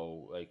don't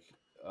know, like,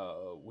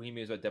 what he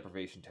means by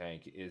deprivation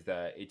tank is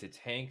that it's a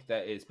tank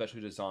that is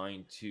specially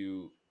designed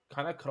to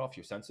kind of cut off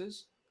your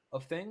senses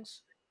of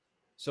things.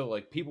 So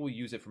like people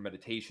use it for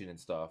meditation and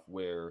stuff,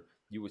 where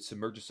you would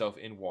submerge yourself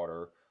in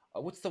water.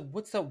 What's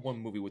that one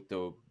movie with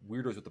the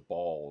weirdos with the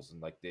balls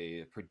and like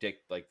they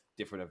predict like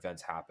different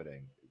events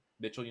happening?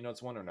 Mitchell, you know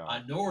it's one or no?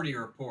 Minority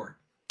Report.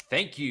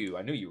 Thank you.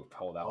 I knew you would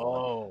pull that one.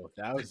 Oh,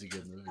 that was It's a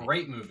good movie.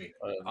 great movie.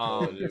 I have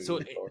no idea what So you're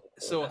talking about.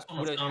 so That's one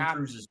what of it Tom happened?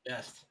 Cruise's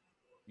best.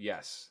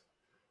 Yes.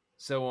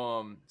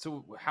 So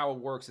how it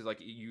works is like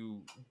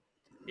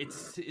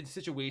it's a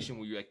situation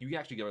where you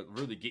actually gotta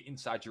really get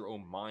inside your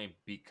own mind,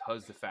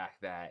 because the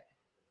fact that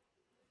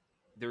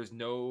there's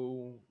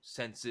no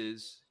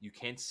senses, you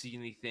can't see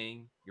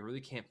anything, you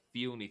really can't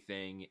feel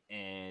anything,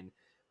 and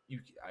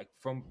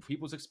from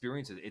people's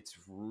experiences, it's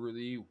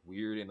really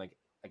weird and like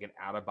an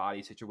out of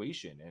body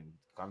situation, and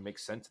kind of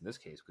makes sense in this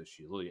case because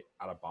she's literally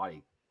out of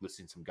body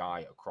listening to some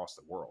guy across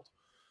the world.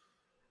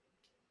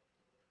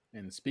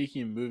 And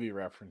speaking of movie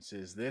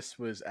references, this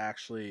was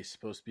actually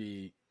supposed to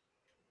be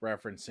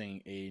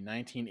referencing a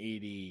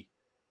 1980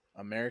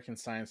 American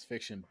science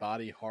fiction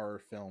body horror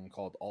film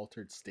called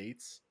Altered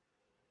States,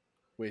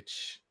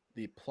 which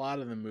the plot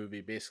of the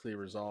movie basically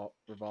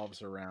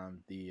revolves around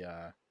the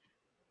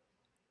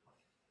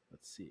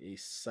let's see, a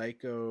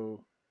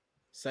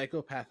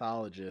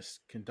psychopathologist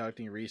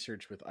conducting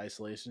research with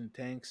isolation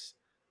tanks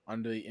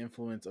under the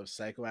influence of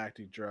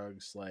psychoactive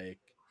drugs like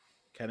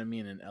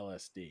ketamine and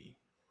LSD.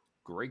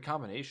 Great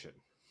combination.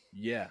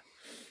 Yeah.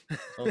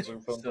 Sounds like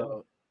a fun time.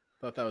 So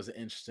thought that was an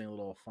interesting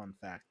little fun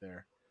fact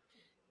there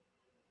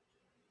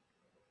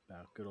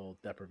about good old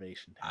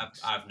deprivation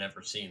tanks. I've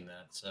never seen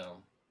that,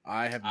 so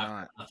I have I've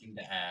not. got nothing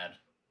to add.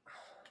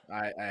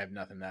 I have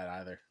nothing to that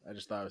either. I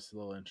just thought it was a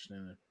little interesting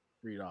to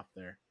read off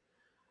there.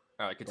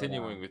 All right,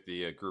 continuing with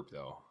the group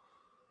though,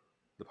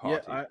 the Yeah,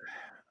 party.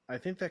 I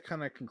think that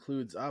kind of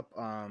concludes up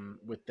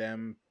with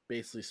them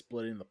basically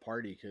splitting the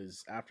party,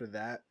 because after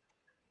that,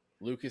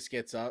 Lucas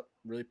gets up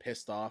really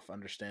pissed off,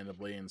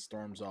 understandably, and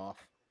storms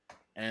off.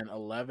 And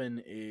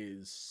 11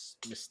 is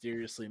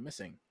mysteriously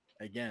missing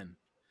again.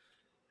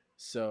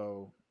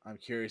 So I'm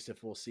curious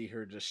if we'll see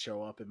her just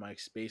show up in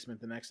Mike's basement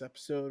the next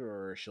episode,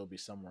 or she'll be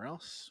somewhere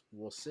else.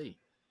 We'll see.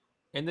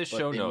 In the But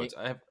show they notes,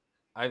 I have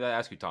to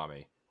ask you,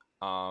 Tommy.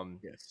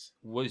 Yes.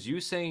 Was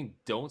you saying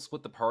don't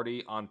split the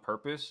party on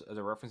purpose as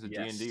a reference to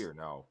Yes. D&D or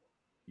no?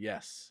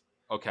 Yes.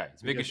 Okay,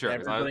 it's making Because sure.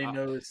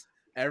 'Cause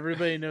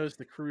everybody knows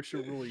the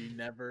crucial rule: you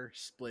never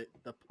split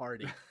the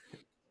party.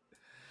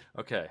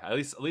 Okay, at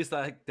least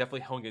I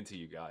definitely hung into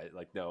you guys.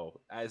 Like, no,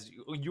 as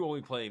you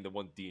only playing the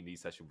one D&D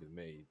session with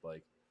me.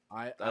 Like,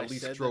 I at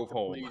least said drove that to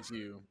home. please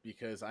you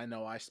because I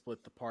know I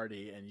split the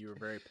party and you were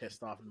very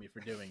pissed off at me for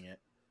doing it.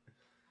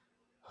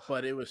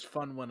 But it was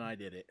fun when I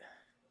did it.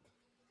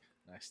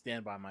 I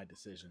stand by my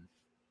decision.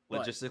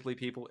 But, Logistically,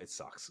 people, it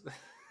sucks.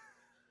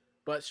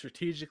 but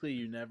strategically,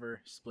 you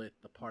never split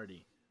the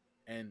party.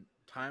 And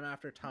time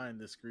after time,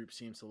 this group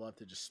seems to love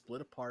to just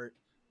split apart,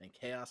 and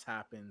chaos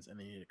happens, and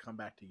they need to come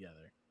back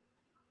together.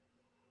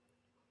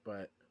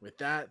 But with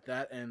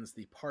that ends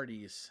the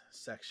parties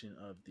section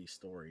of the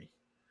story.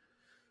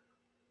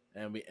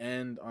 And we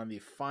end on the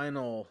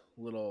final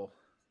little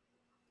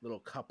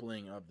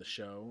coupling of the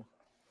show.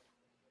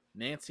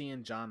 Nancy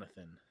and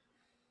Jonathan.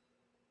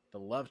 The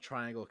love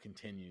triangle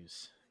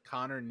continues.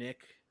 Connor,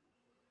 Nick,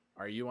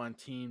 are you on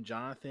Team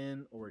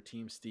Jonathan or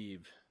Team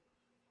Steve?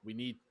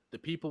 The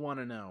people want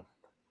to know.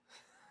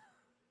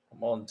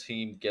 I'm on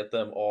team get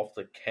them off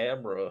the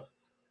camera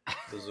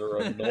because they're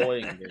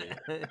annoying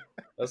me.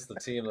 That's the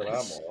team that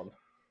I'm on.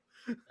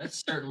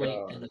 That's certainly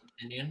an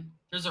opinion.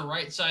 There's a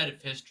right side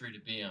of history to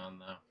be on,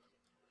 though.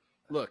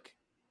 Look.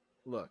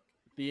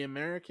 The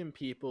American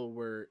people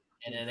were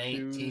And it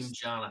ain't Team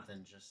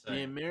Jonathan, just saying.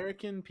 The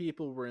American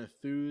people were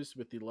enthused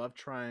with the love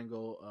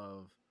triangle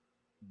of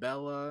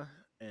Bella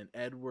and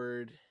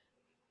Edward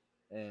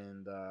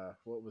and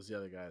what was the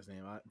other guy's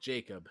name?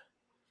 Jacob.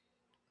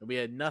 And we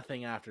had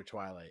nothing after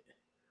Twilight.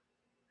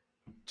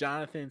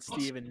 Jonathan,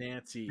 Steve, and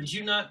Nancy. Did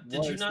you not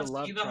see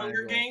the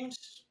Hunger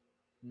Games?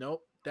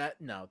 Nope. That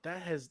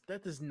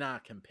does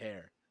not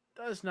compare.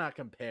 Does not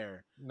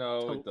compare.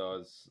 No, it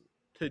does.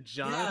 To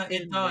Jonathan, yeah,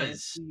 it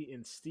does. Nancy,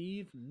 and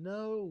Steve?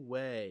 No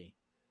way.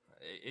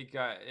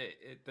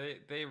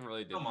 They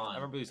really did. Come on. I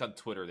remember these on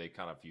Twitter. They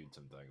kind of viewed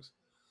some things.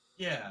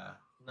 Yeah.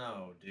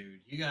 No, dude.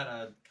 You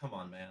gotta come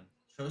on, man.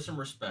 Show some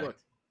respect. Look,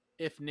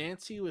 if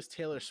Nancy was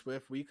Taylor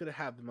Swift, we could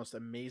have the most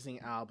amazing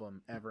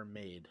album ever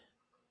made.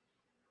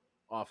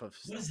 Off of.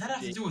 What does that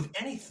have to do with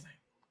anything?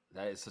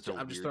 That is such a.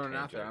 I'm just throwing it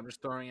out there. I'm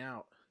just throwing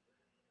out.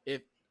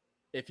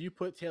 If you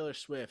put Taylor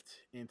Swift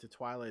into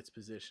Twilight's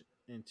position,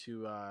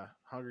 into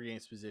Hunger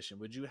Games position,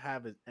 would you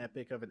have an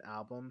epic of an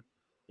album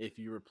if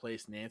you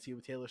replaced Nancy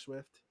with Taylor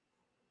Swift?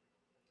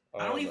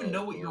 I don't even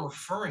know what you're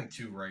referring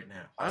to right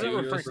now. I'm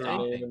not referring to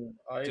anything.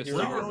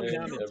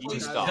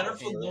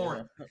 Jennifer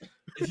Lawrence.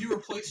 If you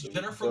replace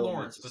Jennifer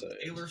Lawrence with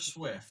Taylor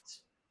Swift,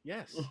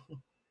 yes.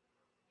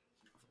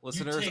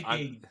 Listeners,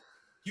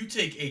 you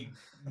take a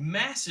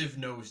massive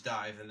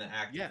nosedive in the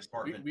acting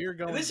department. We are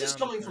going. And this is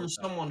coming from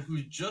someone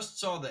who just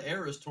saw the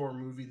Eras Tour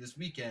movie this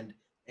weekend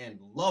and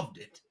loved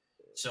it.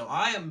 So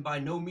I am by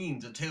no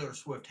means a Taylor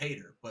Swift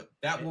hater, but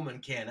that woman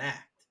can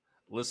act.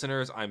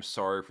 Listeners, I'm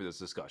sorry for this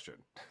discussion.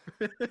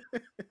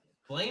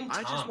 Blame Tom.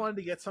 I just wanted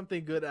to get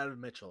something good out of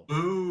Mitchell.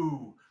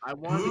 Boo! I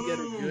wanted to get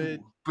a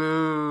good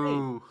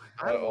boo.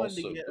 Hey, I wanted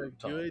to get a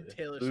good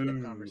Taylor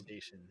Swift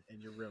conversation,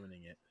 and you're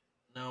ruining it.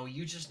 No,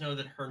 you just know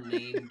that her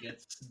name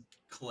gets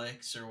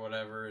clicks or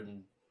whatever,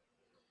 and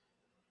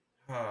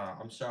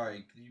I'm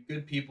sorry. You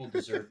good people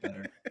deserve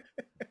better.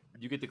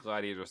 You get the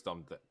Gladiator's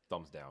thumbs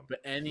down. But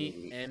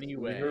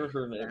anyway,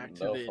 back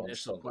to the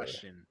initial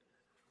question.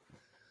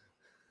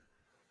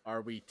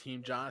 Are we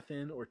Team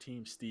Jonathan or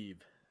Team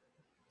Steve?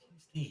 Team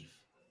Steve.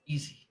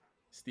 Easy.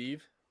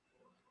 Steve?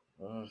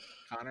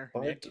 Connor?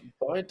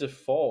 By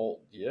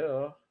default,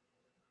 yeah.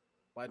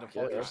 By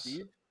default, you're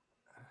Steve?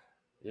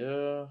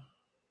 Yeah.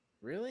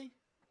 Really?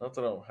 Not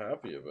that I'm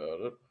happy about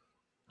it.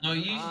 No,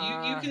 you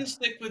can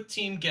stick with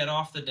Team Get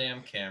Off the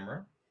Damn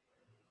Camera.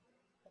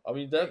 I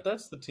mean,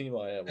 that's the team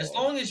I am. As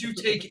long as you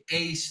take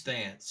a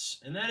stance,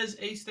 and that is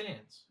a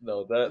stance.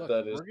 No,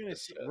 that is.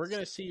 We're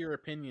gonna see your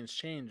opinions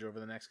change over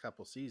the next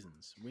couple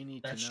seasons. We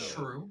need to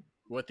know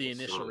what the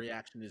initial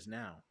reaction is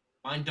now.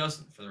 Mine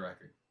doesn't, for the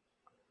record.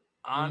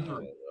 I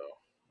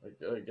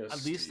guess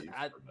at least Steve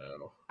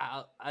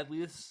at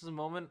least the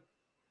moment,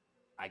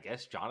 I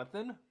guess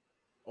Jonathan.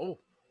 Oh,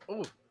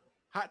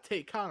 hot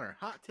take, Connor.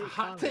 Hot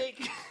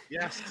take.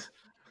 Yes.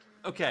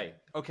 Okay.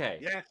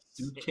 Yes.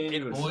 You can't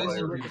even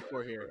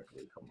for here.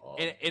 Come on.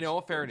 In all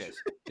fairness,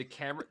 the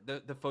camera,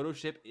 the photo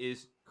ship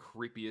is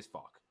creepy as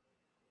fuck.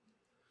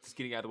 Just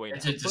getting out of the way.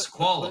 It's a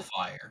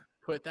disqualifier.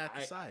 Put that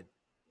aside.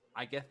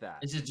 I get that.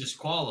 It's a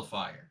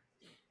disqualifier.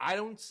 I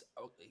don't.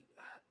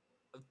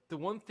 The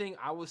one thing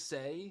I will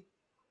say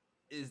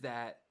is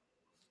that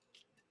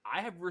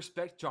I have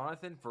respect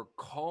Jonathan for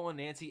calling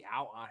Nancy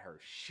out on her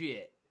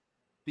shit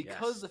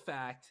because Yes. the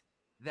fact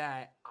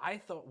that I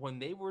thought when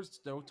they were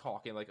still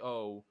talking, like,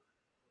 oh,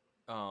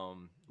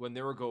 when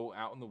they were go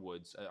out in the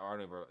woods, I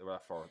don't know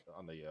that far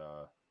on the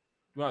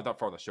not that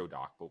far on the show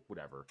doc, but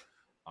whatever.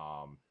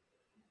 So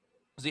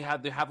they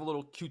have a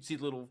little cutesy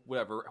little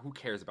whatever. Who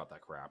cares about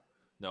that crap?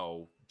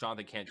 No,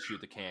 Jonathan can't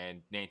shoot the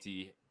can.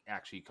 Nancy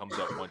actually comes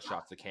up, one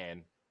shots the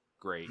can.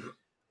 Great.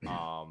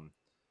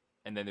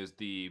 And then there's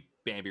the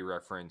Bambi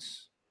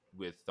reference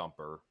with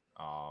Thumper,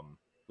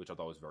 which I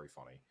thought was very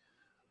funny.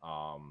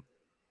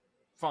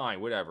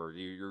 Fine, whatever,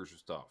 yours your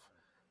stuff.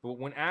 But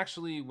when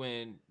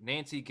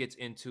Nancy gets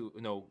into,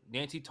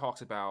 Nancy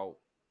talks about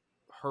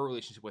her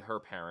relationship with her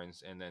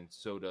parents, and then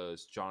so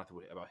does Jonathan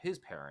about his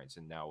parents.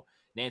 And now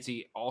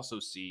Nancy also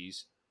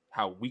sees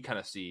how we kind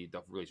of see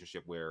the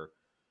relationship where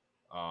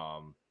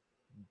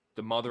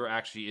the mother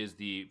actually is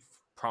the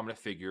prominent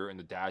figure and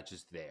the dad's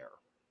just there.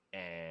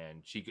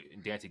 And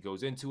Nancy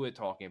goes into it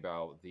talking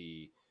about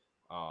the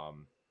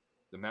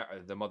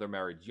mother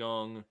married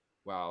young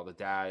while the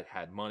dad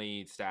had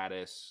money,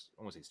 status.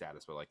 I won't say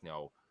status, but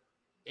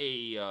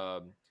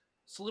a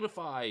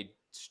solidified,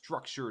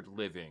 structured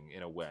living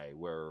in a way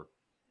where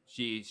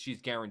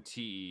she's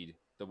guaranteed,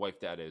 the wife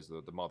that is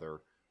the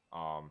mother,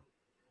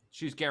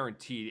 she's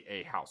guaranteed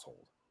a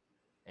household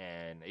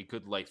and a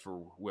good life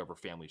for whoever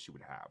family she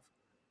would have.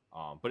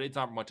 But it's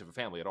not much of a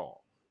family at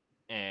all.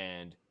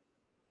 And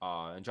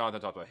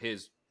Jonathan talked about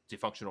his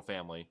dysfunctional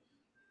family.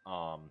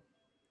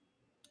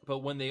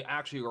 But when they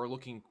actually are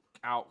looking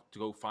out to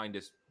go find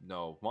this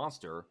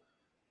monster,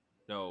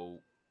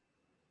 no,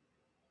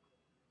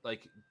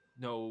 like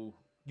no,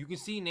 you can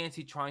see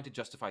Nancy trying to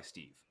justify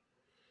Steve,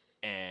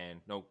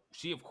 and no,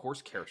 she of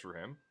course cares for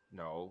him.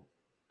 No,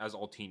 as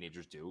all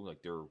teenagers do,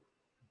 like they're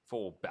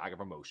full bag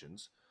of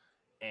emotions,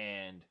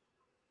 and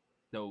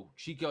no,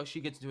 she gets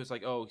into it's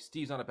like, oh,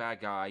 Steve's not a bad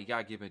guy. You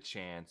gotta give him a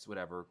chance,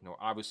 whatever. No,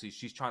 obviously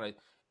she's trying to,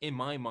 in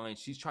my mind,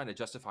 she's trying to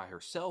justify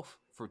herself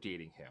for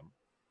dating him.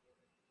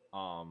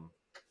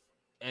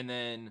 And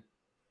then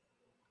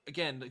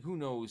again, like, who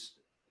knows?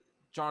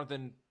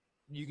 Jonathan,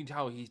 you can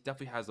tell he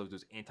definitely has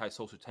those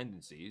antisocial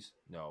tendencies.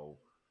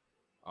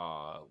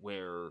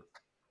 Where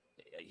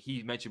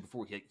he mentioned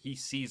before, he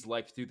sees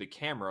life through the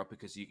camera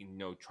because you can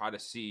try to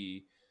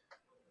see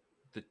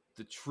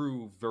the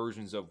true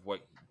versions of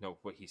what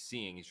he's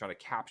seeing. He's trying to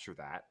capture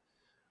that.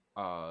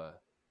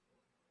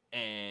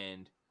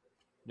 And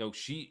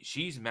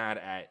she's mad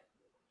at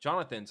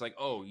Jonathan. It's like,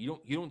 oh, you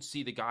don't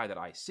see the guy that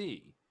I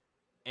see.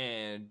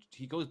 And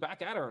he goes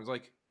back at her and is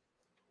like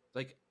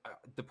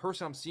the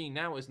person I'm seeing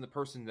now isn't the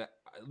person that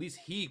at least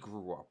he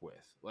grew up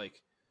with.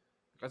 Like,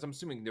 because I'm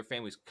assuming their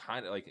family's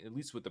kind of like, at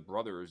least with the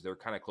brothers, they're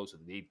kind of close.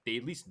 They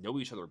at least know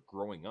each other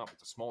growing up.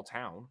 It's a small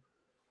town.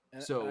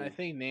 And So I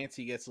think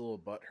Nancy gets a little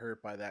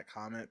butthurt by that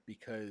comment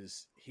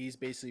because he's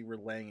basically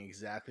relaying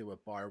exactly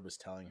what Barb was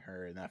telling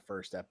her in that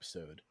first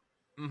episode.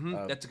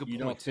 That's a good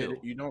point too.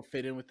 You don't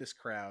fit in with this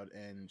crowd,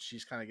 and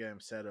she's kind of getting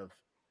upset of,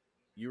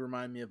 you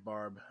remind me of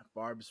Barb.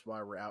 Barb's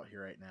why we're out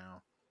here right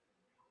now,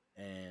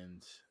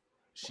 and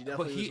she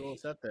definitely was a little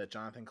upset that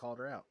Jonathan called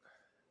her out.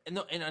 And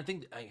I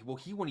think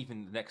he went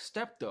even the next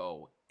step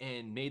though,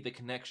 and made the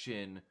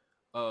connection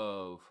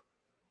of,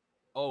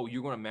 oh,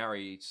 you're going to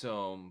marry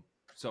some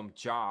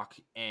jock,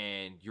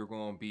 and you're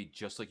going to be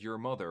just like your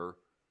mother,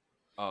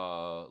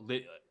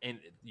 and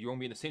you're going to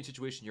be in the same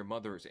situation your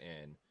mother's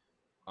in,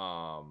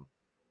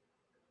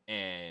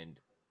 and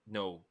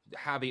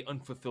have a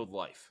unfulfilled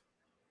life,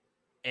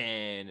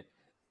 and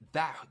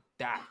that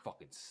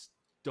fucking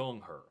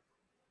stung her.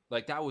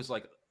 Like that was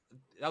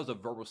a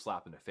verbal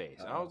slap in the face.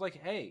 And I was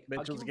like, hey,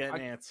 Mitchell's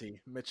getting antsy.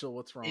 Mitchell,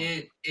 what's wrong?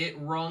 It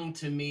rung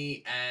to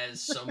me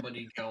as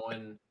somebody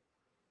going,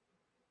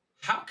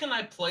 how can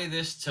I play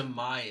this to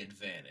my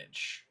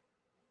advantage?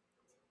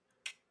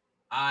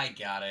 I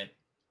got it.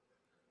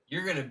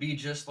 You're going to be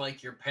just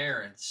like your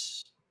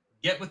parents.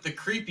 Get with the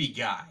creepy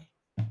guy.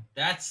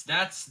 That's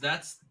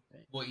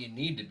what you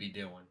need to be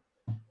doing.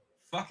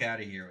 Fuck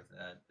out of here with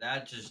that.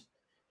 That just,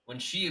 when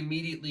she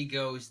immediately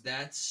goes,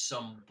 that's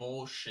some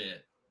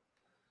bullshit.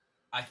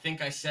 I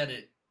think I said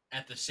it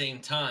at the same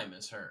time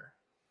as her.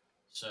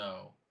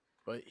 So,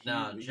 but he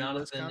was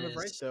kind of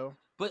right though.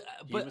 But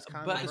at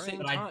the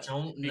same time, I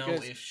don't know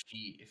if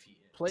he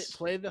is.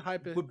 Play the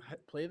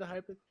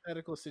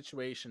hypothetical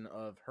situation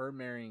of her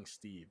marrying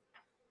Steve.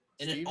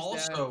 And Steve's it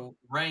also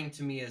rang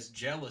to me as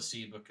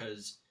jealousy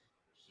because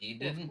he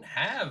didn't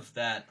have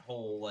that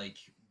whole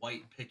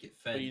white picket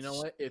fence. But you know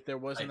what? If there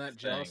wasn't that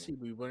jealousy,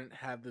 we wouldn't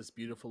have this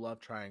beautiful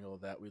love triangle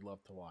that we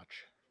love to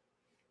watch.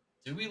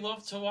 Do we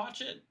love to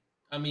watch it?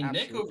 I mean,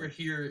 absolutely. Nick over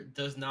here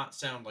does not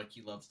sound like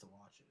he loves to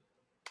watch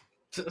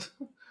it.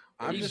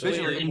 I'm just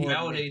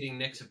invalidating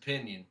Nick's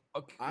opinion.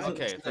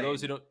 Okay. For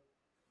those who don't,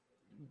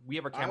 we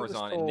have our cameras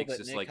on, and Nick's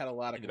just Nick had a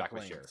lot of in the back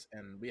of the chair,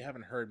 and we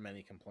haven't heard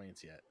many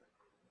complaints yet.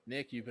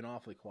 Nick, you've been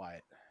awfully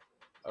quiet.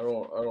 I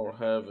don't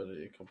have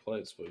any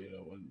complaints, but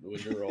when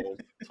you're all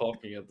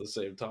talking at the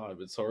same time,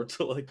 it's hard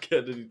to like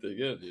get anything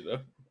in.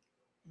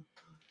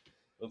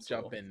 That's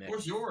Jump all. in, Nick.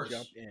 Where's Jump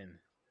yours? in.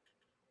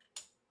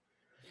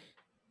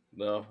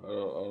 No,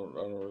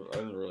 I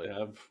didn't really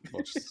have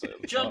much to say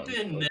at the Jump time.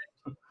 in, But Nick.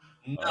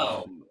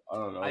 No. I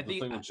don't know. I The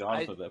think thing with I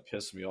Jonathan that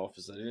pissed me off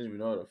is that he didn't even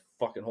know how to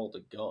fucking hold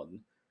a gun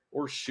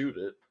or shoot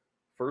it.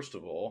 First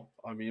of all,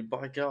 I mean,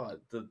 by God,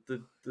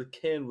 the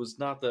can was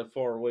not that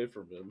far away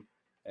from him,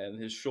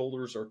 and his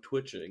shoulders are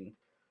twitching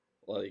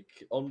like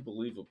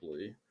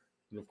unbelievably.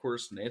 And of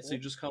course, Nancy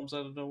Well, just comes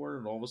out of nowhere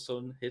and all of a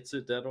sudden hits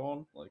it dead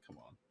on. Like, come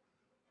on,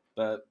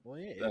 that well,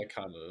 yeah, that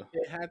kind of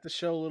it had to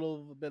show a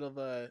little bit of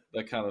a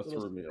little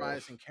threw me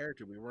surprise off. in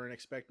character. We weren't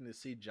expecting to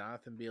see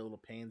Jonathan be a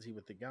little pansy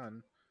with the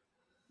gun,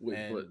 Wait,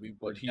 and we were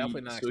but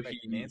definitely not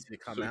expecting Nancy to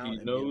come out he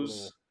and be a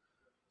little.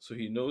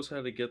 knows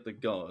how to get the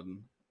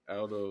gun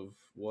out of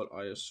what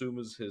I assume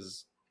is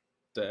his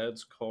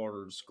dad's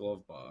car's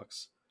glove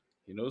box.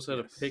 He knows how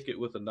to Yes. pick it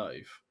with a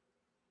knife,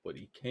 but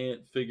he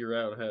can't figure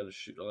out how to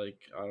shoot. Like,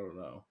 I don't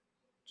know,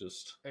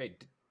 just hey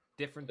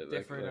different that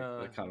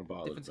kind of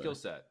bothered different me. skill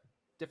set,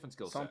 different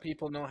skill Some set.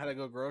 people know how to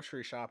go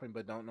grocery shopping,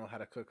 but don't know how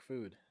to cook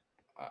food.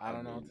 I I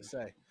don't know what mean, to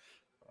say.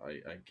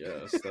 I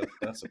guess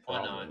that's a Why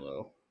not? problem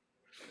though,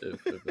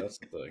 if that's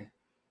the thing.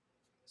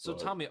 So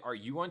But Tommy, are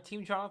you on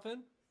Team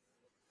Jonathan?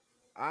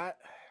 I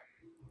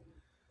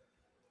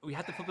We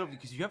have to flip it over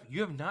because you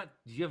have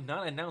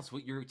not announced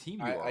what your team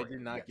you I are did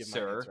not yet, give my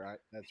sir. answer.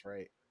 That's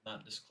right.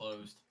 Not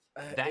disclosed.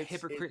 That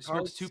hypocrite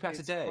smokes 2 packs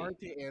a day.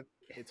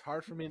 It's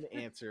hard for me to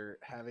answer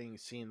having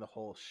seen the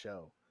whole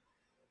show.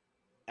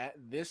 At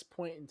this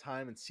point in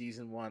time in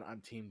season 1, I'm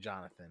Team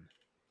Jonathan.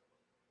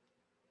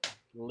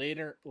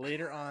 Later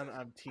on,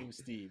 I'm Team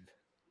Steve,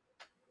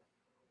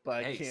 but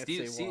I Hey, can't Steve,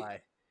 say see,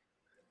 why.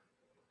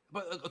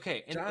 but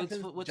okay, and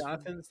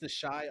Jonathan's the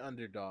shy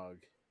underdog.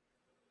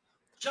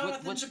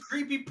 Jonathan's what's a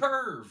creepy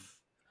perv.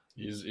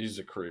 he's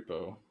a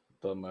creepo.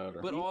 Doesn't matter.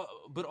 but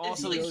It's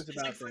also like goes it's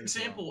about like for things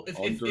wrong. example, if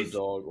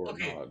Underdog or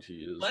okay, not, he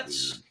is weird.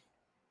 let's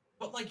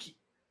but like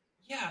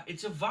yeah,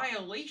 it's a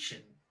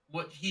violation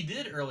what he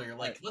did earlier. Right.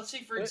 Like let's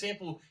say for But-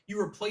 example, you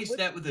replace but-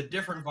 that with a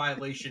different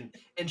violation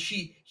and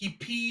he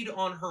peed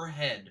on her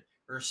head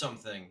or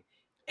something.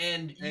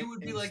 And you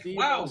would be and like, Steve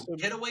 "Wow, also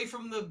get away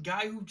from the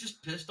guy who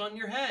just pissed on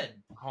your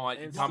head." hold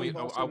on, and Tommy. Steve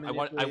also I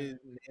want I manipulated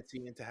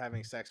Nancy into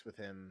having sex with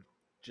him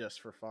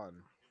just for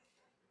fun.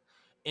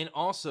 and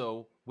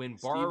also when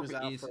Steve Barb was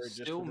out is for just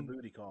still for the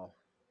booty call.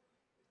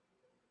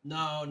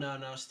 No, no,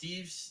 no.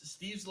 Steve's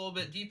a little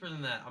bit deeper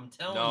than that. I'm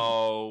telling you.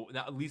 no,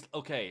 now at least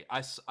okay.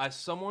 As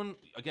someone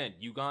again,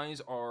 you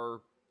guys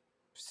are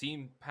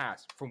seeing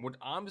past from what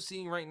I'm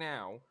seeing right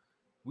now.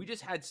 We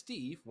just had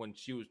Steve when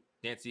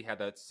Nancy had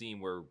that scene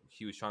where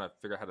he was trying to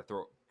figure out how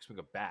to swing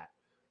a bat,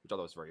 which I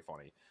thought was very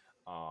funny.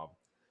 Um,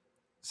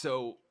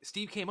 so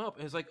Steve came up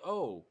and was like,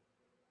 "Oh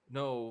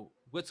no,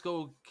 let's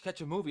go catch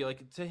a movie."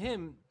 Like to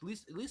him, at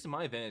least in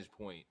my vantage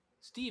point,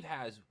 Steve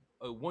has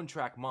a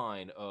one-track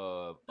mind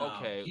of No,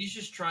 okay, he's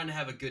just trying to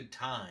have a good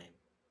time.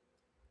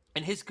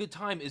 and his good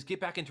time is get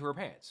back into her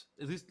pants.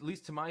 At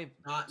least to my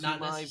Not to not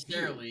my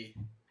necessarily.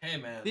 Hey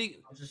man, view.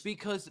 I'm just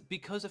Because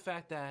the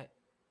fact that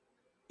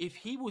if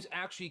he was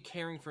actually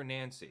caring for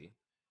Nancy,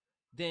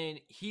 then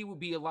he would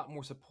be a lot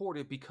more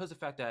supportive because of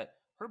the fact that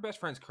her best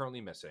friend's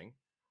currently missing.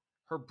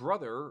 Her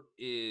brother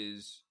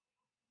is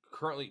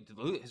currently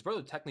his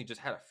brother technically just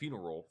had a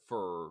funeral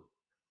for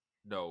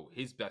no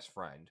his best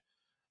friend,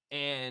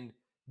 and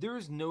there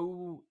is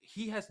no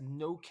he has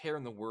no care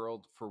in the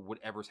world for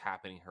whatever's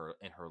happening her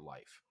in her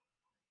life,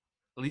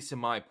 at least in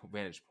my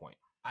vantage point.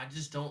 I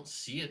just don't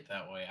see it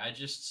that way. I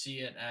just see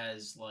it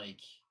as like,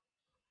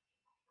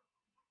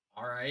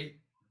 all right,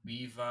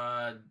 we've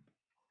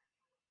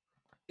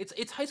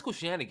It's high school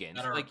shenanigans,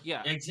 got our like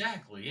yeah,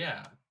 exactly,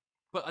 yeah.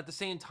 but at the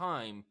same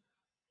time,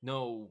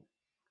 no,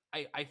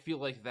 I feel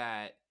like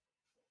that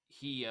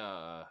he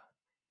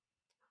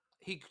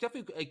he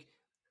definitely like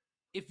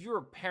if you're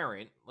a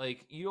parent,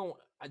 like you don't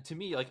to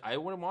me like I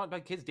wouldn't want my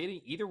kids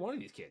dating either one of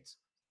these kids.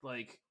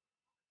 Like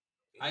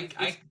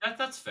it's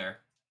That's fair.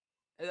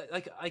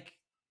 like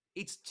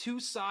it's two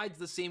sides of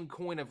the same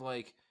coin of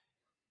like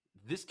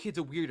this kid's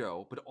a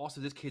weirdo, but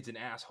also this kid's an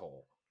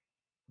asshole.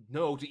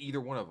 No to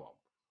either one of them.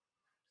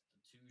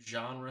 Two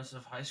genres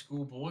of high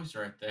school boys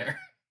right there.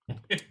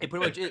 It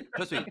pretty much is.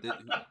 Trust me,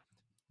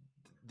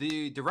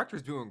 the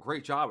director's doing a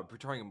great job of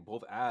portraying them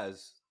both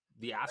as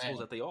the assholes Right.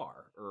 that they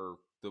are, or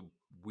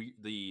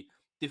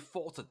the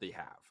faults that they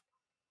have.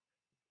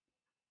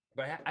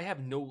 But I have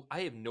no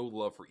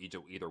love for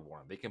either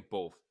one. They can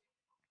both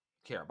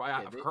care. But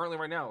Yeah, currently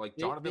right now, like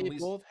Jonathan, They at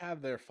least both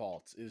have their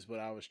faults, is what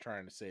I was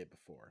trying to say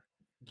before.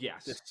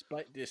 yes,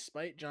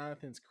 Despite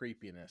Jonathan's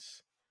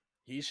creepiness,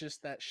 he's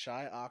just that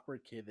shy,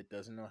 awkward kid that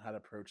doesn't know how to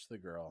approach the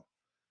girl,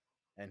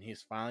 and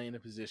he's finally in a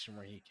position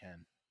where he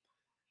can.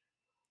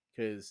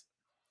 Because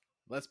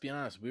let's be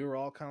honest, we were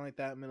all kind of like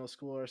that in middle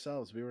school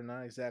ourselves. We were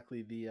not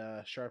exactly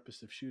the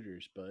sharpest of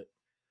shooters, but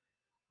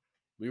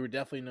we were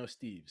definitely no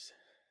Steves.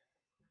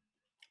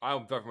 I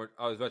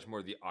was much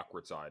more the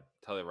awkward side.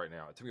 Tell you right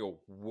now, it took me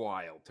a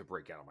while to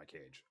break out of my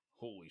cage.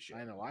 Holy shit!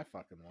 I know I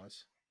fucking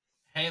was.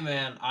 Hey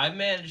man, I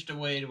managed a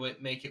way to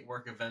make it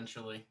work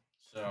eventually.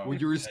 When So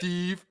you were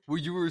Steve,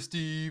 when you were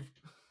Steve,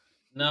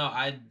 no,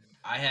 I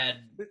had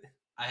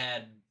I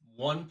had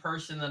one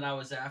person that I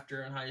was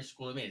after in high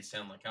school. It made it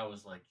sound like I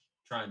was like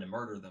trying to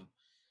murder them,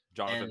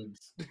 Jonathan.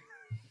 and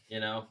you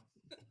know,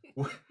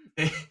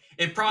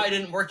 it probably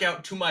didn't work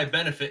out to my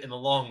benefit in the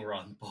long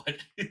run. But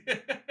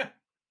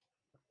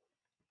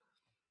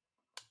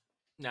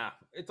Nah,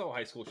 it's all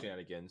high school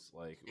shenanigans.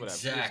 Like whatever, it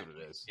is exactly,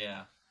 what it is.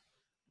 yeah.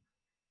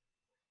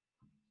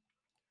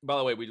 By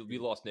the way, we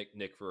lost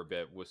Nick for a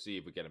bit. We'll see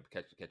if we can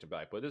catch him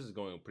back. But this is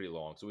going pretty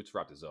long, so let's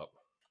wrap this up.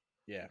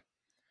 Yeah.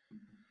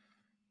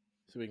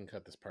 So we can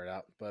cut this part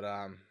out. But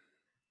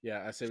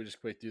yeah, I say we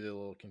just quick do the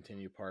little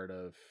continue part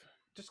of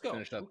Just go.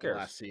 finish Who up the cares?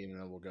 last scene, and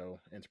then we'll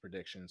go into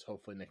predictions.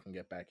 Hopefully Nick can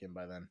get back in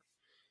by then.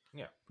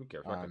 Yeah, who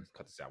cares? We're not gonna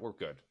cut this out. We're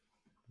good.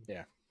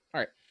 Yeah.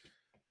 All right.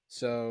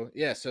 So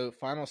yeah, so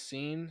final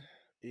scene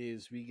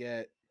is we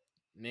get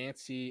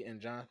Nancy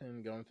and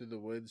Jonathan going through the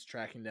woods,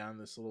 tracking down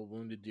this little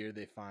wounded deer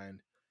they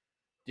find.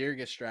 Deer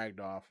gets dragged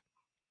off.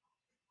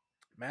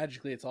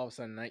 Magically, it's all of a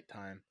sudden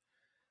nighttime,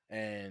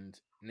 and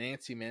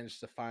Nancy manages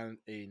to find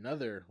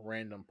another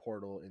random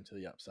portal into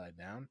the Upside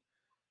Down.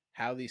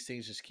 How these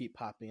things just keep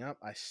popping up,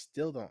 I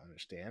still don't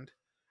understand.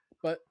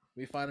 But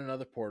we find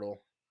another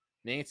portal.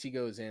 Nancy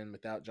goes in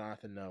without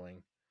Jonathan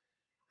knowing,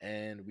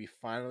 and we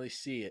finally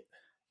see it.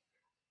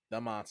 The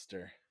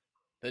monster,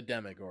 the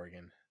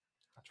Demogorgon.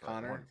 That's right.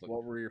 Connor,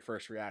 what were your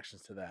first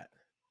reactions to that?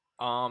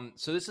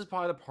 So this is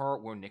probably the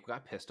part where Nick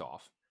got pissed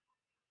off.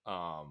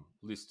 At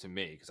least to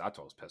me, because I thought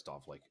I was pissed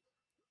off. Like,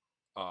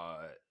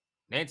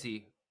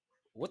 Nancy,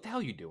 what the hell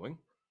are you doing?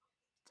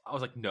 I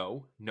was like,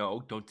 no,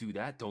 don't do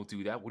that. Don't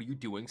do that. What are you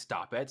doing?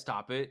 Stop it.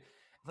 Stop it.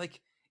 Like,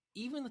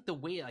 even like the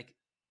way, like,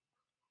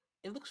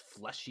 it looks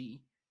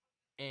fleshy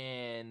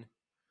and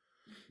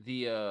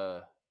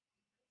the,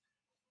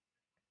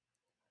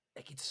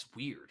 like, it's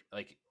weird.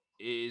 Like,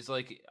 is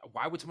like,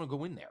 why would someone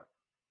go in there?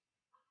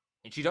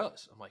 And she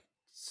does. I'm like,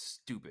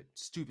 stupid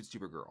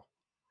girl.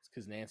 It's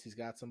because Nancy's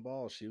got some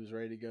balls. She was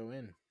ready to go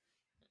in.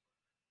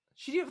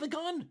 She didn't have the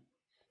gun.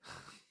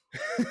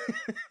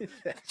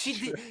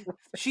 She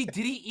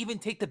didn't even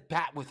take the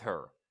bat with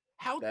her.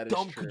 How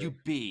dumb could you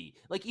be?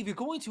 Like, if you're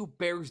going to a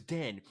bear's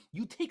den,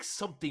 you take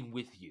something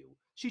with you.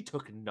 She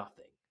took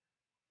nothing.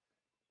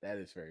 That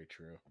is very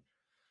true.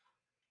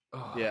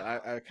 Yeah,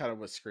 I kind of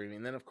was screaming.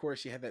 And then, of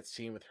course, you had that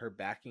scene with her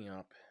backing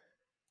up,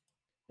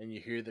 and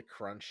you hear the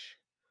crunch.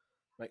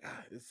 Like,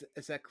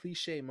 it's that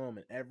cliche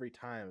moment every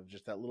time of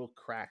just that little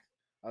crack.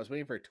 I was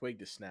waiting for a twig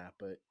to snap,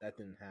 but that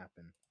didn't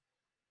happen.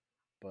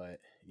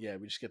 But yeah,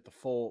 we just get the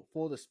full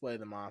display of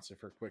the monster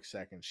for a quick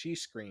second. She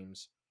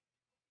screams.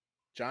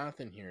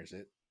 Jonathan hears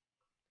it.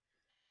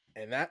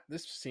 And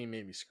this scene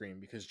made me scream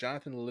because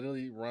Jonathan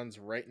literally runs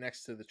right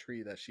next to the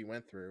tree that she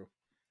went through.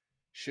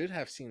 Should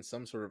have seen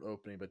some sort of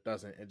opening, but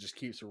doesn't. It just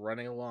keeps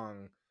running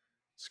along,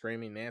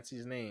 screaming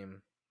Nancy's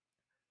name.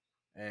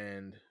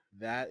 And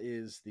that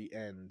is the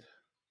end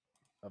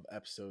of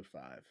episode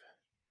 5.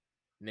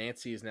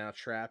 Nancy is now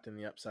trapped in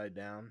the Upside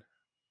Down.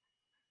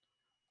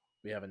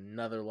 We have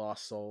another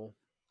lost soul.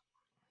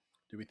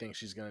 Do we think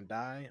she's going to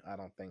die? I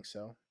don't think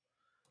so.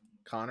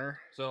 Connor?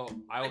 So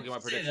I will give my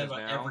predictions about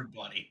now.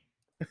 Everybody.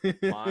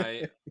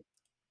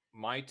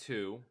 My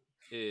 2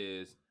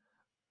 is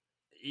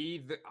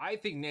either I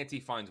think Nancy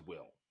finds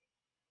Will.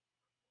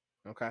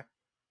 Okay.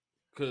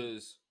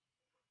 Because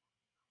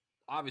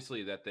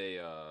obviously that they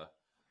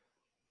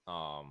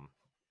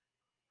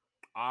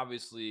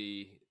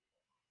obviously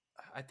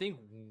I think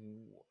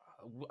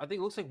it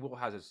looks like Will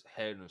has his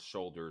head and his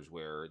shoulders,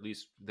 where at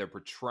least they're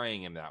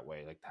portraying him that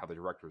way, like how the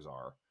directors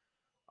are.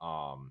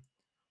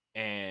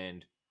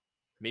 And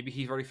maybe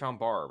he's already found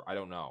Barb. I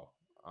don't know.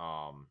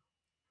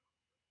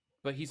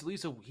 But he's at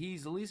least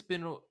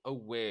been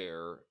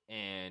aware,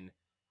 and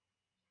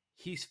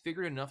he's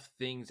figured enough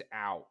things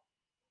out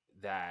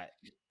that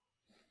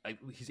like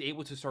he's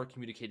able to start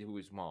communicating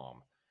with his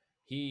mom.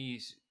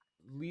 He's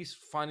at least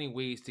finding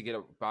ways to get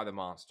by the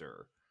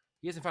monster.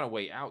 He hasn't found a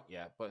way out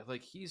yet, but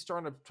like he's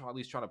starting to at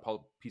least trying to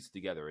piece it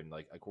together. And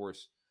like, of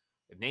course,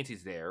 if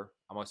Nancy's there,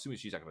 I'm assuming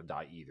she's not going to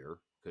die either,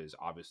 because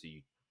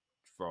obviously,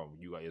 from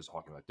you guys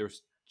talking, like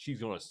she's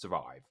going to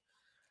survive.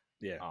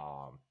 Yeah.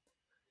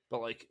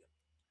 But like,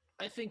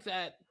 I think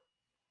we're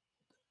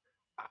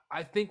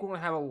going to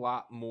have a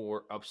lot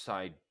more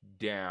Upside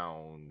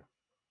Down.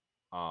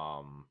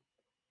 Another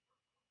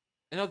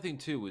thing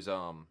too is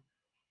I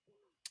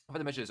forgot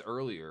to mention this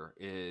earlier,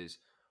 is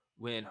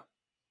when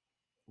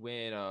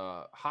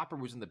Hopper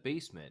was in the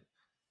basement,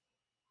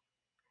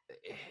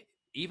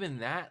 even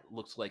that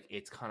looks like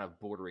it's kind of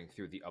bordering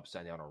through the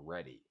Upside Down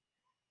already,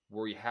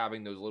 where you're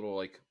having those little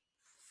like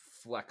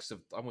flecks of,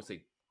 I won't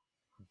say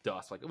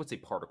dust, like I would say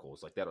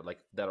particles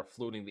that are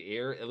floating in the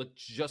air. It looked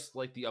just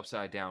like the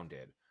Upside Down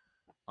did,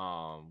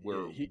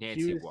 where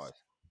Nancy was.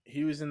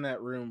 He was in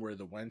that room where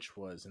the wench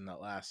was in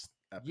that last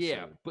episode.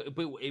 Yeah, but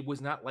it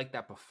was not like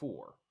that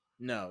before.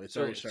 No, it's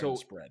So already starting so to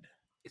spread.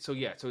 so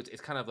yeah, so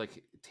it's kind of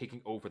like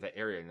taking over the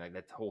area, and like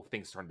that whole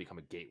thing's starting to become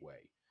a gateway.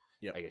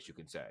 Yep. I guess you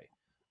can say.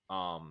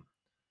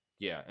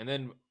 Yeah, and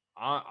then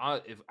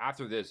if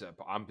after this,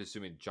 I'm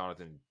assuming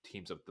Jonathan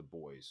teams up the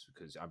boys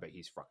because I bet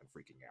he's fucking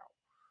freaking out.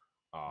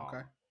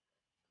 Okay.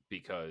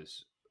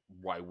 Because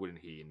why wouldn't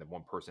he? And the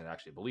one person that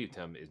actually believed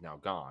him is now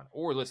gone,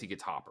 or unless he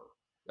gets Hopper.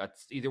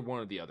 That's either one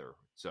or the other.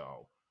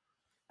 So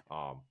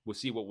we'll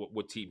see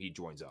what team he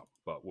joins up,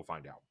 but we'll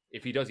find out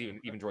if he does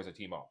even joins a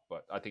team up.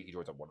 But I think he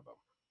joins up one of them.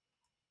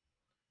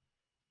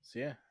 So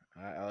yeah,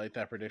 I like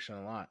that prediction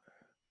a lot.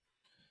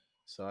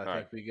 So I All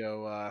think we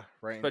go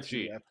right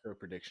Spreadsheet. into episode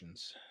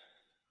predictions.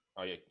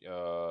 Oh yeah.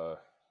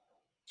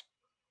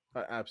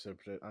 Episode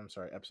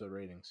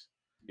ratings.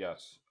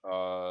 Yes.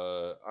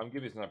 I'm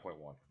giving it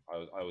 9.1.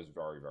 I was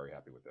very very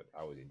happy with it.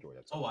 I always enjoyed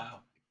it. So Oh wow.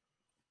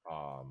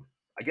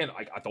 Again,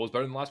 I thought it was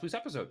better than last week's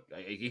episode.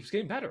 It keeps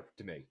getting better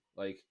to me.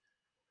 Like,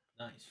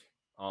 Nice.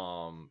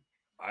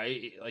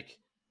 I like.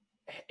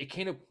 It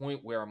came to a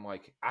point where I'm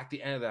like, at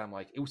the end of that, I'm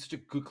like, it was such a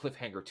good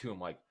cliffhanger too. I'm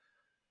like,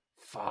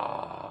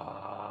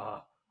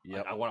 fuck.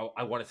 Yep. I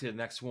want to see the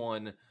next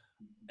one,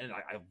 and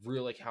I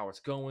really like how it's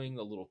going.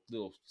 The little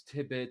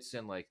tidbits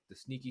and like the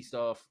sneaky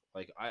stuff.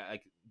 Like I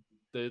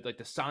the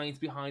science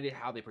behind it,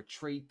 how they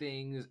portray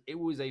things. It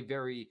was a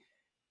very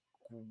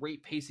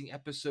great pacing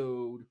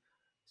episode.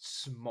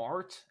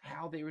 Smart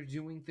how they were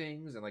doing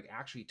things and like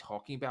actually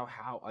talking about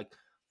how like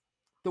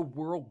the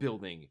world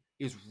building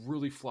is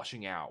really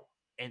flushing out,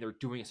 and they're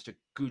doing such a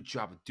good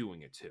job of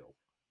doing it too.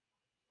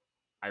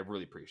 I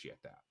really appreciate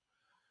that.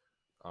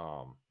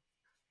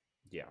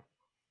 Yeah.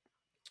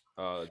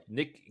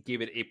 Nick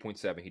gave it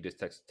 8.7. He just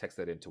text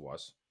that into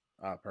us.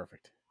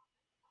 Perfect.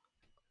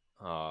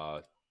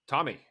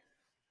 Tommy.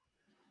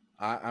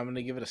 I'm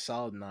gonna give it a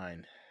solid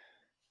 9.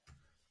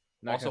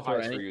 Also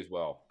highest for you as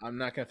well. I'm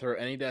not gonna throw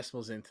any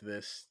decimals into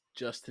this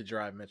just to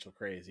drive Mitchell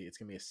crazy. It's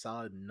gonna be a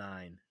solid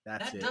 9.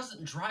 That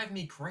doesn't drive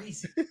me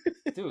crazy.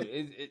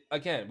 Dude,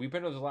 again, we've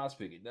been over the last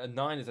week. A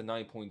 9 is a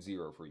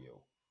 9.0 for you.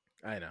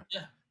 I know.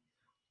 Yeah.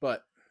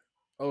 But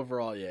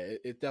overall, yeah,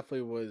 it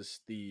definitely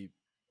was the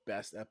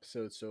best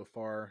episode so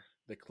far.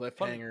 The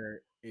cliffhanger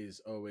is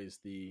always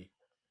the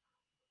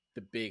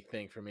big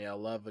thing for me. I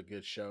love a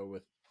good show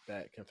with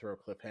that can throw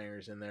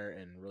cliffhangers in there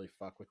and really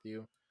fuck with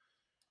you.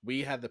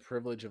 We had the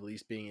privilege of at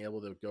least being able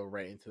to go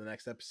right into the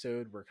next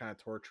episode. We're kind of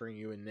torturing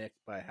you and Nick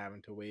by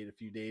having to wait a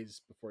few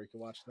days before you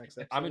can watch the next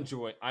episode. I'm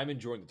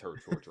enjoying the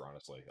torture,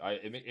 honestly.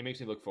 It makes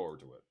me look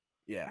forward to it.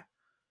 Yeah.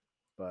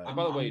 But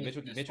by the way,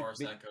 Mitchell, as far as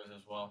that goes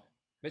as well.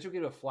 Mitchell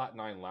gave a flat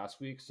 9 last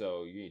week,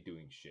 so you ain't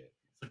doing shit.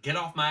 So get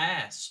off my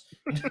ass.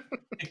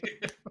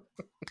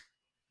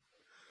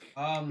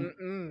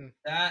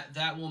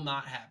 That will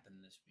not happen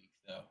this week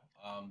though.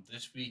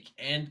 This week,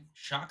 and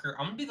shocker,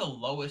 I'm gonna be the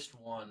lowest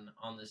one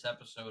on this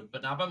episode,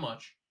 but not by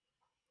much.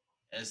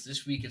 As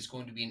this week it's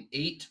going to be an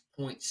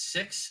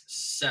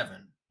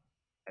 8.67.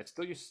 That's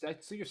still your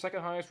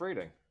second highest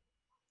rating.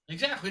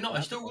 Exactly. No,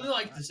 I still really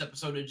like this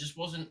episode. It just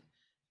wasn't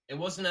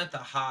at the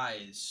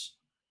highs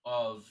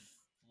of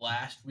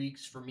last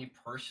week's for me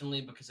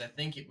personally, because I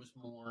think it was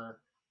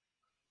more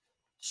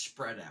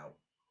spread out.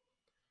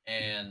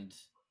 And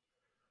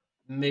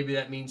maybe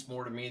that means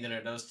more to me than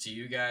it does to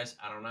you guys.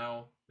 I don't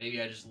know.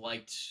 Maybe I just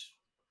liked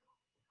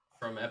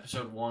from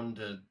episode 1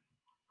 to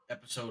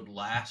episode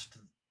last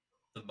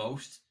the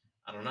most.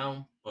 I don't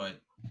know, but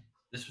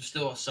this was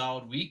still a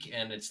solid week,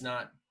 and it's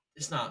not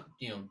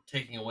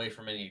taking away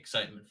from any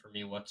excitement for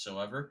me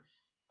whatsoever.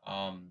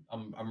 I'm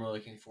really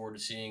looking forward to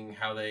seeing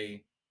how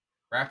they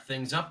wrap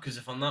things up, because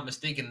if I'm not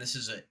mistaken, this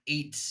is a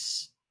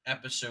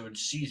 8-episode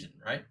season,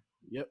 right?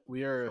 Yep,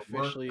 we are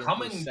officially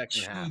coming into the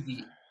second half.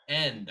 The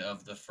end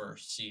of the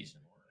first season.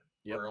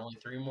 We're only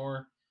 3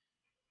 more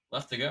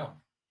left to go.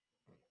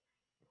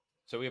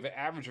 So we have an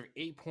average of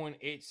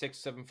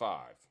 8.8675,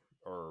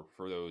 or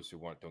for those who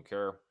don't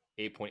care,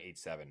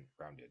 8.87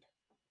 rounded,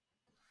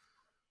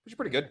 which is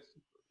pretty good.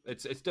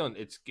 It's done.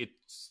 It's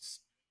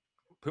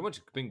pretty much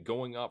been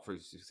going up for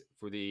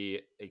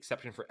the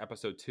exception for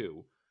episode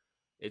 2.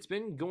 It's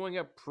been going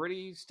up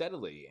pretty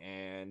steadily,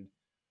 and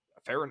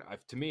fair enough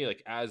to me.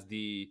 Like as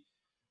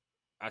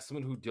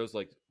someone who does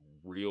like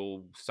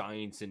real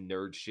science and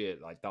nerd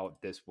shit, I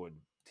thought this would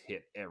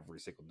hit every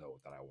single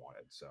note that I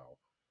wanted. So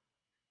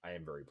I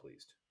am very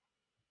pleased.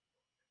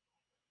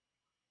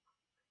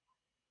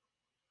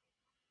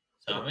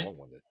 Tommy?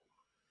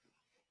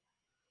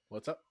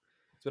 What's up?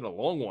 It's been a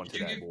long one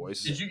today,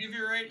 boys. Did you give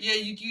your rate? Yeah,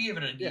 you gave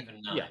it an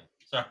even 9. Yeah.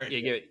 Sorry.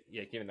 Give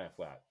it 9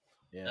 flat.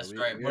 Yeah, that's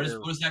right. What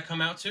does that come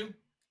out to?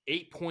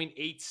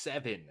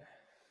 8.87.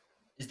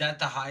 Is that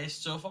the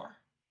highest so far?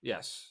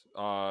 Yes.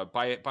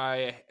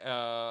 By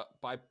 0.2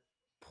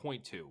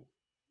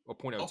 or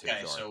 0.02. Okay,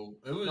 sorry. So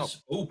it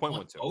was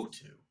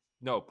 0.12.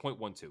 No,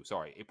 0.12.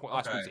 Sorry.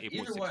 Last week's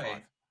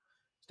 8.65.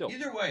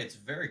 Either way, it's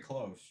very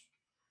close.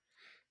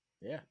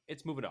 Yeah,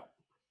 it's moving up.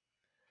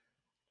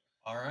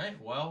 All right.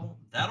 Well,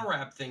 that'll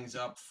wrap things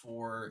up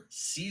for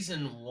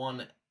season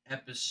 1,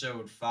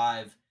 episode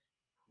 5.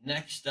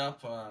 Next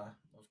up, of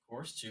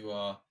course,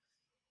 to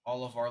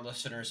all of our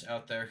listeners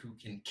out there who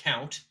can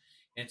count.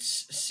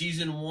 It's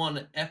season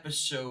 1,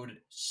 episode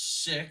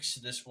 6.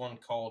 This one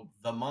called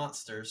The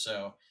Monster.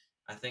 So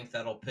I think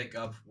that'll pick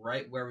up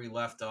right where we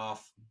left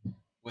off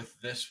with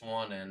this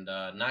one and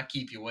not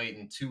keep you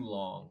waiting too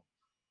long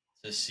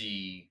to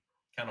see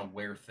kind of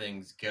where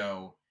things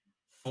go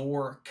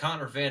for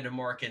Connor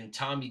Vandermark and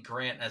Tommy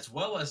Grant, as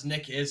well as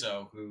Nick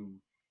Izzo, who,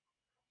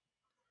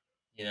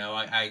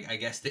 I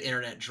guess the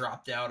internet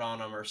dropped out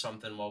on him or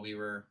something while we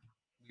were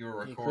He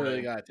recording.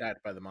 clearly got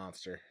attacked by the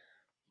monster.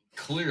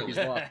 Clearly. He's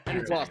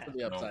lost to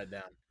the upside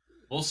down.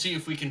 We'll see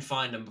if we can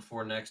find him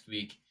before next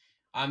week.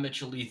 I'm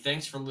Mitchell Lee.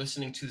 Thanks for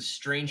listening to the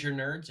Stranger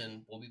Nerds,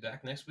 and we'll be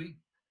back next week.